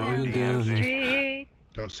 Walking down the street.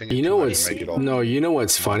 Don't sing it You too know much what's and make it all. no, you know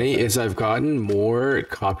what's funny is I've gotten more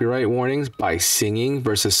copyright warnings by singing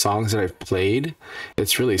versus songs that I've played.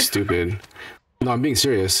 It's really stupid. No, I'm being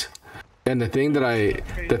serious. And the thing that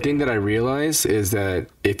I realize is that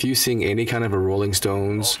if you sing any kind of a Rolling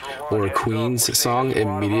Stones or a Queen's song,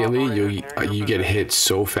 immediately you get hit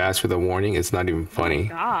so fast with a warning. It's not even funny.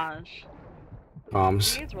 Oh my gosh.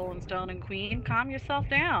 Bombs. Please, Rolling Stone and Queen, calm yourself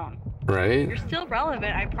down. Right? You're still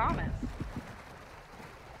relevant, I promise.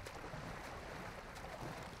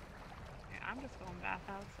 Yeah, I'm just going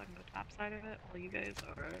bathhouse so I can go top side of it while you guys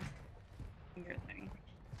are doing your thing.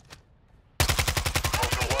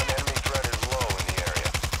 Ultra One, enemy threat is low in the area.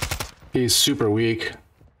 He's super weak.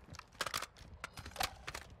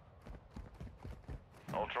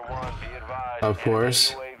 Ultra One, be advised. Of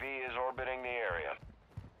course. Enemy UAV is orbiting the area.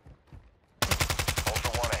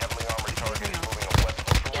 Ultra One, a heavily armored target is moving a weapon.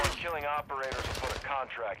 Ultra One, killing operators will put a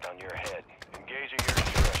contract on your head. Engage at your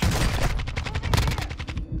discretion.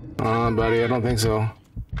 Buddy, I don't think so.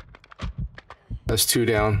 That's 2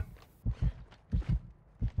 down.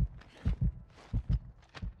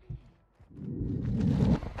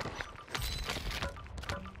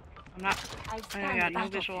 I'm not. I got no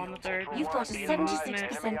visual on the third. You've got a Be advised,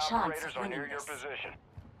 76% enemy chance operators of are winning near your this. position.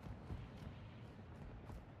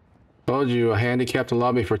 Told you, I handicapped the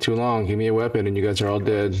lobby for too long. Give me a weapon and you guys are all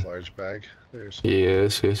dead. This large bag. There's.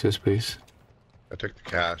 Yes, please. I took the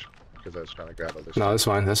cash because I was trying to grab other No, stuff. that's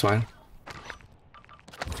fine, that's fine.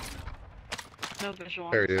 No visual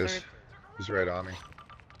on There the he is. third. He's right on me.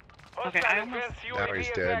 Okay, I almost. Now he's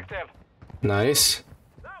dead. Nice.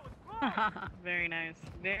 Very nice.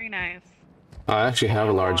 Very nice. I actually have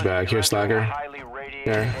a large bag. Here, Slacker. Highly radiated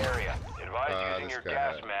There. area. Advise using this your guy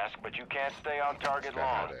gas had- mask, but you can't stay on target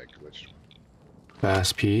long.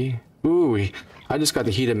 Fast P. Ooh, I just got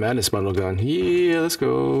the Heated Madness bundle gun. Yeah, let's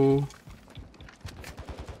go.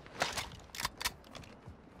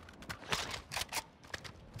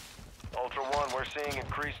 Ultra One, we're seeing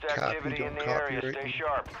increased Copy, activity in don't the area. copyright Stay me.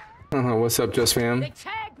 sharp. What's up, Just Fam? They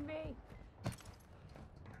tagged me.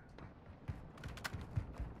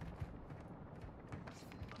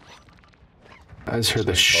 I just heard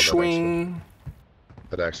the This thing called swing.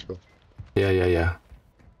 At Expo. Yeah.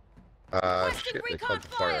 Requesting Shit, they recon called the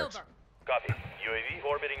fire. flyover. Copy. UAV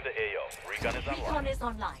orbiting the AO. Recon is online. Recon is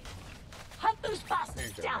online. Hunt those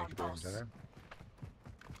bastards down, boss. I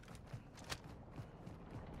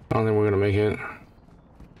don't think we're gonna make it.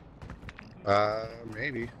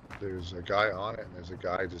 Maybe. There's a guy on it, and there's a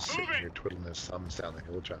guy just sitting here twiddling his thumbs down the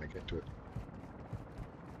hill trying to get to it.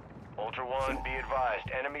 Ultra One, be advised.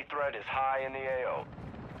 Enemy threat is high in the AO.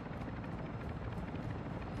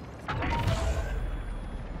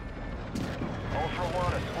 Ultra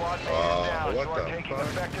One, a squad mate is down. what You are the taking fuck?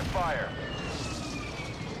 effective fire.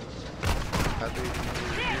 How'd they even do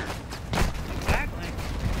it here? Exactly.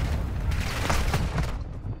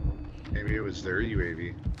 Maybe it was their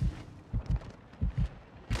UAV.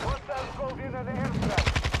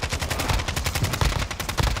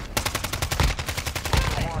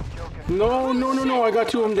 No, I got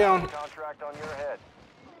 2 of them down. Contract on your head.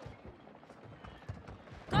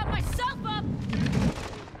 Got myself up.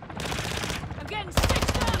 I'm getting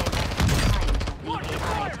stitched up. Watch the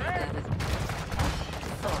fire,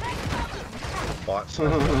 Bot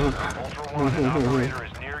side. Ultra One, an operator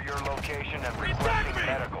is near your location and requesting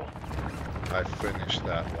medical. I finished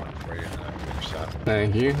that one for you, and I finished that one.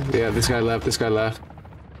 Thank you. Yeah, this guy left.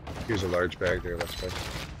 Here's a large bag there, let's go.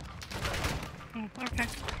 Oh, okay.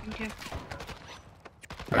 Thank you.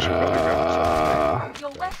 I should probably grab Your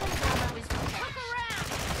weapons ammo is look around.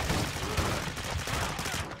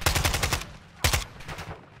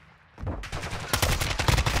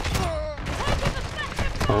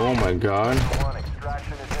 Oh my god. One,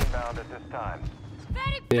 extraction is inbound at this time.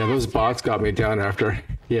 Yeah, those bots got me down after.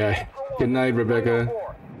 Yeah. Good night, Rebecca.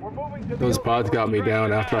 Those bots got me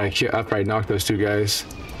down after I knocked those 2 guys.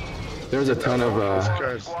 There's a ton of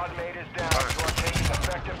Guys, Squad mate is down. You are taking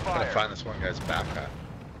effective I'm gonna fire. find this one guy's backpack.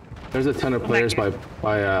 there's a ton of players by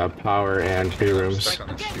power and free rooms. Stuck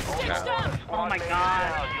on this stupid cat. Oh my Squad mate is god.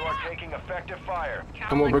 down. You are taking effective fire.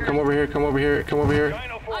 Come over here. Dino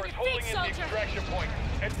 4 On is your holding feet, in the soldier. extraction point.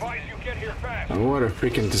 Advise you get here fast. Oh, what a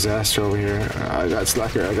freaking disaster over here. I got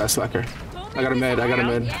Slacker. I got a med.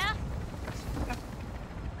 Yeah?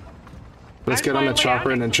 Let's get on the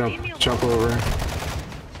chopper and then jump over.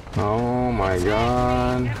 Oh my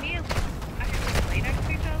god. Get me. I can just lay next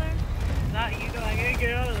to each other. Not you go. I gotta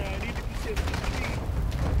get out of there. I need to be sitting.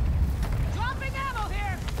 Dropping ammo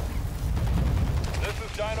here. This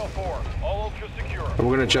is Dino 4. All ultra secure.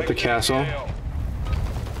 We're gonna jump the castle,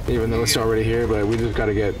 even though it's already here, but we just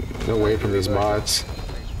gotta get away from these bots.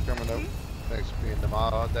 Thanks for coming up. Thanks for being the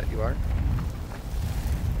mod that you are.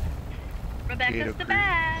 Rebecca's the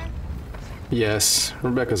best. Yes,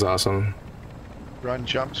 Rebecca's awesome. Run,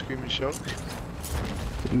 jump, scream, and shout.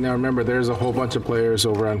 Now remember, there's a whole bunch of players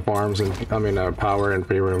over on farms and power and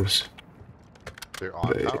free rooms. They're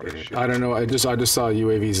on power. I don't know. I just saw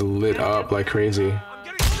UAVs lit up like crazy.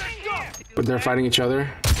 But they're fighting each other.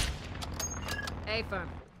 A firm.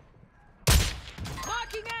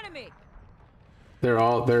 Marking enemy.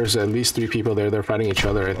 There's at least 3 people there. They're fighting each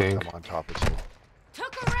other, I think. I'm on top of it.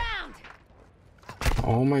 Took a round.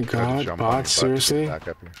 Oh my god, bots, seriously? Back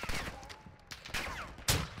up here.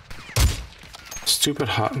 Stupid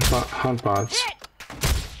hunt bots.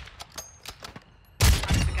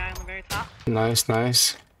 That's the guy on the very top. Nice,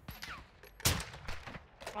 nice.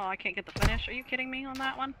 Oh, I can't get the finish. Are you kidding me on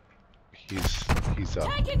that one? He's up.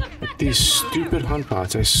 These stupid hunt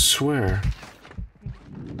bots, I swear.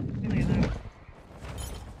 Look at that.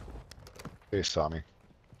 They saw me.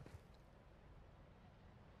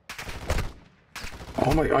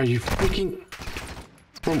 Oh my, are you freaking...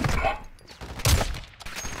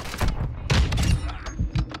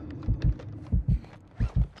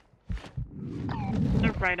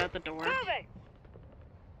 They're right at the door.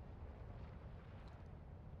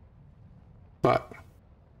 But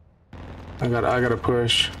I gotta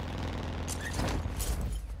push.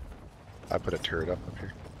 I put a turret up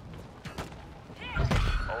here.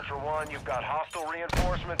 Ultra One, you've got hostile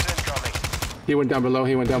reinforcements incoming. He went down below,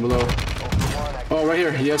 Ultra One, Oh, right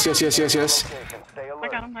here. Yes. location. Stay I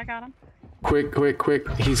alert. got him. Quick.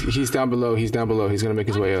 He's down below. He's gonna make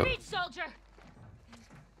his way up. Soldier.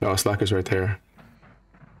 Oh, Slacker's right there.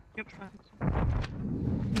 Yep.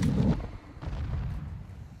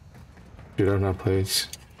 Dude, I don't have plates.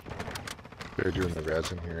 They're doing the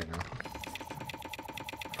res in here right now.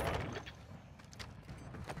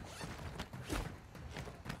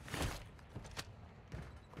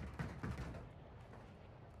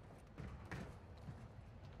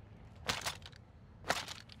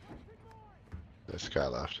 This guy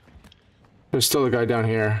left. There's still a guy down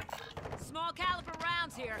here. Small caliber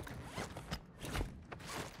rounds here.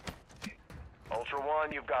 Ultra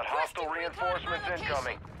One, you've got hostile reinforcements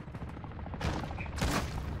incoming.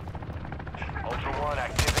 Ultra One,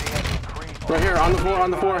 activity has increased. Right here,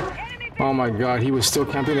 on the floor. Oh my god, he was still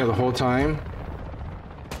camping there the whole time.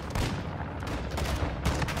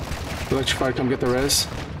 Electrified, come get the res.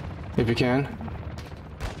 If you can.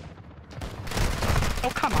 Oh,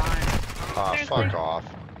 come on. Ah, fuck off.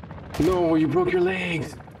 No, you broke your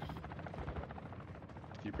legs.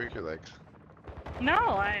 You break your legs.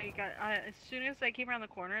 No, as soon as I came around the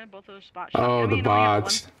corner, both of those spots. Oh, the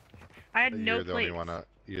bots. I had no You're the only plates. one.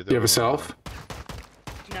 You have a self?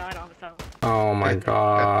 No, I don't have a self. Oh my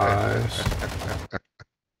gosh.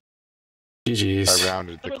 GG's. I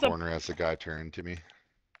rounded the corner as the guy turned to me.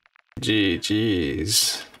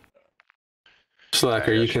 GG's.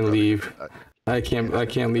 Slacker, Yeah, you can leave. I can't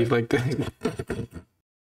leave like that.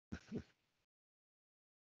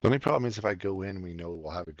 The only problem is if I go in, we know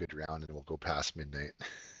we'll have a good round and we'll go past midnight.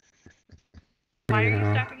 Why are you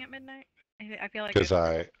Yeah. stopping at midnight? I feel like Because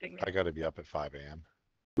I it's- got to be up at 5 a.m.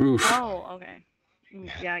 Oof. Oh, okay.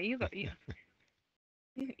 Yeah, you go.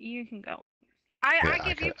 You can go. I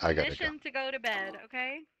give you I gotta permission to go to bed,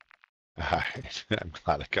 okay? Alright, I'm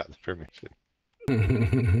glad I got the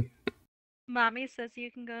permission. Mommy says you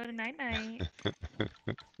can go to night night.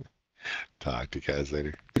 Talk to you guys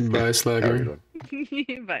later. Bye, Have a Slacker. good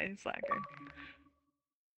one. Bye, Slacker.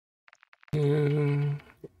 And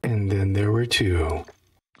then there were 2.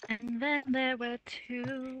 And then there were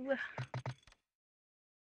 2.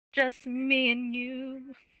 Just me and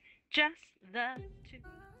you. Just the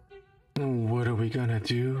 2. What are we gonna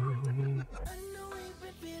do? I know we've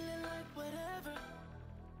been feeling like whatever.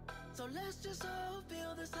 So let's just all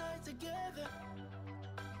feel this high together.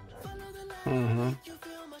 Follow the light, make you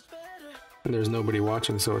feel much better. And there's nobody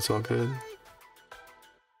watching, so it's all good.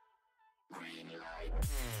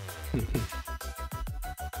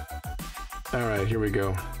 Alright, here we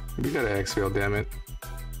go. We got an exfil, damn it.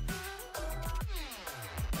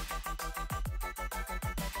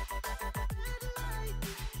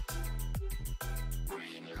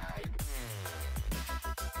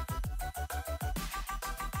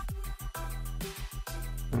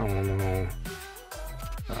 Oh no.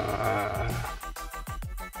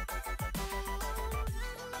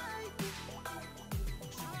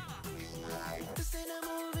 This ain't a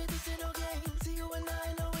movie, this ain't no game. See you and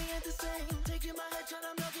I know we ain't the same. Taking my headshot,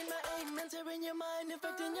 I'm blocking my aim. Entering your mind,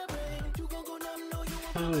 infecting your brain. You gon' go numb, no, you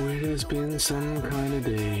won't. Oh, it has been some kind of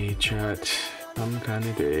day, chat. Some kind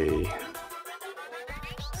of day.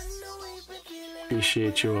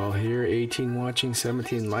 Appreciate you all here. 18 watching,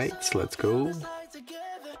 17 likes. Let's go.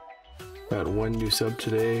 Got 1 new sub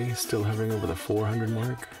today. Still hovering over the 400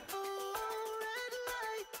 mark.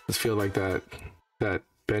 just feel like that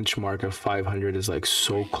benchmark of 500 is like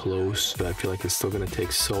so close, but I feel like it's still gonna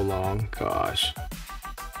take so long. Gosh.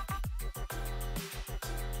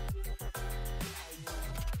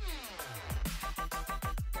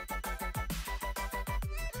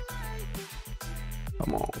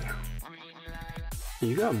 Come on.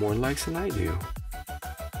 You got more likes than I do.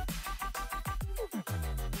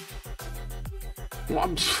 Well,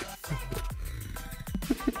 I'm just...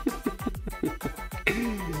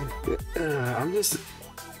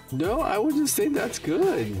 No, I would just say that's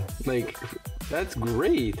good. Like, that's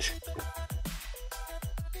great.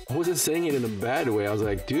 I wasn't saying it in a bad way. I was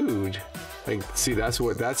like, dude. Like, see, that's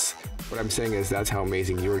what I'm saying is that's how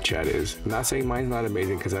amazing your chat is. I'm not saying mine's not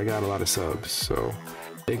amazing because I got a lot of subs, so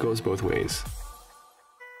it goes both ways.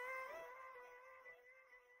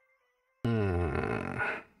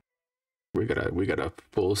 We gotta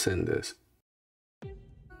full send this. I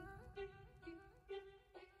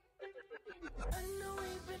know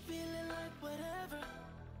we've been feeling like whatever.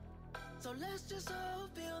 So let's just all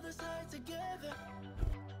feel this high together.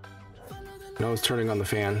 I was turning on the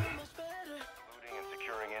fan. Looting and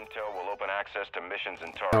securing intel will open access to missions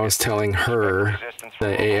and targets. I was telling her,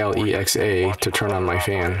 the ALEXA, to turn on my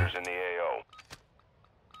fan. In the AO.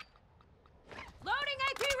 Loading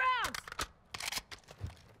AP rounds.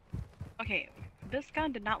 Okay, this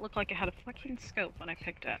gun did not look like it had a fucking scope when I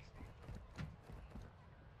picked it.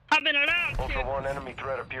 I've been around, Ultra One, enemy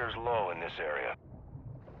threat appears low in this area.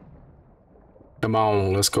 Come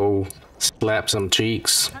on, let's go slap some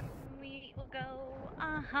cheeks. We will go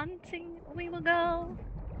hunting. We will go.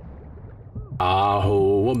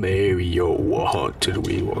 Oh, Mario, hunted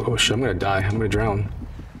we will. Oh shit, I'm gonna die. I'm gonna drown.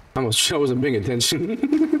 I wasn't paying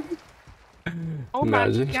attention. Oh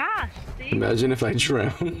Imagine. my gosh, see? Imagine if I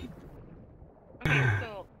drown. Okay,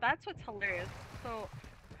 so that's what's hilarious. So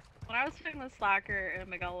when I was playing with Slacker and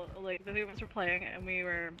Miguel, like the two of us were playing, and we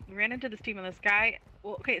ran into this team, and this guy.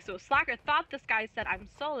 Well, okay, so Slacker thought this guy said I'm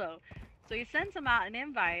solo, so he sends him out an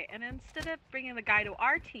invite, and instead of bringing the guy to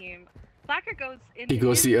our team, Slacker goes in. He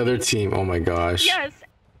goes to the other team. Oh my gosh. Yes,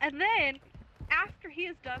 and then after he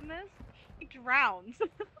has done this, he drowns.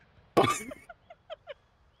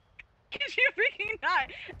 Cause you freaking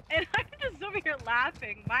not, and I'm just over here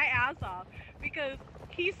laughing my ass off because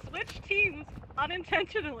he switched teams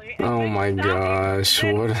unintentionally. And Oh my gosh,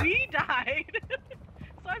 then what? we died.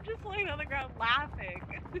 So I'm just laying on the ground laughing.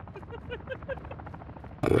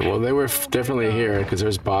 Well, they were Oh my definitely God. here because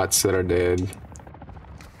there's bots that are dead.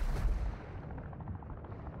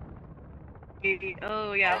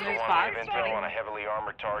 Oh yeah, Ultra there's One, bots. we have intel on a heavily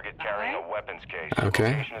armored target carrying a weapons case. Okay.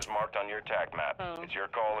 Location is marked on your TAC map. Oh. It's your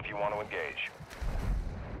call if you want to engage.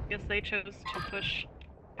 Guess they chose to push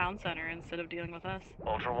Town Center instead of dealing with us.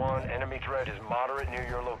 Ultra One, enemy threat is moderate near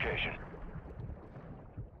your location.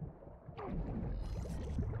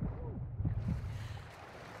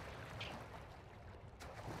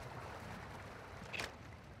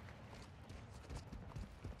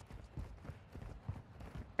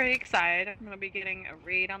 Pretty excited. I'm gonna be getting a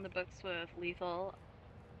raid on the books with Lethal.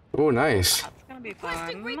 Oh, nice. That's gonna be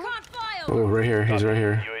Requesting fun. recon file. Oh, right here. He's right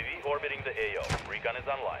here. UAV orbiting the AO. Recon is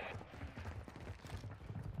online.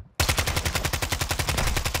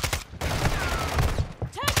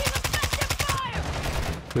 Taking effective fire.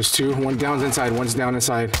 There's two. One down inside. One's down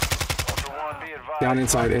inside. Ultra One, be advised. Down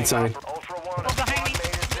inside, inside. Ultra One, Oh, behind me.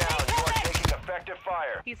 mate is down. You are taking effective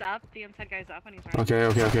fire. He's up. The inside guy's up, and he's running. Okay,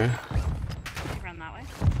 okay, okay. Run that way.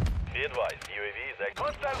 Be advised, UAV is active.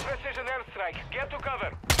 Hostile precision airstrike. Get to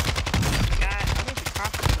cover. Got others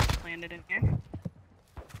across the boat landed in here.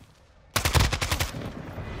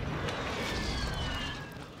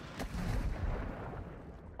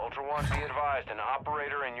 Ultra One, be advised. An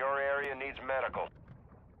operator in your area needs medical.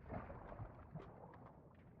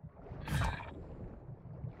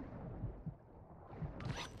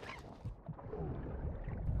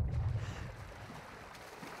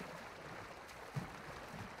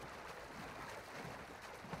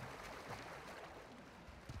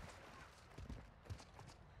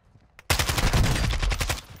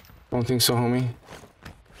 Don't think so, homie.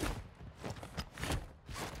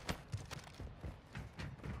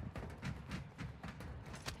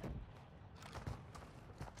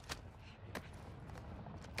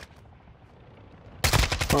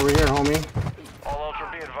 Over here, homie. All Ultra,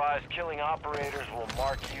 be advised. Killing operators will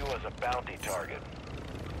mark you as a bounty target.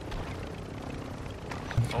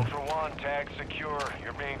 Ultra One, tag secure.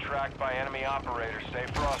 You're being tracked by enemy operators. Stay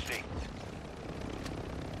frosty.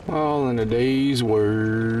 All in a day's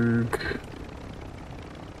work.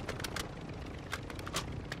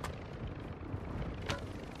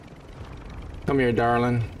 Come here,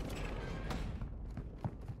 darling.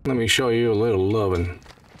 Let me show you a little loving.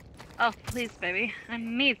 Oh, please, baby. I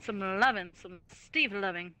need some loving, some Steve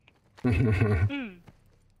loving. Mm.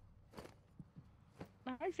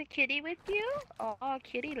 Oh, is a kitty with you? Oh,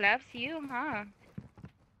 kitty loves you, huh?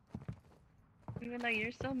 Even though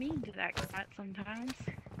you're so mean to that cat sometimes.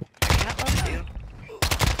 Cat loves you.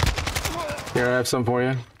 Here, I have some for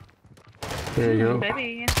you. There you go.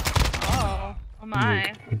 Baby. Oh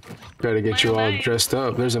my. Gotta get you all dressed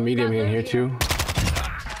up. There's a medium in here too.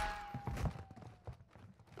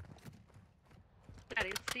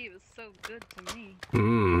 Daddy Steve is so good to me.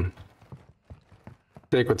 Mmm.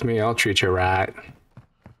 Stick with me, I'll treat you right.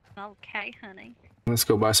 Okay, honey. Let's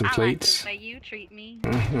go buy some plates. I like the way you treat me.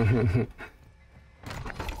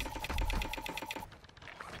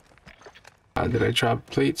 Did I drop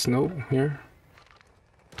plates? Nope. Here.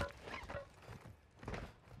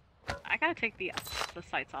 I gotta take the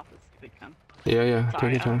sights off this big gun. Yeah.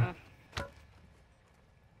 Sorry, Take your time.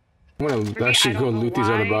 I'm gonna For me, actually I go don't know loot these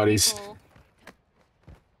other why bodies.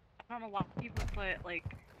 I don't know why people put like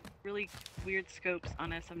really weird scopes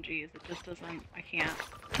on SMGs. It just doesn't. I can't.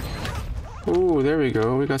 Ooh, there we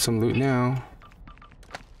go. We got some loot now.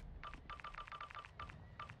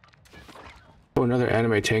 Oh, another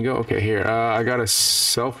anime tango. Okay, here. I got a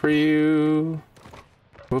sell for you.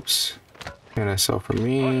 Whoops. And a sell for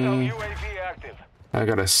me. UAV active. I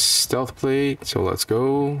got a stealth plate, so let's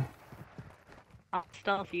go. I'll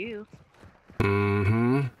stealth you.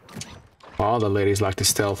 Mm-hmm. All the ladies like to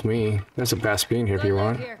stealth me. There's a bass bean here if you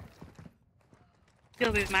want.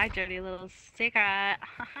 You'll be my dirty little secret.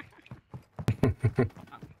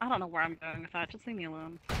 I don't know where I'm going with that. Just leave me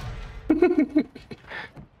alone.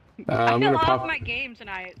 I feel off my game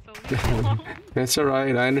tonight, so leave me alone. It's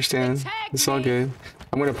alright, I understand. It's all good.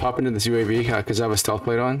 I'm gonna pop into this UAV because I have a stealth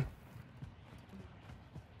plate on.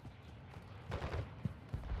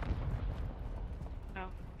 Oh,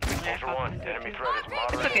 Ultra One, enemy threat is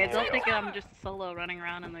moderate. it's okay, they'll think I'm just solo running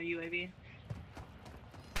around in the UAV.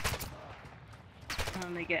 And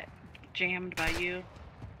then they get jammed by you.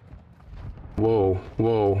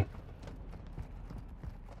 Whoa.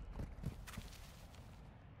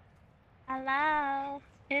 Hello,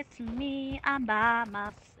 it's me, I'm by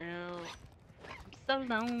myself. I'm so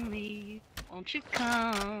lonely, won't you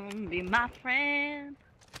come be my friend?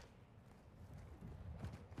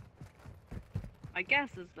 My guess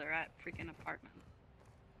is they're at freaking apartment.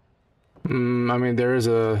 I mean, there is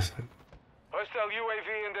a Hostile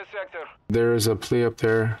UAV in this sector. plea up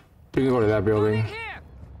there. We can go to that building.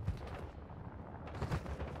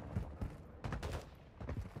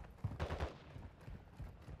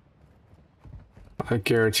 I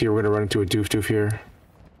guarantee we're gonna run into a doof here.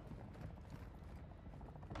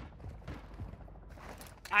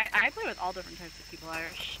 I play with all different types of people,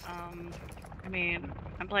 Irish. I mean,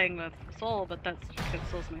 I'm playing with Soul, but that's just because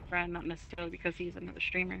Soul's my friend, not necessarily because he's another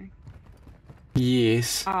streamer.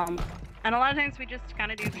 Yes. And a lot of times we just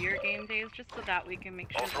kind of do beer game days just so that we can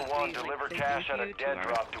make sure Ultra that One, we deliver say cash thank at a you to dead our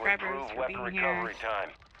drop to subscribers improve for weapon being recovery here. time.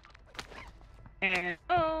 And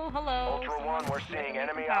oh, hello. Ultra One, someone's we're seeing making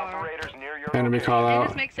enemy power. operators near your Enemy location. call It out.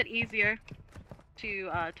 just makes it easier to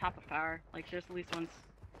top up power. Like there's at least ones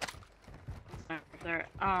there.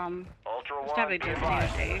 Ultra just One, have a be Disney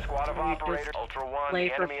advised, day a squad of where we operators. just Ultra One, play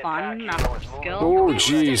the for enemy fun, attack not helo for is moving skill. Oh,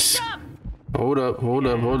 to your jeez. Hold up.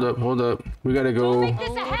 We gotta go.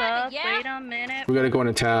 Hold up, wait a minute. We gotta go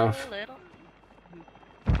into TAF. Little.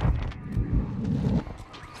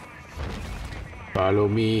 Follow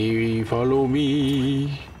me. Follow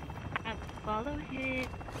him.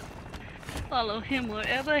 Follow him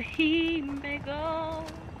wherever he may go.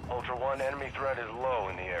 Ultra One, enemy threat is low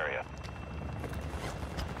in the area.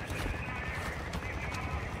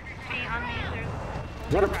 Me, on me, there's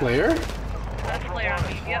Is that a player? that's a player on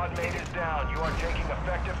me. Squad Yep. mate is down. You are taking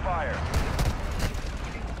effective fire.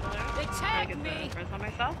 They tagged me. On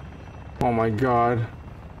myself. Oh my god.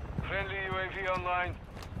 Friendly UAV online.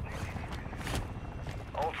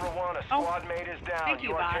 Ultra One, a squad mate is down. Thank you,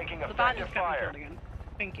 you are bot. taking The bot effective just got me fire. killed again.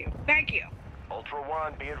 Thank you. Thank you. Ultra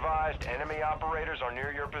One, be advised, enemy operators are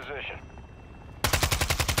near your position.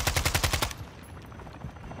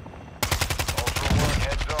 Ultra One,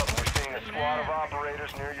 heads up. We're seeing a squad of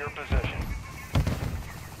operators near your position.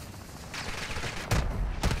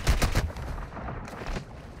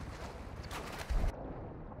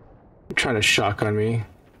 They're trying to shotgun me.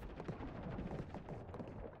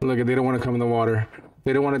 Look, they don't want to come in the water.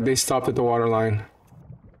 They don't want to. They stopped at the water line.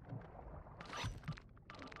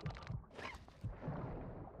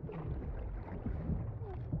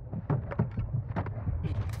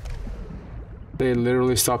 They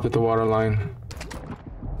literally stopped at the water line.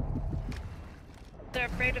 They're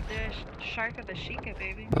afraid of the The shark of the Sheikah,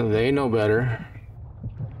 baby. They know better.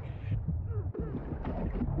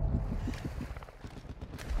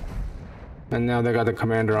 And now they got the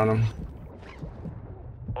commander on them.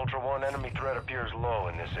 Ultra One, enemy threat appears low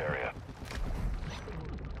in this area.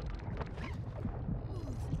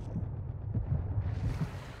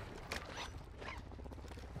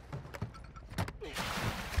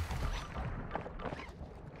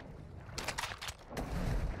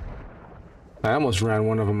 I almost ran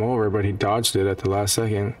one of them over, but he dodged it at the last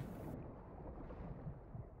second.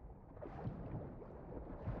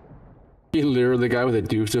 He literally, the guy with a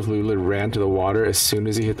deuce of Lula ran to the water. As soon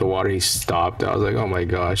as he hit the water, he stopped. I was like, oh my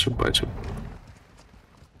gosh, a bunch of...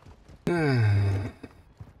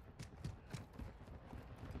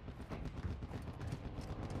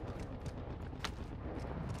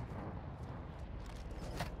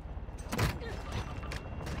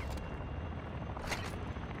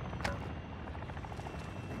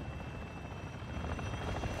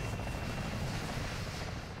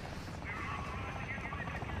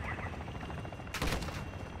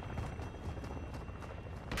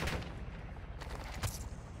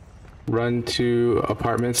 Run to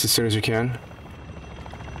apartments as soon as you can.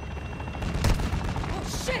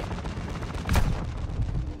 Oh shit!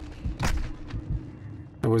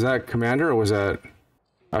 Was that commander or was that...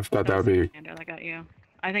 I thought that would be... Commander that got you.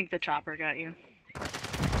 I think the chopper got you.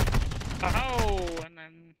 Oh, and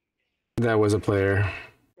then... That was a player.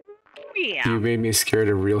 Yeah. You made me scared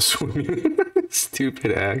of real swimming.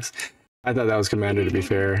 Stupid axe. I thought that was commander, to be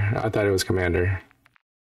fair. I thought it was commander.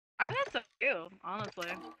 I thought so too, honestly.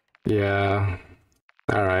 Yeah.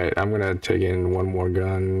 Alright, I'm gonna take in one more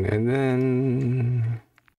gun and then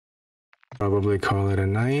probably call it a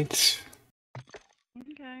night.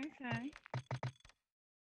 Okay,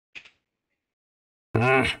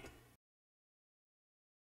 okay.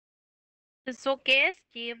 It's okay,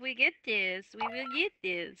 Steve. We get this. We will get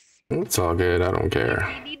this. It's all good, I don't care.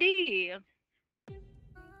 DDD.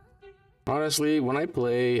 Honestly, when I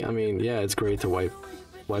play, I mean, yeah, it's great to wipe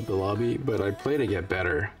the lobby, but I play to get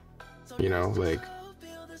better. You know, like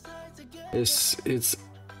it's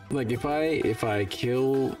like if I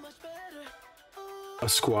kill a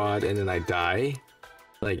squad and then I die,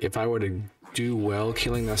 like if I were to do well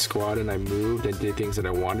killing that squad and I moved and did things that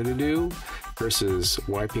I wanted to do versus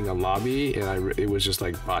wiping a lobby and it was just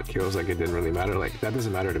like bot kills, like it didn't really matter, like that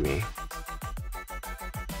doesn't matter to me.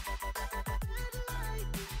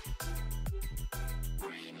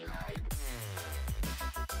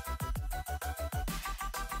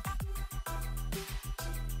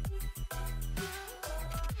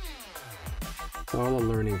 All a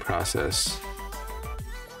learning process.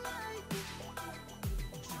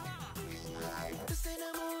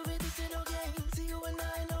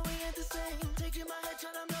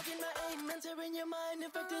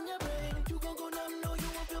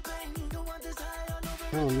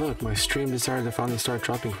 Oh look, my stream decided to finally start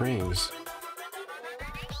dropping frames.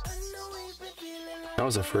 That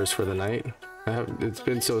was a first for the night. It's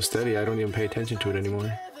been so steady, I don't even pay attention to it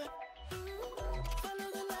anymore.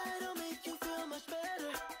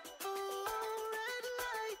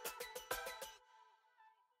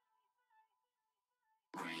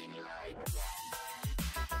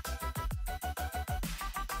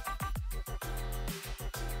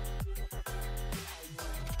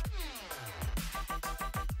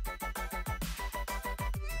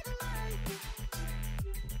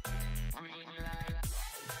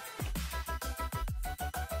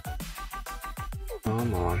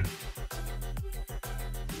 Come on.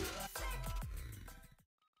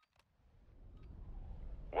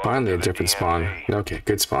 Finally a different spawn. Okay,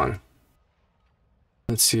 good spawn.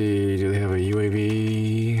 Let's see, do they have a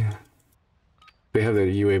UAV? They have the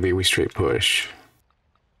UAV, we straight push.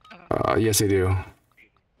 Yes they do.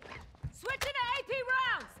 Switching to AP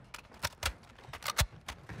rounds.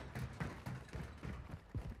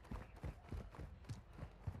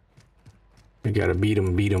 We gotta beat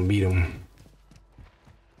them, beat them, beat them.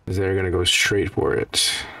 Because they're gonna go straight for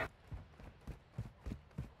it.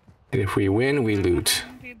 And if we win, we loot.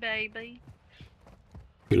 Baby.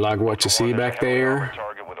 You like what you see back there?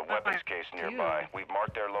 Target with a weapons case nearby. We've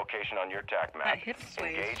marked their location on your TAC map. That hip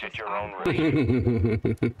sway is Engage at just your on own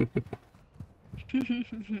risk.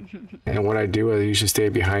 And what I do, I usually stay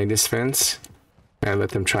behind this fence and let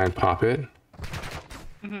them try and pop it.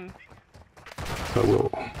 But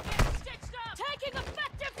we'll...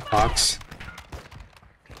 Box.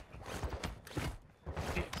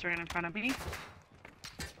 He's right in front of me.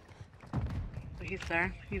 So he's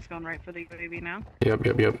there. He's going right for the UAV now. Yep,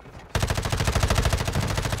 yep, yep.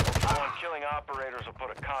 Killing operators will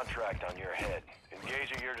put a contract on your head.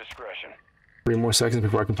 Engage at your discretion. 3 more seconds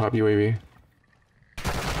before I can pop UAV.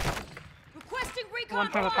 Requesting recon One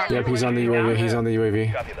from fire. apartment. Yep, he's on the UAV. He's on the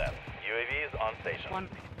UAV. Copy that. UAV is on station. One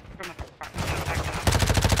from apartment.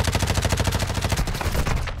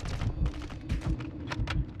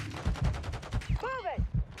 Move it!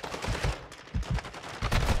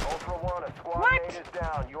 Ultra One, a squad What? mate is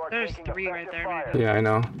down. You are There's taking 3 right effective there. fire. Yeah, I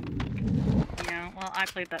know. Yeah, well, I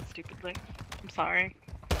played that stupidly. I'm sorry.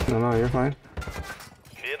 No, you're fine.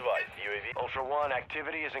 Be advised, UAV. Ultra One,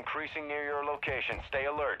 activity is increasing near your location. Stay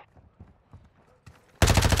alert.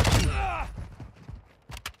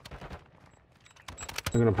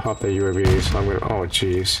 I'm gonna pop the UAV, so I'm gonna. Oh,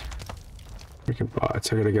 jeez. Freaking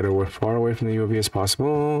bots. I gotta get as far away from the UAV as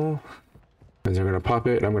possible. Because they're gonna pop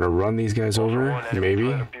it, and I'm gonna run these guys Ultra over. One, enemy Maybe.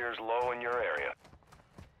 threat appears low in your area.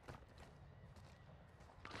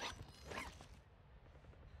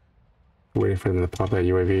 Waiting for them to pop that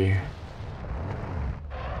UAV.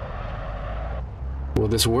 Will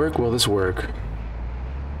this work? Will this work?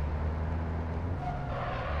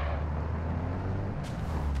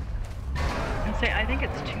 And say, I think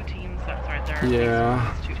it's 2 teams that's right there.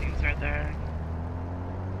 Yeah. It's 2 teams right there.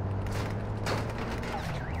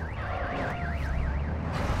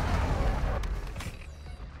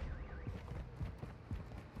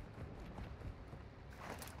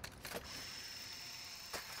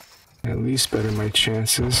 At least better my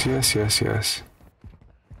chances. Yes, yes, yes.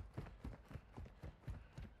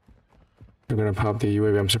 They're gonna pop the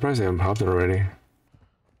UAV. I'm surprised they haven't popped it already.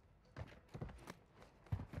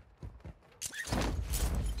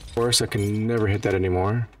 Of course, I can never hit that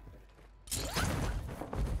anymore.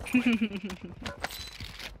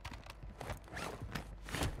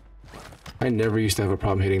 I never used to have a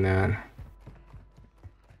problem hitting that.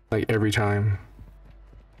 Like every time.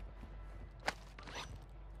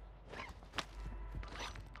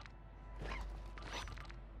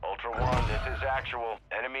 Ultra One, this is actual.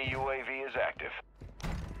 Enemy UAV is active.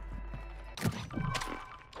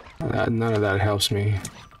 None of that helps me.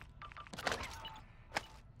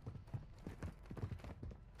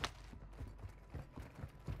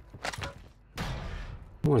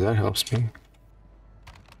 Oh, that helps me.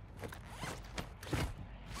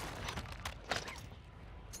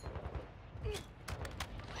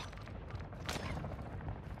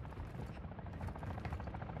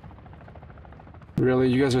 Really?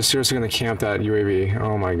 You guys are seriously gonna camp that UAV?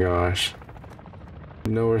 Oh my gosh.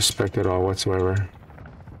 No respect at all whatsoever.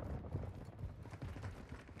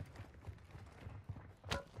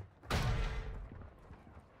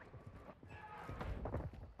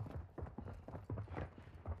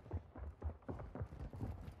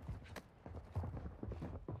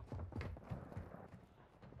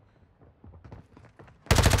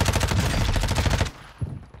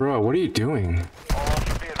 Bro, what are you doing? All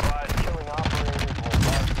Ultra be advised, killing operators will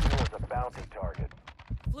mark you as a bounty target.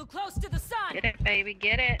 Flew close to the sun. Get it, baby,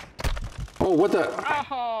 get it. Oh, what the?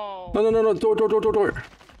 Oh. No, door.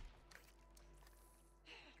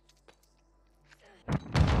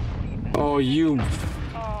 Oh, you.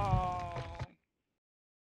 Oh.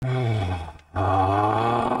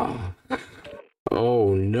 Ah.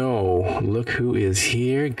 Oh no, look who is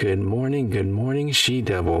here. Good morning,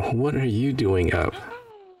 she-devil. What are you doing up?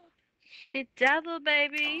 She devil,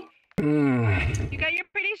 baby. Mm. You got your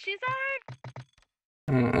pretty shoes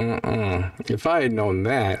on? If I had known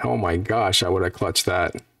that, oh my gosh, I would have clutched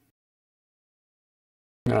that.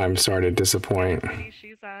 I'm sorry to disappoint. Pretty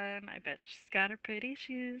shoes on. I bet she's got her pretty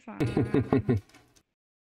shoes on.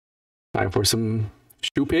 Time for some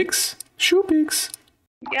shoe pics. Shoe pics.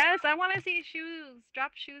 Yes, I want to see shoes.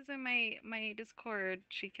 Drop shoes in my Discord.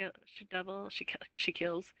 She kills. She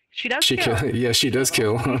does kill. Yeah, she does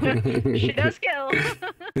kill. She does kill.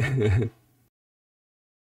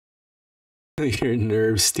 Your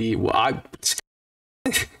nerves, Steve. Well,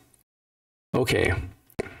 okay.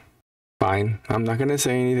 Fine. I'm not gonna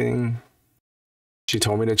say anything. She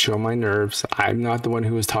told me to chill my nerves. I'm not the one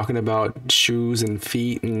who was talking about shoes and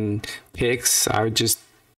feet and pics. I just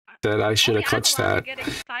said I should have clutched that. Get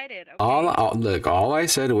excited, okay? All I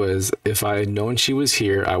said was if I had known she was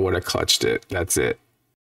here, I would have clutched it. That's it.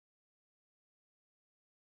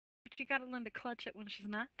 But you gotta learn to clutch it when she's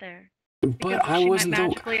not there. But I wasn't She might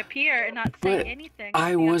magically appear and not say anything.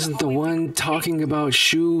 I wasn't the one talking about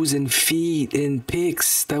shoes and feet and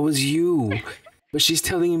pics. That was you. But she's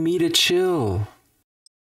telling me to chill.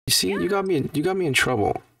 You see, you got me in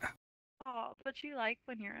trouble. Oh, but you like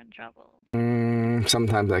when you're in trouble.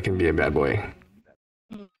 Sometimes I can be a bad boy.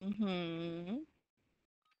 Mm-hmm.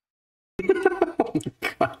 Oh my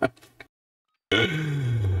god.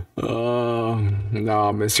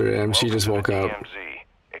 No, Mr. M, she just woke up. DMZ.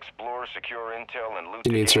 Explore secure intel and loot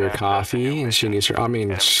She to needs gain her access to coffee, new and she missions. needs her. I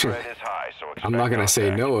mean, Enemy threat is high, so I'm not expect gonna say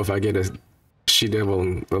contact. no if I get a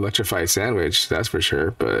she-devil electrified sandwich. That's for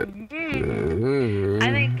sure. But I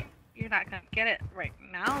think you're not gonna get it right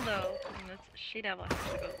now though. And this she devil has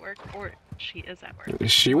to go to work, or she is at work.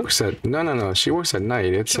 she works at no. She works at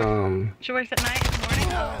night. It's She works at night in the morning.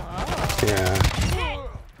 Oh. yeah.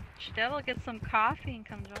 She devil get some coffee and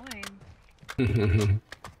come join.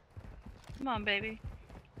 Come on, baby.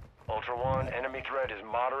 Ultra One, enemy threat is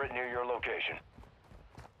moderate near your location.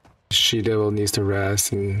 She-devil needs to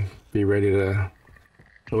rest and be ready to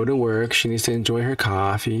go to work. She needs to enjoy her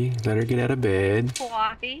coffee. Let her get out of bed.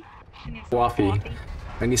 Coffee. She needs some Coffee.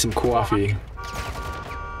 I need some coffee.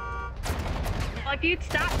 Well, if you'd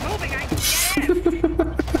stop moving, I can get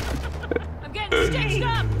in. I'm getting stitched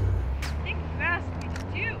up! Think fast, we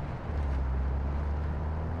just do.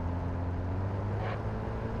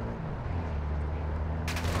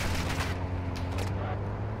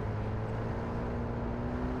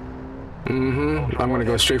 I'm gonna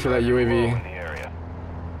go straight for that UAV. In the area.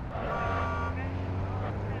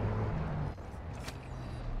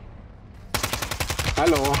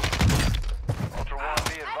 Hello. Ultra One,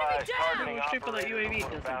 be advised, targeting Go straight for that operators UAV. will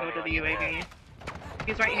Doesn't bounty go to on the your head. UAV.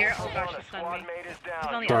 He's right here. Oh gosh, Ultra One, he a stunned squad me. mate is He's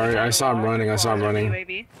on down. the Sorry, other side I of saw the him wall. running. I saw him There's a running.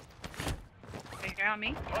 UAV. Right here on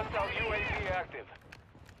me. Hostile UAV active.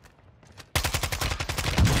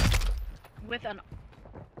 With an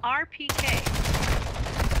RPK.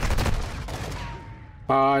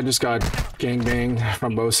 I just got gangbanged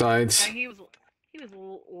from both sides. Yeah, he was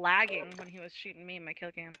lagging when he was shooting me in my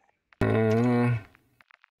kill cam.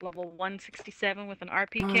 Level 167 with an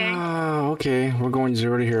RPK. Okay. We're going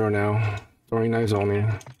 0 to hero now. Throwing knives only.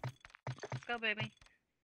 Let's go, baby.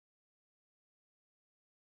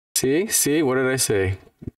 See? What did I say?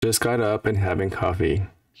 Just got up and having coffee.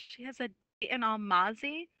 She has a date in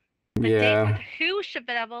Almazi. Yeah. Date with who,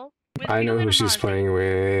 Shabevil? I know who she's playing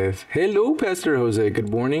with. Hello, Pastor Jose. Good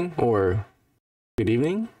morning or good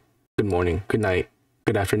evening, good morning, good night,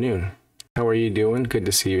 good afternoon. How are you doing? Good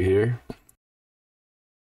to see you here.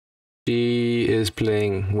 She is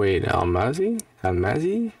playing, wait, Almazi?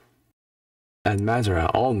 Almazi?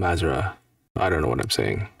 Almazra. I don't know what I'm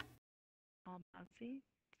saying.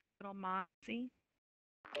 Almazi?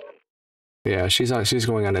 Yeah, she's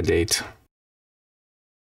going on a date.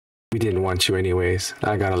 We didn't want you anyways.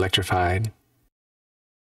 I got electrified.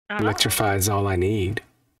 Oh. Electrified's all I need.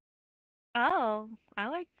 Oh, I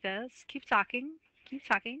like this. Keep talking. Keep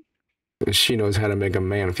talking. She knows how to make a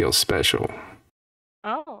man feel special.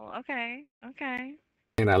 Oh, okay. Okay.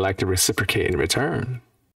 And I like to reciprocate in return.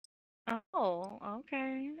 Oh,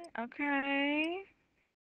 okay. Okay.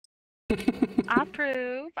 I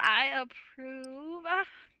approve. I approve.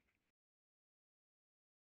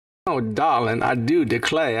 Oh, darling, I do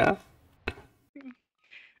declare.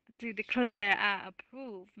 To declare I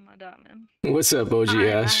approve, my darling. What's up, OG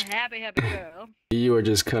Ash? I'm a happy, happy girl. You are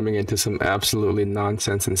just coming into some absolutely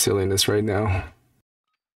nonsense and silliness right now.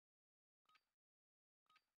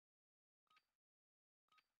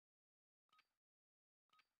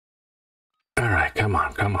 Alright, come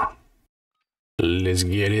on. Let's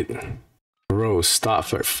get it. Rose, stop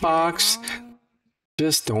for Fox.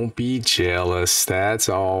 Just don't be jealous, that's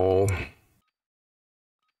all.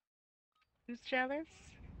 Who's jealous?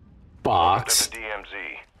 Fox. Welcome to the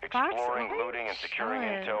DMZ. Exploring, looting, and securing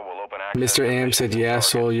intel will open access. Mr. M said, yeah,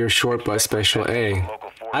 so your short bus special A.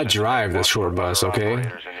 I drive the short bus,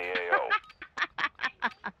 okay?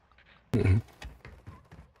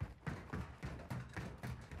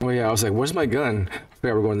 Oh yeah, I was like, where's my gun? I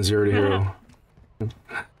forgot we're going 0 to hero.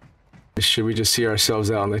 Should we just see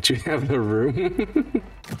ourselves out and let you have the room?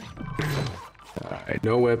 Alright,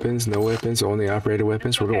 no weapons, only operated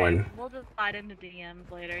weapons. We're going. We'll just slide into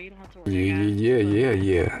DMs later. You don't have to worry.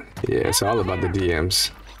 Yeah, it's all about the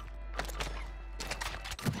DMs.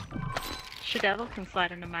 Shadevil can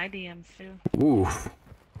slide into my DMs too. Ooh.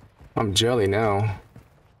 I'm jelly now.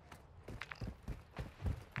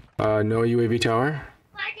 No UAV tower?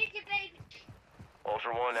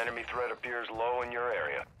 Ultra One, enemy threat appears low in your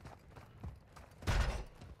area.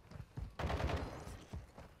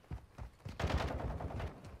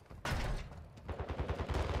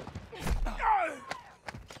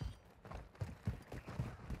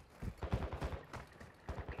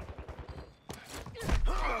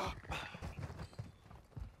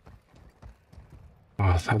 Oh,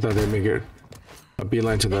 I thought they'd make it a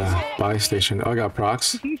beeline to the buy station. Oh, I got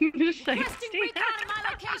procs. Copy.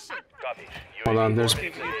 Hold on, there's...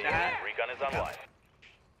 Recon is online.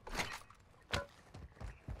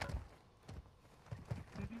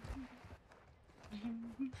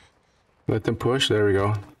 Let them push. There we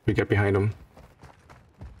go. We get behind them.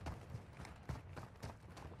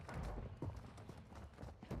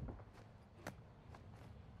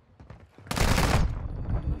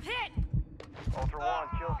 Ultra One,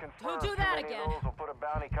 kill confirmed. Don't do that Too many of again. those will put a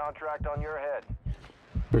bounty contract on your head.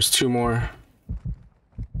 There's 2 more.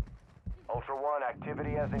 Ultra One,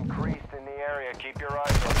 activity has increased in the area. Keep your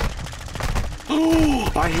eyes open.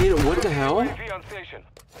 Oh, I hit it. What the hell? UAV on station.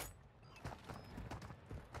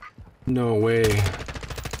 No way.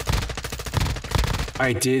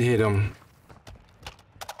 I did hit him.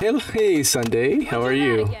 Hey, Sunday. How are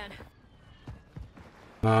you?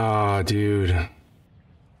 Oh, dude.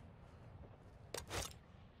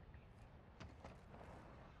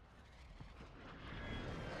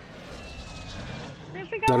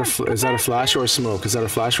 Is that a flash or a smoke? Is that a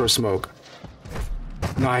flash or a smoke?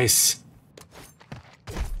 Nice.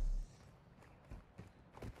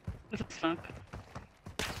 It's a smoke.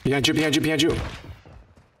 Behind you, behind you, behind you.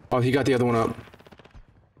 Oh, he got the other one up.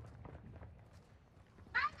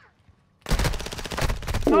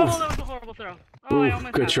 Oh, that was a horrible throw. Oh, I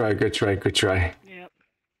almost good had it. try, good try, good try. Yep.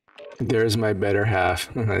 There's my better half.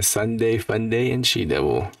 Sunday, fun day, and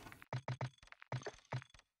She-Devil.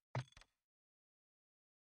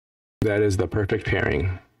 That is the perfect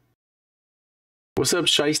pairing. What's up,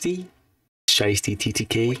 Shiesty? Shiesty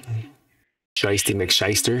TTK? Shiesty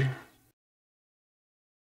McShyster?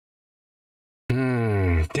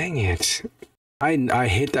 Dang it. I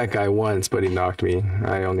hit that guy once, but he knocked me.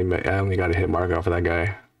 I only got a hit mark off of that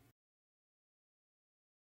guy.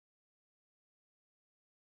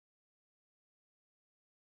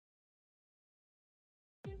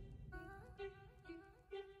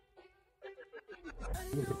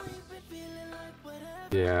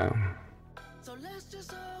 Yeah.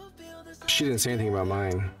 She didn't say anything about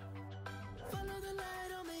mine.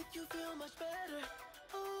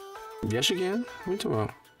 Yes, she can. What are you talking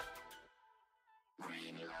about?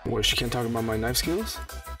 What, she can't talk about my knife skills?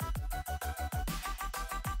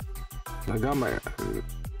 I got my...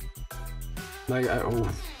 Like,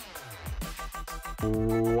 oh.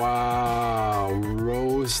 Wow.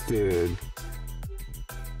 Roasted.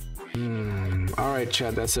 Alright,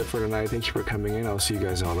 chat, that's it for tonight. Thank you for coming in. I'll see you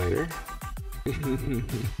guys all later.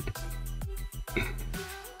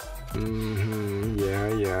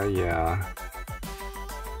 Yeah.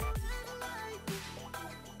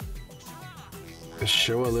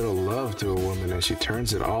 Show a little love to a woman and she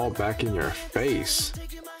turns it all back in your face.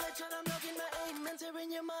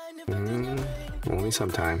 Only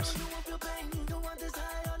sometimes.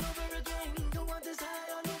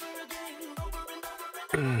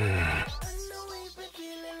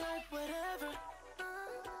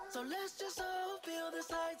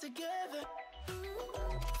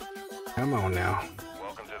 Come on now.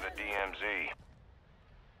 Welcome to the DMZ.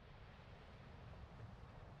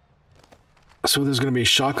 So there's gonna be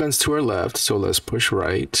shotguns to our left, so let's push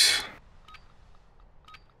right.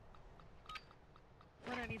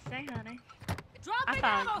 Whatever you say, honey. Dropping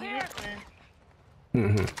ammo here.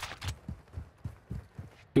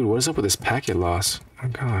 Dude, what is up with this packet loss? Oh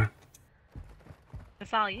god.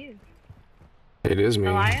 It's all you. It is me.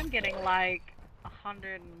 Oh, I am getting like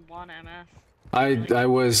 101 MS. I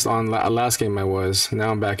was on last game. I was.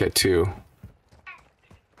 Now I'm back at 2.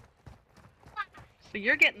 So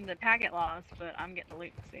you're getting the packet loss, but I'm getting the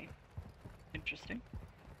latency. Interesting.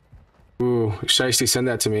 Ooh, Shiesty, send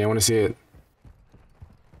that to me. I want to see it.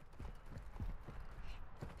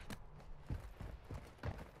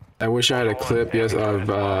 I wish I had a clip, yes, of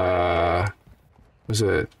was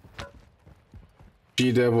it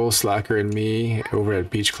She-Devil, Slacker, and me over at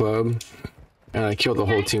Beach Club, and I killed the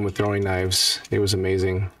whole team with throwing knives. It was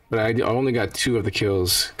amazing, but I only got 2 of the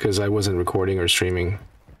kills because I wasn't recording or streaming.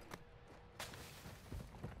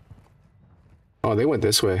 Oh, they went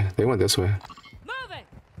this way. They went this way. Moving.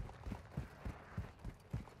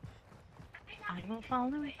 I will follow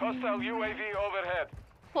him. Hostile UAV overhead.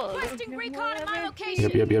 Requesting recon at my location.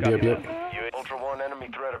 Yep. Ultra One, enemy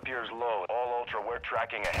threat appears low. All Ultra, we're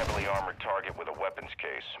tracking a heavily armored target with a weapons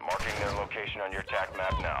case. Marking their location on your TAC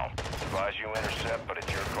map now. Advise you intercept, but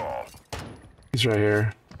it's your call. He's right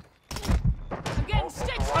here. I'm getting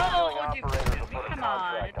stitched. Oh, come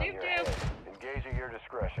on, dude. Engage at your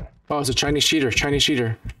discretion. Oh, it's a Chinese cheater. Chinese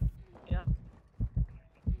cheater. Yeah.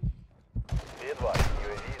 Be advised,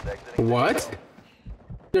 UAV is exiting. What?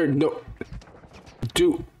 There no.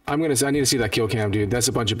 Dude, I need to see that kill cam, dude. That's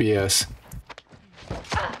a bunch of BS.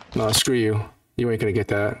 No, screw you. You ain't gonna get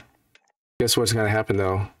that. Guess what's gonna happen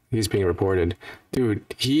though? He's being reported. Dude,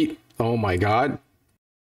 oh my god.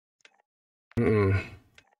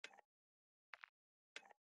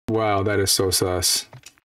 Wow, that is so sus.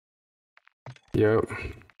 Yep.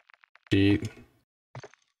 Cheat.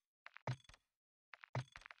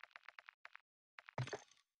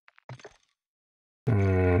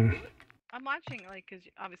 I'm watching, like, because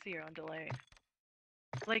obviously you're on delay.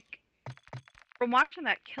 Like from watching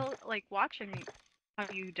that kill, like watching how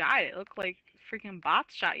you died, it looked like freaking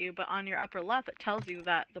bots shot you. But on your upper left, it tells you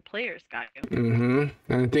that the players got you.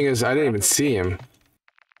 Mm-hmm. And the thing is, I didn't even see him.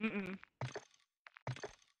 Mm-mm.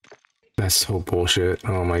 That's so bullshit.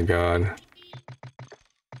 Oh my god.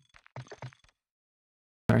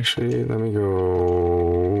 Actually, let me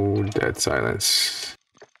go dead silence.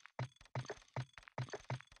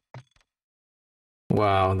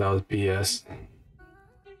 Wow, that was BS.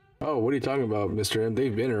 Oh, what are you talking about, Mr. M?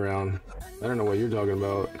 They've been around. I don't know what you're talking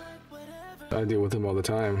about. I deal with them all the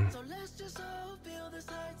time. So let's just all feel this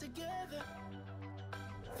high together.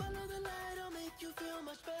 Follow the light, it'll make you feel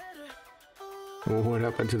much better. Well, what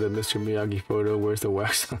happened to the Mr. Miyagi photo? Where's the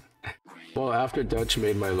wax? Well, after Dutch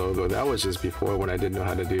made my logo, that was just before when I didn't know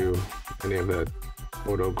how to do any of the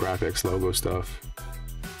photo graphics logo stuff.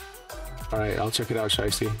 Alright, I'll check it out,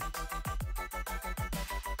 Shiesty.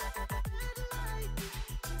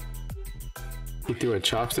 He threw a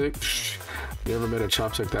chopstick? Never met a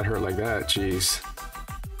chopstick that hurt like that, jeez.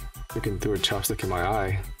 Freaking threw a chopstick in my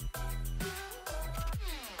eye.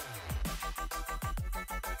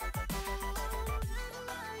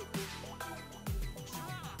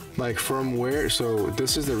 Like from where, so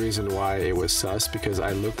this is the reason why it was sus, because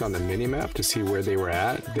I looked on the minimap to see where they were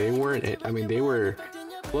at. They weren't, I mean, they were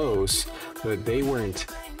close, but they weren't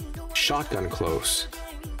shotgun close.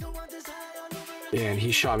 And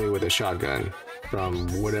he shot me with a shotgun from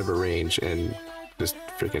whatever range and just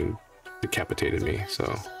freaking decapitated me,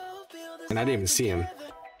 so. And I didn't even see him.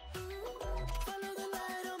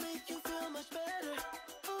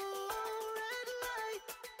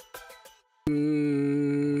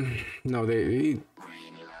 No, they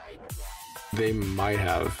might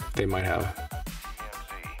have. They might have.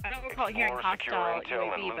 I don't recall hearing hostile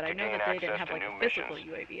UAV, but I know that they didn't have like a physical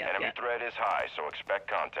UAV up Enemy yet. threat is high, so expect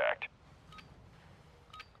contact.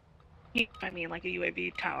 I mean, like a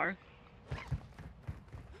UAV tower.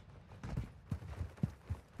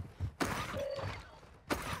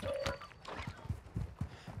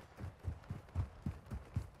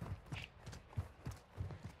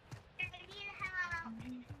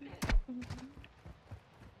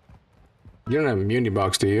 You don't have a muni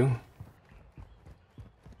box, do you?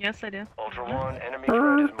 Yes, I do. Ultra One, enemy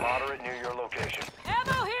threat is moderate near your location.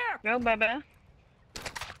 Ammo here! Go, Bubba.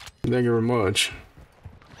 Thank you very much.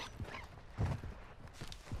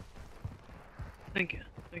 Thank you.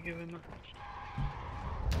 Thank you very much.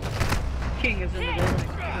 King is in the building.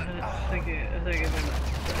 Thank you. Thank you very much.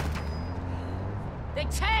 They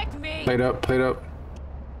tagged me! Plate up, plate up.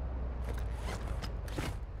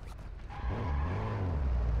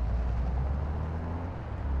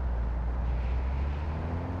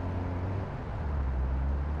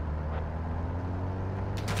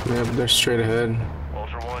 Yep, they're straight ahead.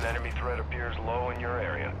 Ultra One, enemy threat appears low in your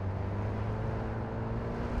area.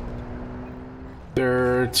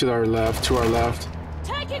 They're to our left, to our left.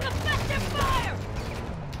 Taking effective fire!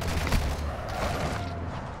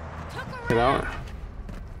 Get out.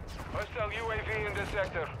 Hostile UAV in this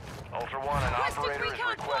sector. Ultra One, an Requesting operator is recon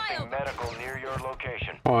requesting flyover. medical near your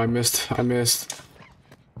location. Oh, I missed. I missed.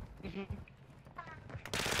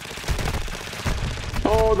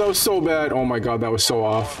 Oh, that was so bad. Oh my god, that was so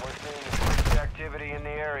off. We're seeing increased activity in the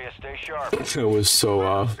area. Stay sharp. It was so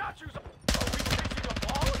off.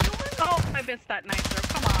 Oh, I missed that knife throw.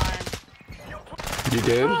 Come on. You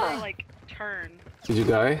did? Or like turn. Did you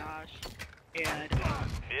die? Gosh. Yeah. I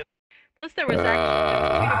did. Plus, there was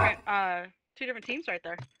actually two different teams right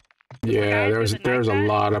there. Yeah, guys there was a knife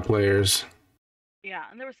lot of players. Yeah,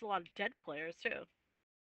 and there was a lot of dead players too.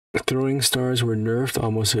 Throwing stars were nerfed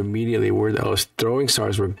almost immediately. Where else? Throwing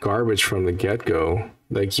stars were garbage from the get-go.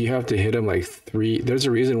 Like, you have to hit them like 3. There's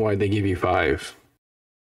a reason why they give you 5.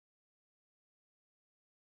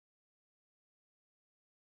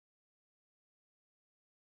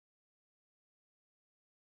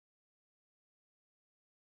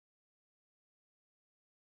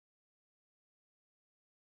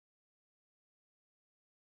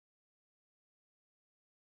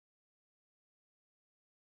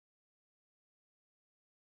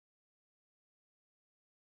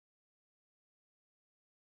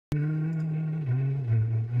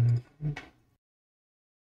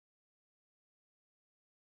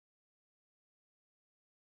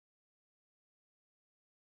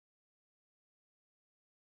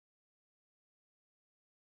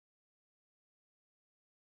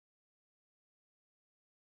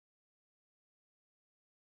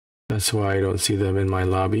 That's why I don't see them in my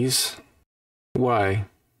lobbies. Why?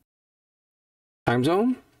 Time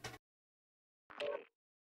zone?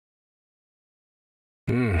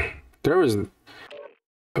 There was...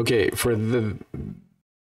 Okay, for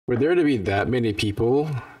For there to be that many people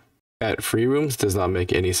at free rooms does not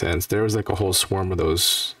make any sense. There was like a whole swarm of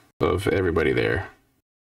those, of everybody there.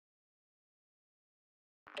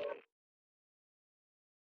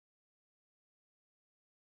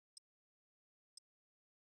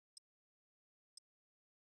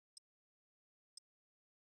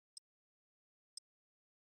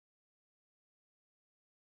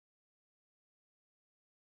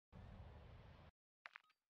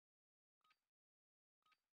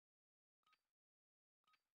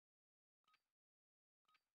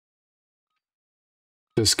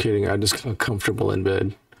 Just kidding, I just got comfortable in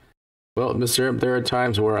bed. Well, Mr. There are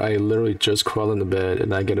times where I literally just crawl into bed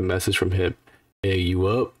and I get a message from him. Hey, you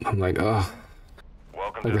up? I'm like, oh.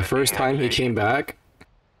 Like the first time he came back,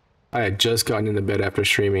 I had just gotten into bed after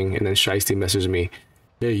streaming, and then Shiesty messaged me,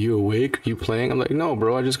 hey, you awake? You playing? I'm like, no,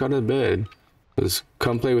 bro, I just got into bed. Just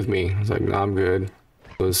come play with me. I was like, nah, I'm good.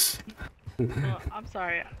 Well, I'm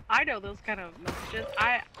sorry. I know those kind of messages.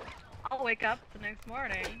 I'll wake up the next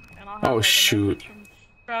morning and I'll have like, a shoot. message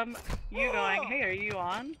from you going, hey, are you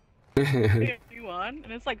on? Hey, are you on?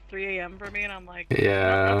 And it's like 3 a.m. for me, and I'm like,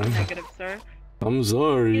 yeah. No, that's negative, sir. I'm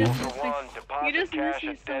sorry. You just miss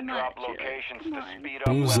me so much.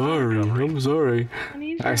 I'm sorry. I'm sorry.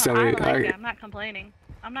 I'm not complaining.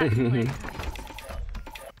 I'm not complaining.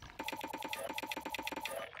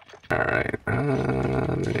 Alright,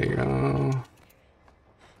 there you go.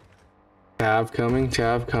 Tab coming,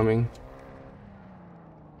 tab coming.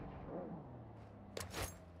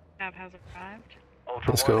 Tab has arrived.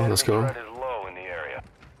 Let's go, let's go.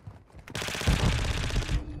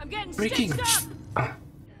 I'm getting Breaking. stitched up.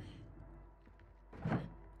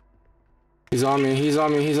 He's on me, he's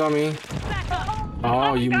on me, he's on me.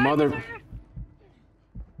 Oh, you mother.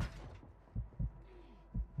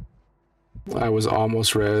 I was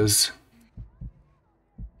almost rezzed.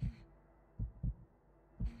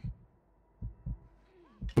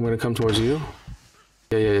 I'm gonna come towards you.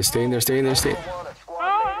 Yeah, stay in there, stay in there, stay.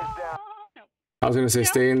 I was gonna say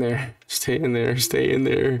stay in there, stay in there, stay in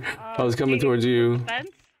there. I was coming towards you.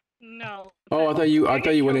 No. Oh, I thought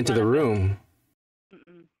you went into the room.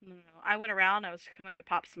 No. I went around. I was gonna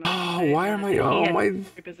pop smoke. Oh, why am I? Oh my.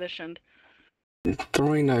 Repositioned.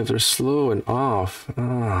 Throwing knives are slow and off.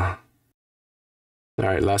 Ah. All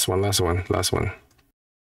right, last one. That's what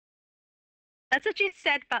you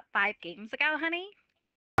said about 5 games ago, honey.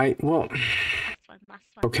 Last one.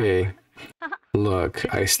 Okay.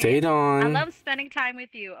 Look, I stayed on. I love spending time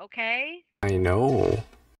with you, okay? I know.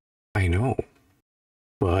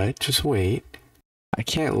 But just wait. I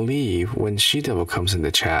can't leave when She-Devil comes in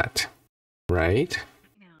the chat. Right?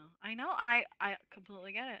 Yeah, I know. I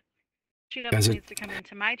completely get it. She-Devil needs to come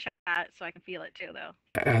into my chat so I can feel it too, though.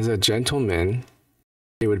 As a gentleman,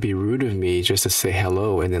 it would be rude of me just to say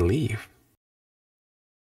hello and then leave.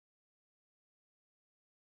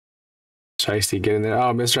 Shiesty, get in there.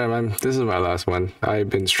 Oh, Mr. M, this is my last one. I've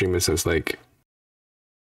been streaming since like...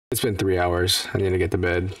 It's been 3 hours. I need to get to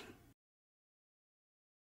bed.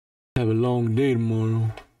 Have a long day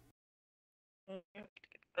tomorrow. I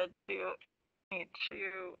do need to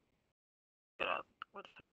get up. What's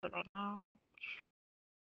it right now?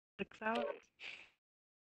 6 hours?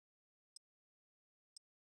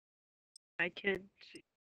 My kids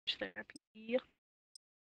therapy.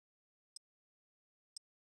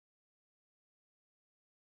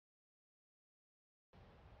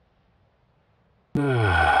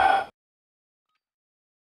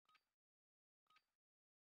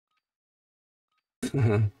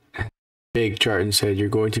 Big Charton said, you're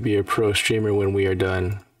going to be a pro streamer when we are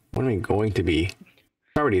done. What am I going to be?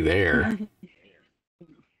 I'm already there.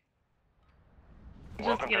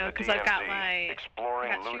 Just, you know, because I've got my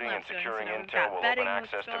exploring, looting, and securing intel will open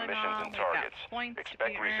access to missions and targets.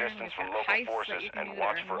 Expect resistance from local forces and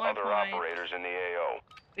watch for other operators in the AO.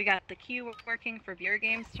 We got the queue working for beer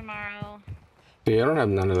games tomorrow. Yeah, I don't have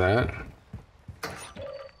none of that.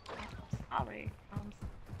 I'm sorry.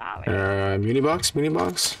 Muni box?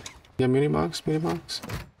 Yeah, muni box.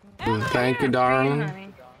 Thank you,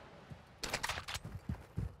 darling.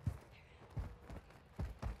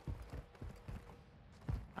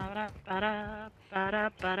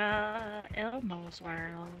 Elmo's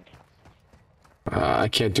World. I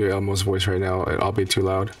can't do Elmo's voice right now. I'll be too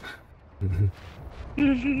loud. I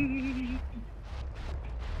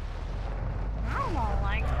don't know,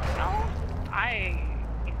 like, I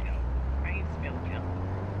used to be able to kill.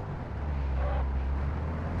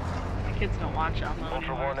 My kids don't watch Elmo Ultra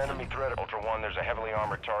anymore. One, enemy threat. Ultra One, there's a heavily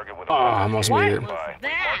armored target with a I almost made it. What was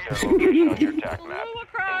that? Mark their location on your attack map. Flew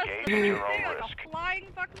across Engage the at your thing own like risk. a flying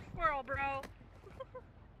fucking squirrel, bro.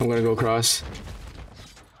 I'm gonna go across.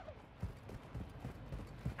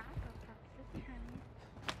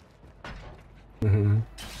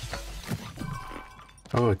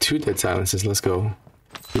 Oh, 2 dead silences. Let's go.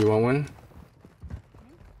 You want one?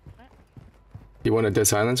 You want a dead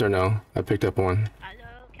silence or no? I picked up one. Hello,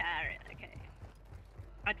 carrot. Okay.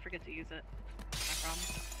 I'd forget to use it. No problem.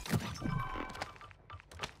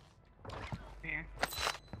 Here.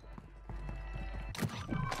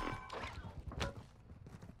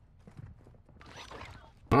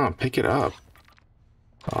 Oh, pick it up.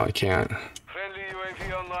 Oh, I can't. Friendly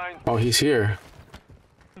UAV online. Oh, he's here.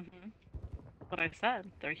 What I said.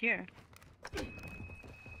 They're here.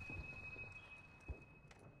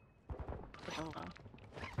 Below.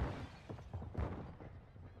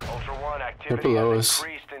 Ultra One, They're activity below has us.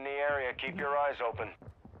 increased in the area. Keep your eyes open.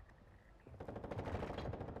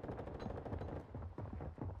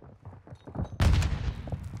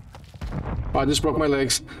 Oh, I just broke my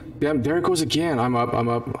legs. Damn, there it goes again. I'm up.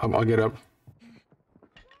 I'll get up.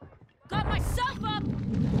 Got myself up!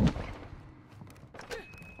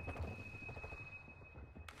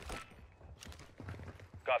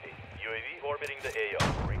 Copy. UAV orbiting the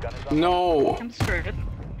AO. Recon is on. No! I'm screwed.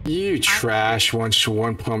 You trash one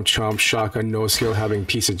pump chump shotgun no skill having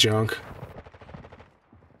piece of junk.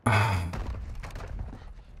 Oh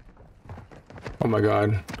my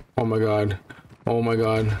god. Oh my god. Oh my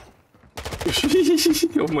god.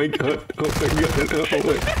 Oh my god. Oh my god. Oh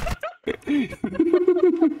my.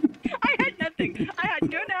 I had nothing. I had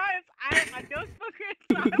no knives. I had no smokers.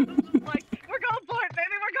 So I was just like, we're going for it,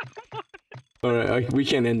 baby. We're going for it. Alright, we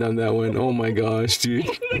can't end on that one. Oh my gosh, dude. The guy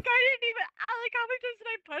didn't even. Like, how many times did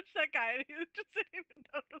I punch that guy? And he just didn't even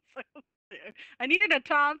notice I was there. I needed a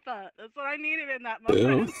Tonfa. That's what I needed in that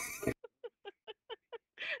moment.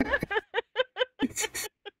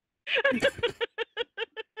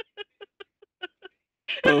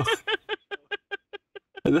 Oh.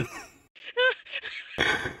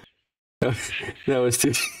 That was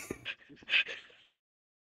too.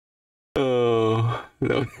 Oh,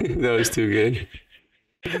 that was too good.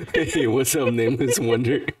 Hey, what's up, Nameless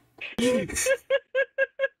Wonder?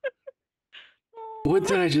 What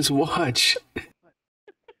did I just watch?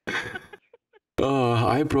 Oh,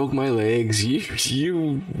 I broke my legs.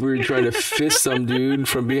 You were trying to fist some dude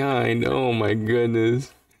from behind. Oh my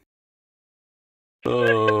goodness.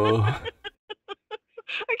 Oh. I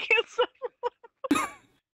can't stop.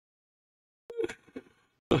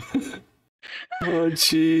 Oh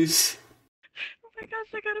jeez. Oh my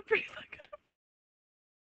gosh, I gotta breathe.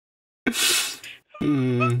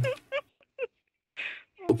 Hmm.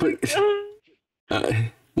 Oh my But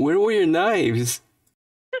God. where were your knives?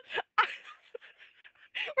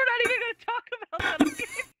 We're not even gonna talk about that. Okay?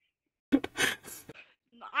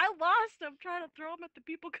 I lost. I'm trying to throw them at the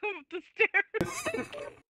people coming up the stairs.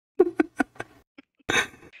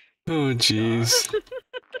 Oh jeez.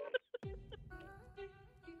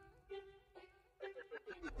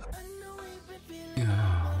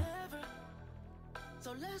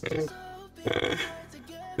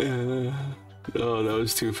 Oh, that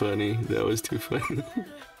was too funny. That was too funny.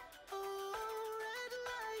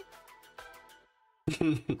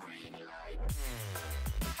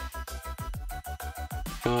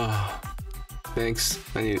 Oh, thanks.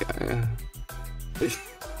 I need.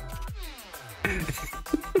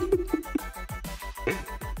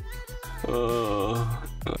 Oh,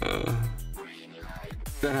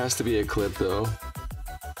 that has to be a clip, though.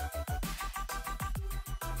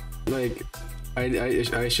 Like,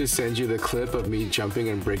 I should send you the clip of me jumping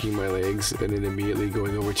and breaking my legs, and then immediately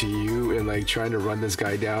going over to you and like trying to run this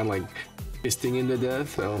guy down, like fisting him to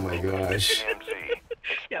death. Oh my gosh.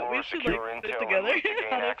 Yeah, we should like put it together.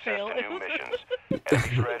 How to fail.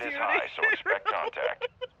 Threat is high, so expect contact.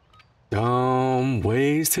 Dumb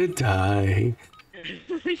ways to die.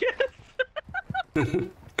 Yes.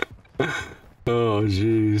 Oh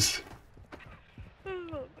jeez.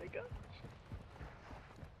 Oh my gosh.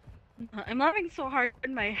 I'm laughing so hard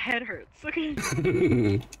and my head hurts. Okay.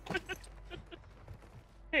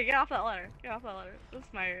 Hey, get off that ladder. Get off that ladder. This is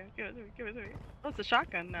my. Give it to me. Give it to me. Oh, it's a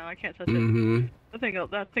shotgun now. I can't touch it.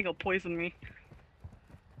 That thing will poison me.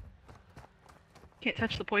 Can't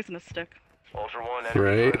touch the poisonous stick. Ultra One, enemy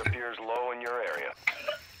Right. threat appears low in your area.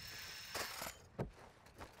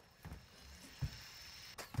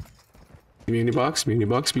 Muni box,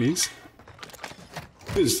 please.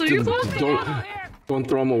 Just, So you're don't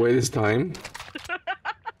throw them away this time.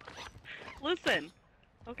 Listen,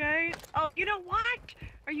 okay? Oh, you know what?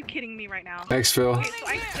 Are you kidding me right now? Exfil. Okay, so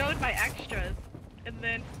I stowed my extras, and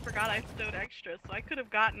then forgot I stowed extras, so I could have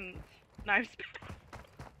gotten knives back.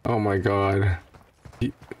 Oh my god.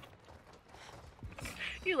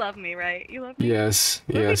 You love me, right? You love me? Yes,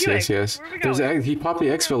 What are we yes, doing? yes, yes. Where are we There's going? he popped the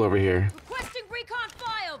exfil over here. Requesting recon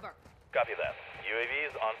flyover! Copy that. UAV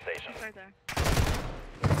is on station. It's right there.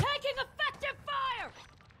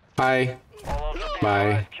 Hi. All Ultra be Bye.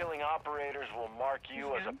 advised, killing operators will mark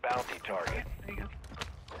you as a bounty target. There you go.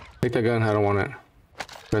 Take that gun. I don't want it.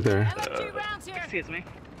 Right there. Excuse me.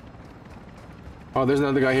 Oh, there's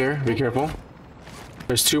another guy here. Be careful.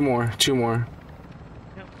 There's two more. Two more.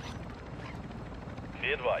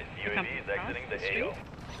 Be advised, UAV is exiting the AO.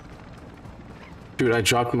 Dude, I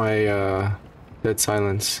dropped my dead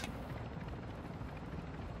silence.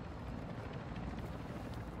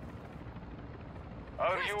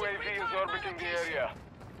 Our UAV is orbiting the area.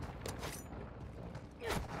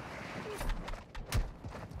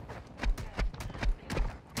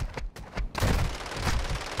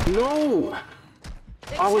 No!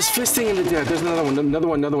 I was fisting in the dead. There's another one. Another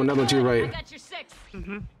one to your right. Got your six.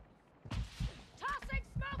 Mhm. Tossing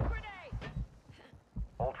smoke grenade.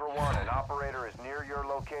 Ultra One, an operator is near your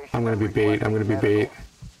location. I'm gonna be bait. I'm gonna be bait. You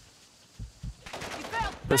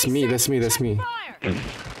failed. That's me. That's me. That's me. Fire. To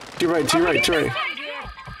your right. To your right. To your right. Sorry.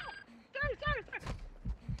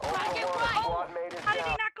 Ultra One, a squad mate is How did he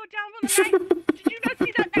down. not go down with a knife? Did you not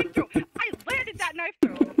see that knife throw? I landed that knife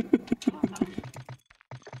throw.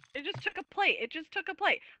 It just took a plate. It just took a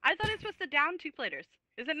plate. I thought it's supposed to down two platers.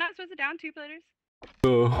 Is it not supposed to down two platers?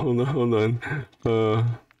 Oh, hold on. Hold on.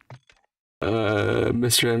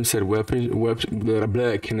 Mr. M said weapon. Blah,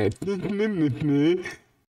 blah, can I?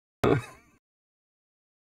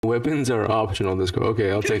 Weapons are optional. This go.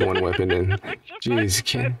 Okay, I'll take one weapon then. Jeez,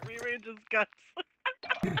 can. Rearrange his guts.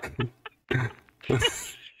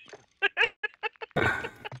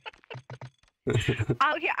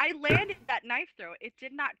 Okay, I landed that knife throw. It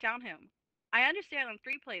did not down him. I understand on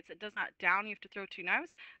 3 plates it does not down. You have to throw 2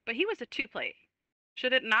 knives, but he was a 2 plate.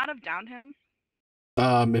 Should it not have downed him?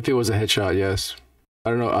 If it was a headshot, yes.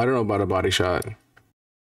 I don't know. I don't know about a body shot. I'm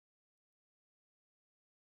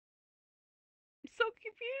so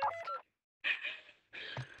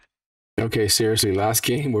confused. Okay, seriously. Last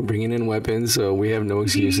game, we're bringing in weapons, so we have no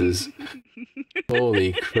excuses.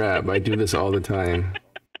 Holy crap! I do this all the time.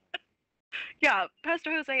 Yeah,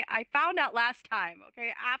 Pastor Jose, I found out last time,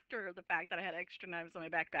 okay, after the fact that I had extra knives in my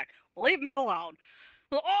backpack. Leave me alone.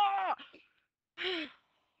 Oh!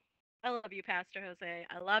 I love you, Pastor Jose.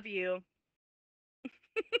 I love you.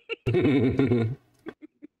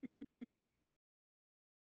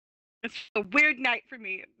 It's a weird night for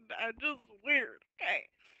me. Just weird. Okay.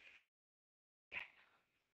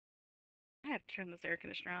 I have to turn this air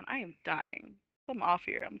conditioner on. I am dying. I'm off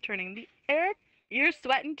here. I'm turning the air. You're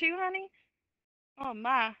sweating too, honey? Oh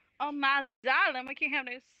my darling, we can't have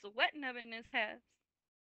no sweating up in this house.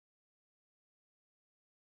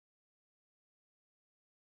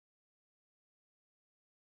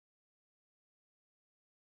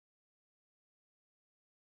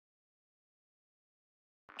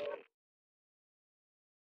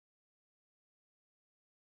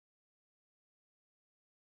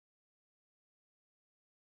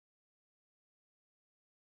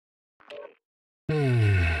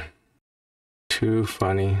 Too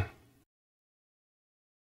funny.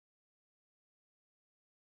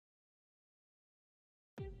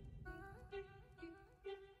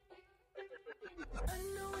 I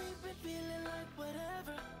know we've been feeling like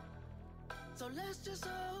whatever. So let's just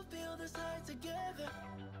all feel this high together.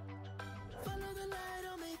 Follow the light,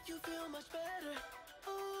 it'll make you feel much better.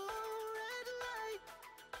 Oh, red light.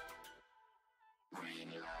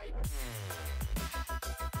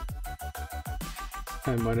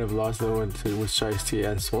 I might have lost that one to with Shice T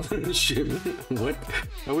and Swollen shipment. What?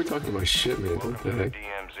 Are we talking about shipment? What the heck?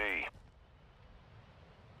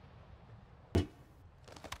 DMZ.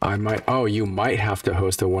 I might. Oh, you might have to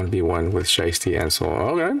host a 1v1 with Shice T and Soul.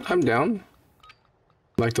 Okay, I'm down.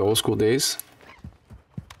 Like the old school days.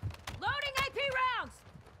 Loading AP rounds.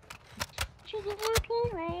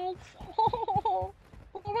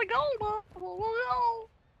 Oh my god. Oh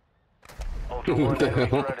my Ultra One, What the enemy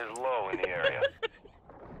hell? threat is low in the area.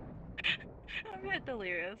 I've hit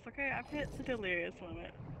delirious, okay? I've hit the delirious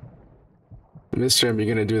limit. Mr. M, you're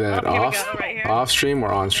gonna do that Oh, here we off go, right here. off stream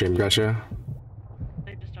or on stream? Gotcha.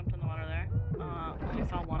 They just jumped in the water there. I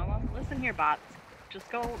saw one of them. Listen here, bots. Just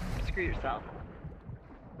go screw yourself.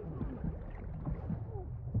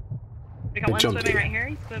 We got They one jumped swimming in. right here.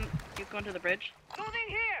 He's going to the bridge. Moving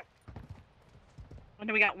here. And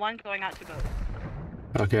then we got one going out to boat.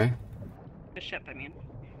 Okay. The ship, I mean.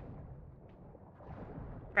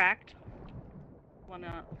 Cracked. One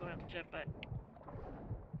going out to ship, but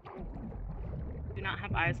do not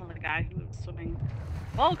have eyes on the guy who was swimming.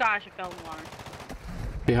 Oh gosh, I fell in the water.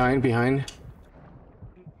 Behind.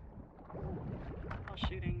 I was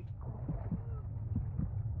shooting.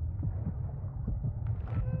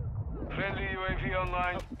 Friendly UAV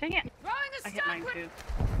online. Oh, dang it! Throwing a I hit mine stun too.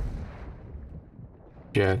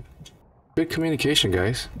 Yeah. Good communication,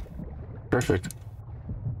 guys. Perfect.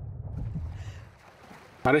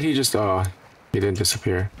 How did he just... Oh, he didn't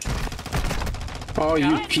disappear. Oh,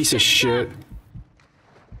 you piece of shit.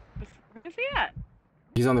 Where's he at?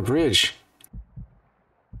 He's on the bridge.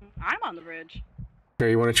 I'm on the bridge. Here,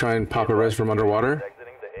 you want to try and pop a res from underwater?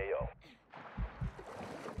 Exiting the AO.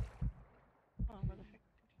 Oh, where the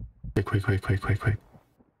heck? Quick.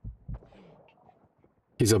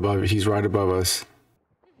 He's above. He's right above us.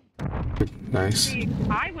 Nice. See,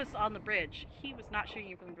 I was on the bridge. He was not shooting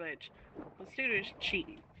you from the bridge. The dude is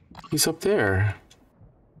cheating. He's up there.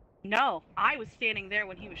 No, I was standing there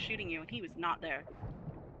when he was shooting you, and he was not there.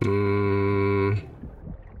 Hmm.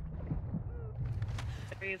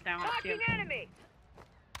 There he is now. I see him. Marking enemy.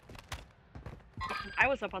 I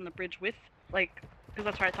was up on the bridge with, like, because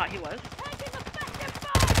that's where I thought he was.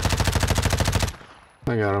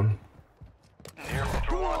 I got him. Here,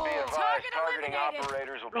 Ultra One, be advised, targeting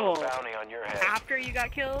operators will put a bounty on your head. After you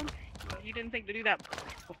got killed? You didn't think to do that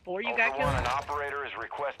before you Ultra got killed? One, an operator is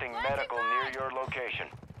requesting medical near your location.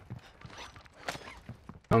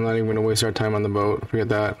 I'm not even gonna waste our time on the boat. Forget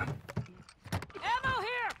that. Ammo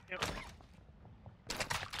here. Yep.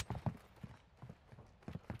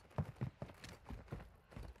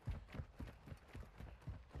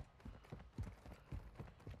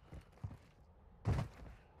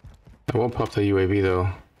 I won't pop the UAV though.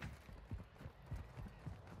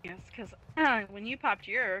 Yes, because when you popped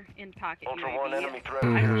your in-pocket Ultra UAV, One, enemy threat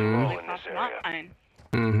Mhm. appears I low in this popped area. mine.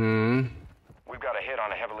 Mm-hmm. We've got a hit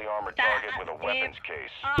on a heavily armored target with a weapons case.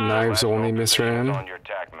 Knives only, Mr. Positions M. on your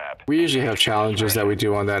TAC map. We usually have challenges that we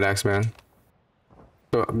do on that X-Man.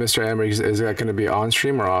 So, Mr. M, is that going to be on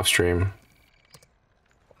stream or off stream?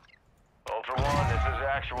 Ultra One, this is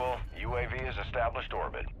actual. UAV is established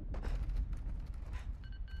orbit.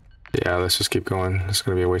 Yeah, let's just keep going. It's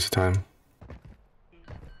going to be a waste of time. Yeah,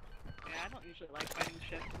 I don't usually like fighting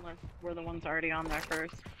shift unless we're the ones already on there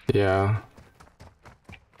first. Yeah.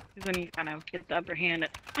 Because then you kind of get the upper hand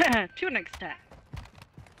to an extent.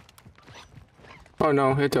 Oh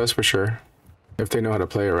no, it does for sure. If they know how to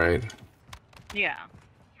play it right. Yeah.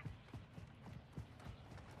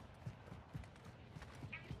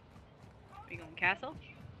 Are you going castle?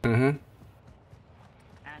 Mm-hmm.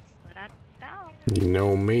 That's what I thought. You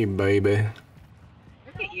know me, baby.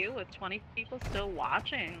 Look at you with 20 people still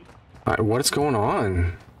watching. What's going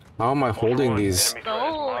on? How am I holding these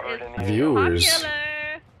Soul is viewers? popular.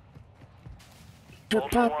 You're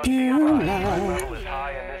Level popular. is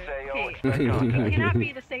high in this AO. Hey, Expect we contact. cannot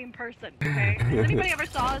be the same person, okay? Has anybody ever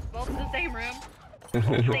saw us both in the same room? At the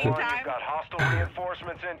Ultra same One, you've time? got hostile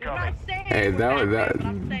reinforcements I'm incoming. not saying Hey, we're that- but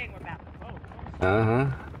I'm saying we're bad. Oh. Uh-huh.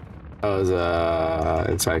 That was,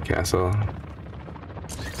 inside castle.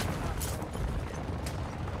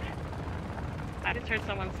 I just heard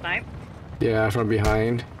someone snipe. Yeah, from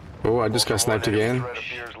behind. Oh, I just got sniped Ultra One, again. enemy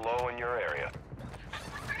threat appears low in your area.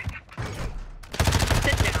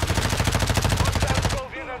 Sit down.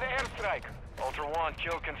 Ultra One,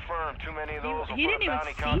 kill confirmed. Too many of those will He put didn't a even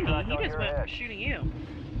bounty see me. contract He on just your went head. shooting you.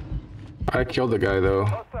 I killed the guy though.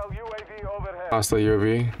 Hostile UAV overhead. Hostile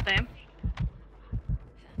UAV. Same.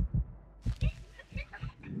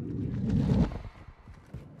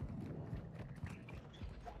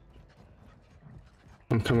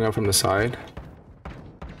 I'm coming up from the side.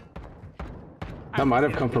 That might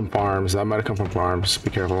have come from farms. That might have come from farms. Be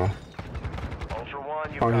careful. Ultra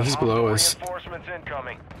One, you've Oh, got he's below hostile us. reinforcements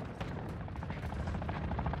incoming.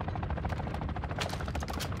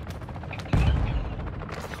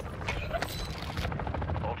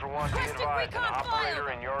 Ultra One, be advised, an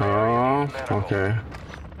operator in your area Oh, needs medical. okay.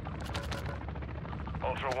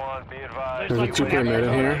 Ultra One, be advised. There's a UAV two-player meta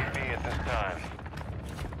on here. AV at this time.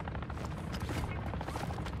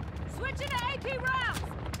 Switching to AP rounds.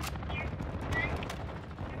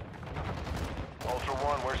 Ultra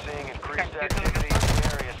One, we're seeing increased activity in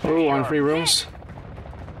the area. Stay Oh, on sharp. free rooms.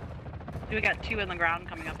 We got two in the ground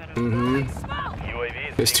coming up at us. Mm-hmm. Smoke.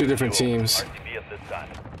 UAV is There's two being different fueled. teams. RTB at this time.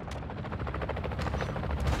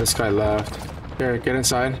 This guy left. Here, get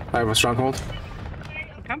inside. I have a stronghold.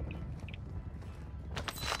 Okay.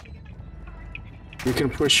 You can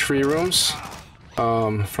push free rooms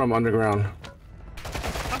from underground.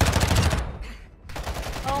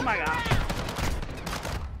 Oh my gosh.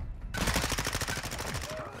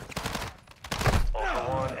 Ultra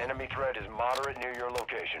One, enemy threat is moderate near your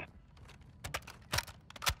location.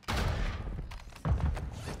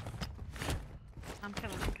 I'm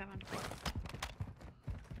coming.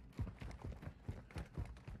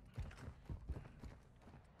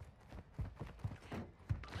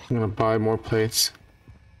 I'm gonna buy more plates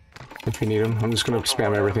if you need them. I'm just gonna Ultra spam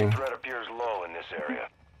One, everything. enemy threat appears low in this area. area.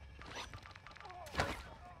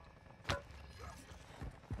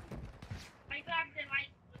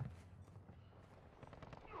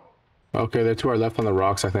 Okay, they're to our left on the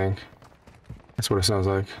rocks, I think. That's what it sounds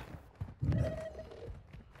like.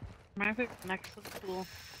 Might be next to the pool.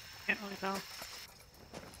 Can't really tell.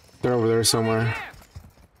 They're over there somewhere.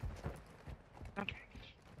 Okay.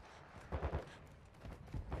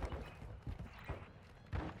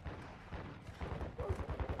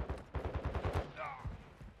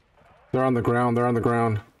 They're on the ground. They're on the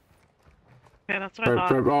ground. Yeah, that's what I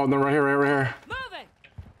thought. Oh, no, right here, right here. Moving!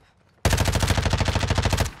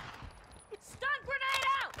 Stun grenade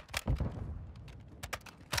out!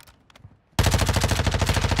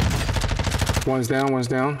 One's down, one's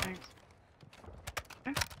down. Thanks.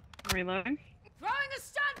 Okay. Reloading. Throwing a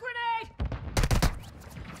stun grenade!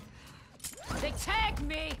 They tagged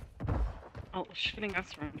me! Oh, shooting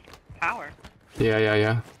us from power. Yeah, yeah,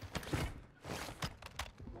 yeah.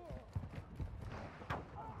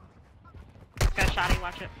 Got a shotty,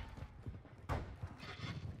 watch it.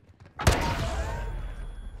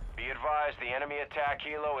 Be advised, the enemy attack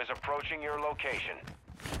helo is approaching your location.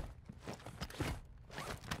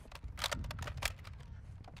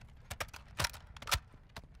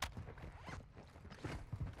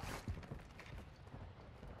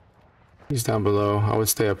 He's down below. I would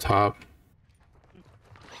stay up top.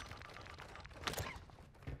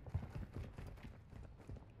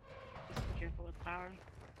 Just be careful with power.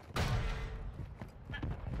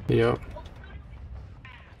 Yep.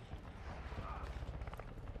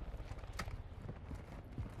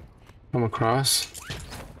 Come across.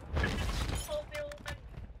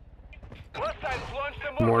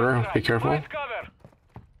 Mortar, be careful.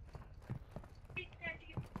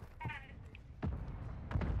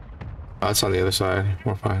 Oh, that's on the other side.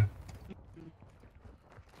 We're fine.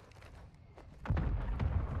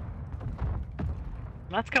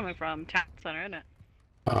 That's coming from town center, isn't it?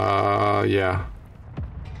 Yeah.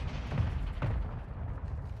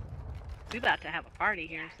 Do that to have a party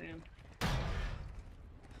here soon.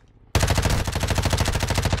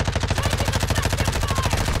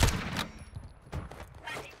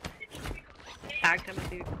 Tagged him as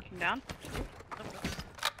he came down.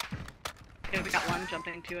 Okay, we got one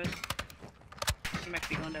jumping to us. He might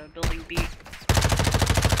be going to building B.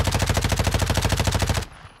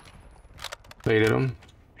 Baited him.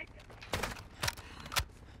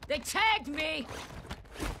 They tagged me!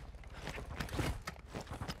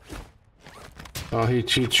 Oh, he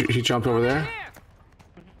jumped over there.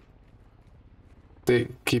 They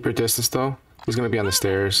keep your distance though. He's gonna be on the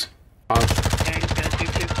stairs. Yeah, he's gonna do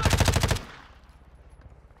too.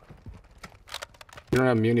 You don't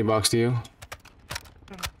have a muni box, do you?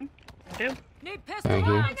 I do. Need pistol Thank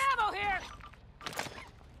you. rolling ammo here!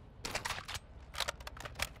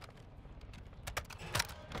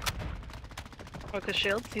 With the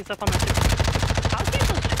shields, he's up on the super. How's he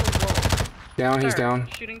able to roll? Down, he's Sir, down.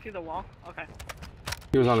 Shooting through the wall. Okay.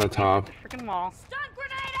 He was on the top. The freaking wall. Stun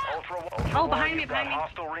grenade out! Ultra Oh, One, behind me, you've got behind me.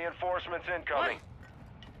 hostile reinforcements incoming.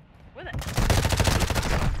 With it.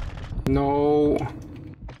 No.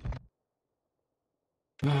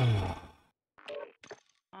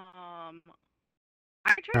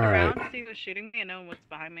 I turned All around right. to see who was shooting me and no one was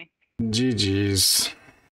behind me. GG's.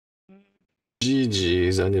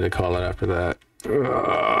 GG's. I need to call it after that.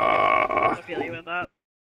 I feel you with that.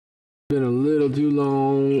 Been a little too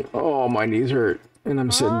long. Oh, my knees hurt. And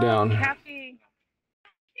I'm sitting down. Cappy.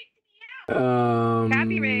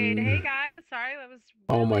 Cappy raid. Hey guys. Sorry, that was.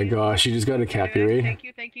 Oh my really gosh, you just got a Cappy good. raid? Thank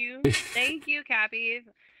you, thank you. Thank you, Cappy.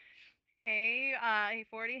 Hey, hey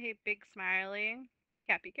 40, hey big smiley.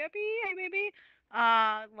 Cappy, Cappy, hey baby.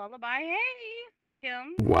 Lullaby, hey.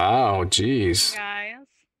 Kim. Wow, jeez. Guys.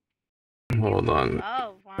 Hold on.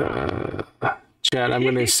 Oh, wow. Chad, I'm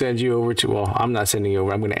going to send you over to, well, I'm not sending you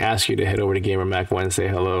over. I'm going to ask you to head over to GamerMac1 and say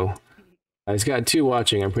hello. He's got 2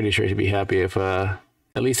 watching. I'm pretty sure he'd be happy if at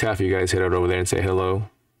least half of you guys head over there and say hello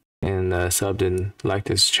and subbed and liked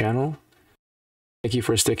his channel. Thank you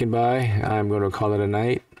for sticking by. I'm going to call it a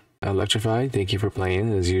night. Electrified, thank you for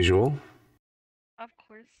playing as usual. Of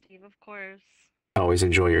course, Steve, of course. I always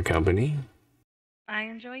enjoy your company. I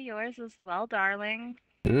enjoy yours as well, darling.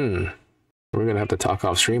 We're going to have to talk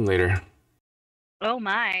off stream later. Oh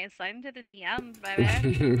my, slide into the DMs,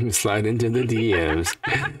 baby. Slide into the DMs.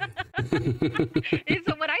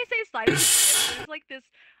 So when I say slide into the DMs, there's like this,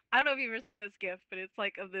 I don't know if you've ever seen this gif, but it's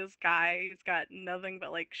like of this guy who's got nothing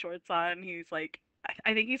but like shorts on. He's like,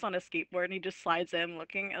 I think he's on a skateboard and he just slides in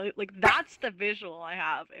looking, like that's the visual I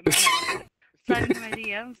have in my head. Slide into my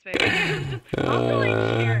DMs, baby. I'll like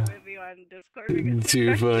share it with you on Discord because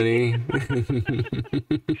Too funny.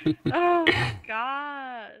 oh my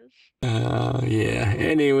gosh. Yeah.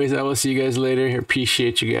 Anyways, I will see you guys later.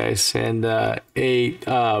 Appreciate you guys. And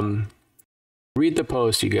read the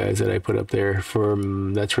post, you guys, that I put up there for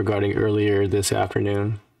that's regarding earlier this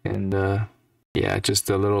afternoon. And yeah, just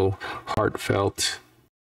a little heartfelt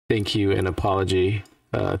thank you and apology.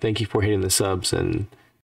 Thank you for hitting the subs and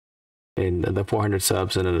the 400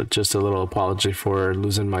 subs, and just a little apology for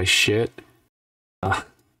losing my shit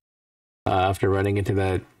after running into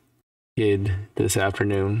that kid this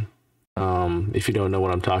afternoon. If you don't know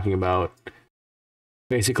what I'm talking about,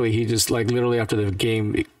 basically he just like literally after the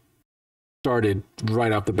game started,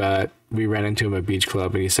 right off the bat, we ran into him at Beach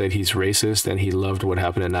Club and he said he's racist and he loved what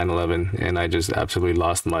happened at 9/11, and I just absolutely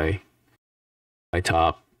lost my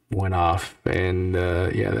top, went off, and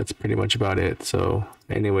yeah, that's pretty much about it. So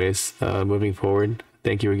anyways, moving forward,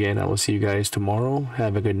 thank you again. I will see you guys tomorrow.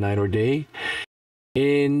 Have a good night or day,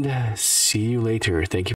 and see you later. Thank you.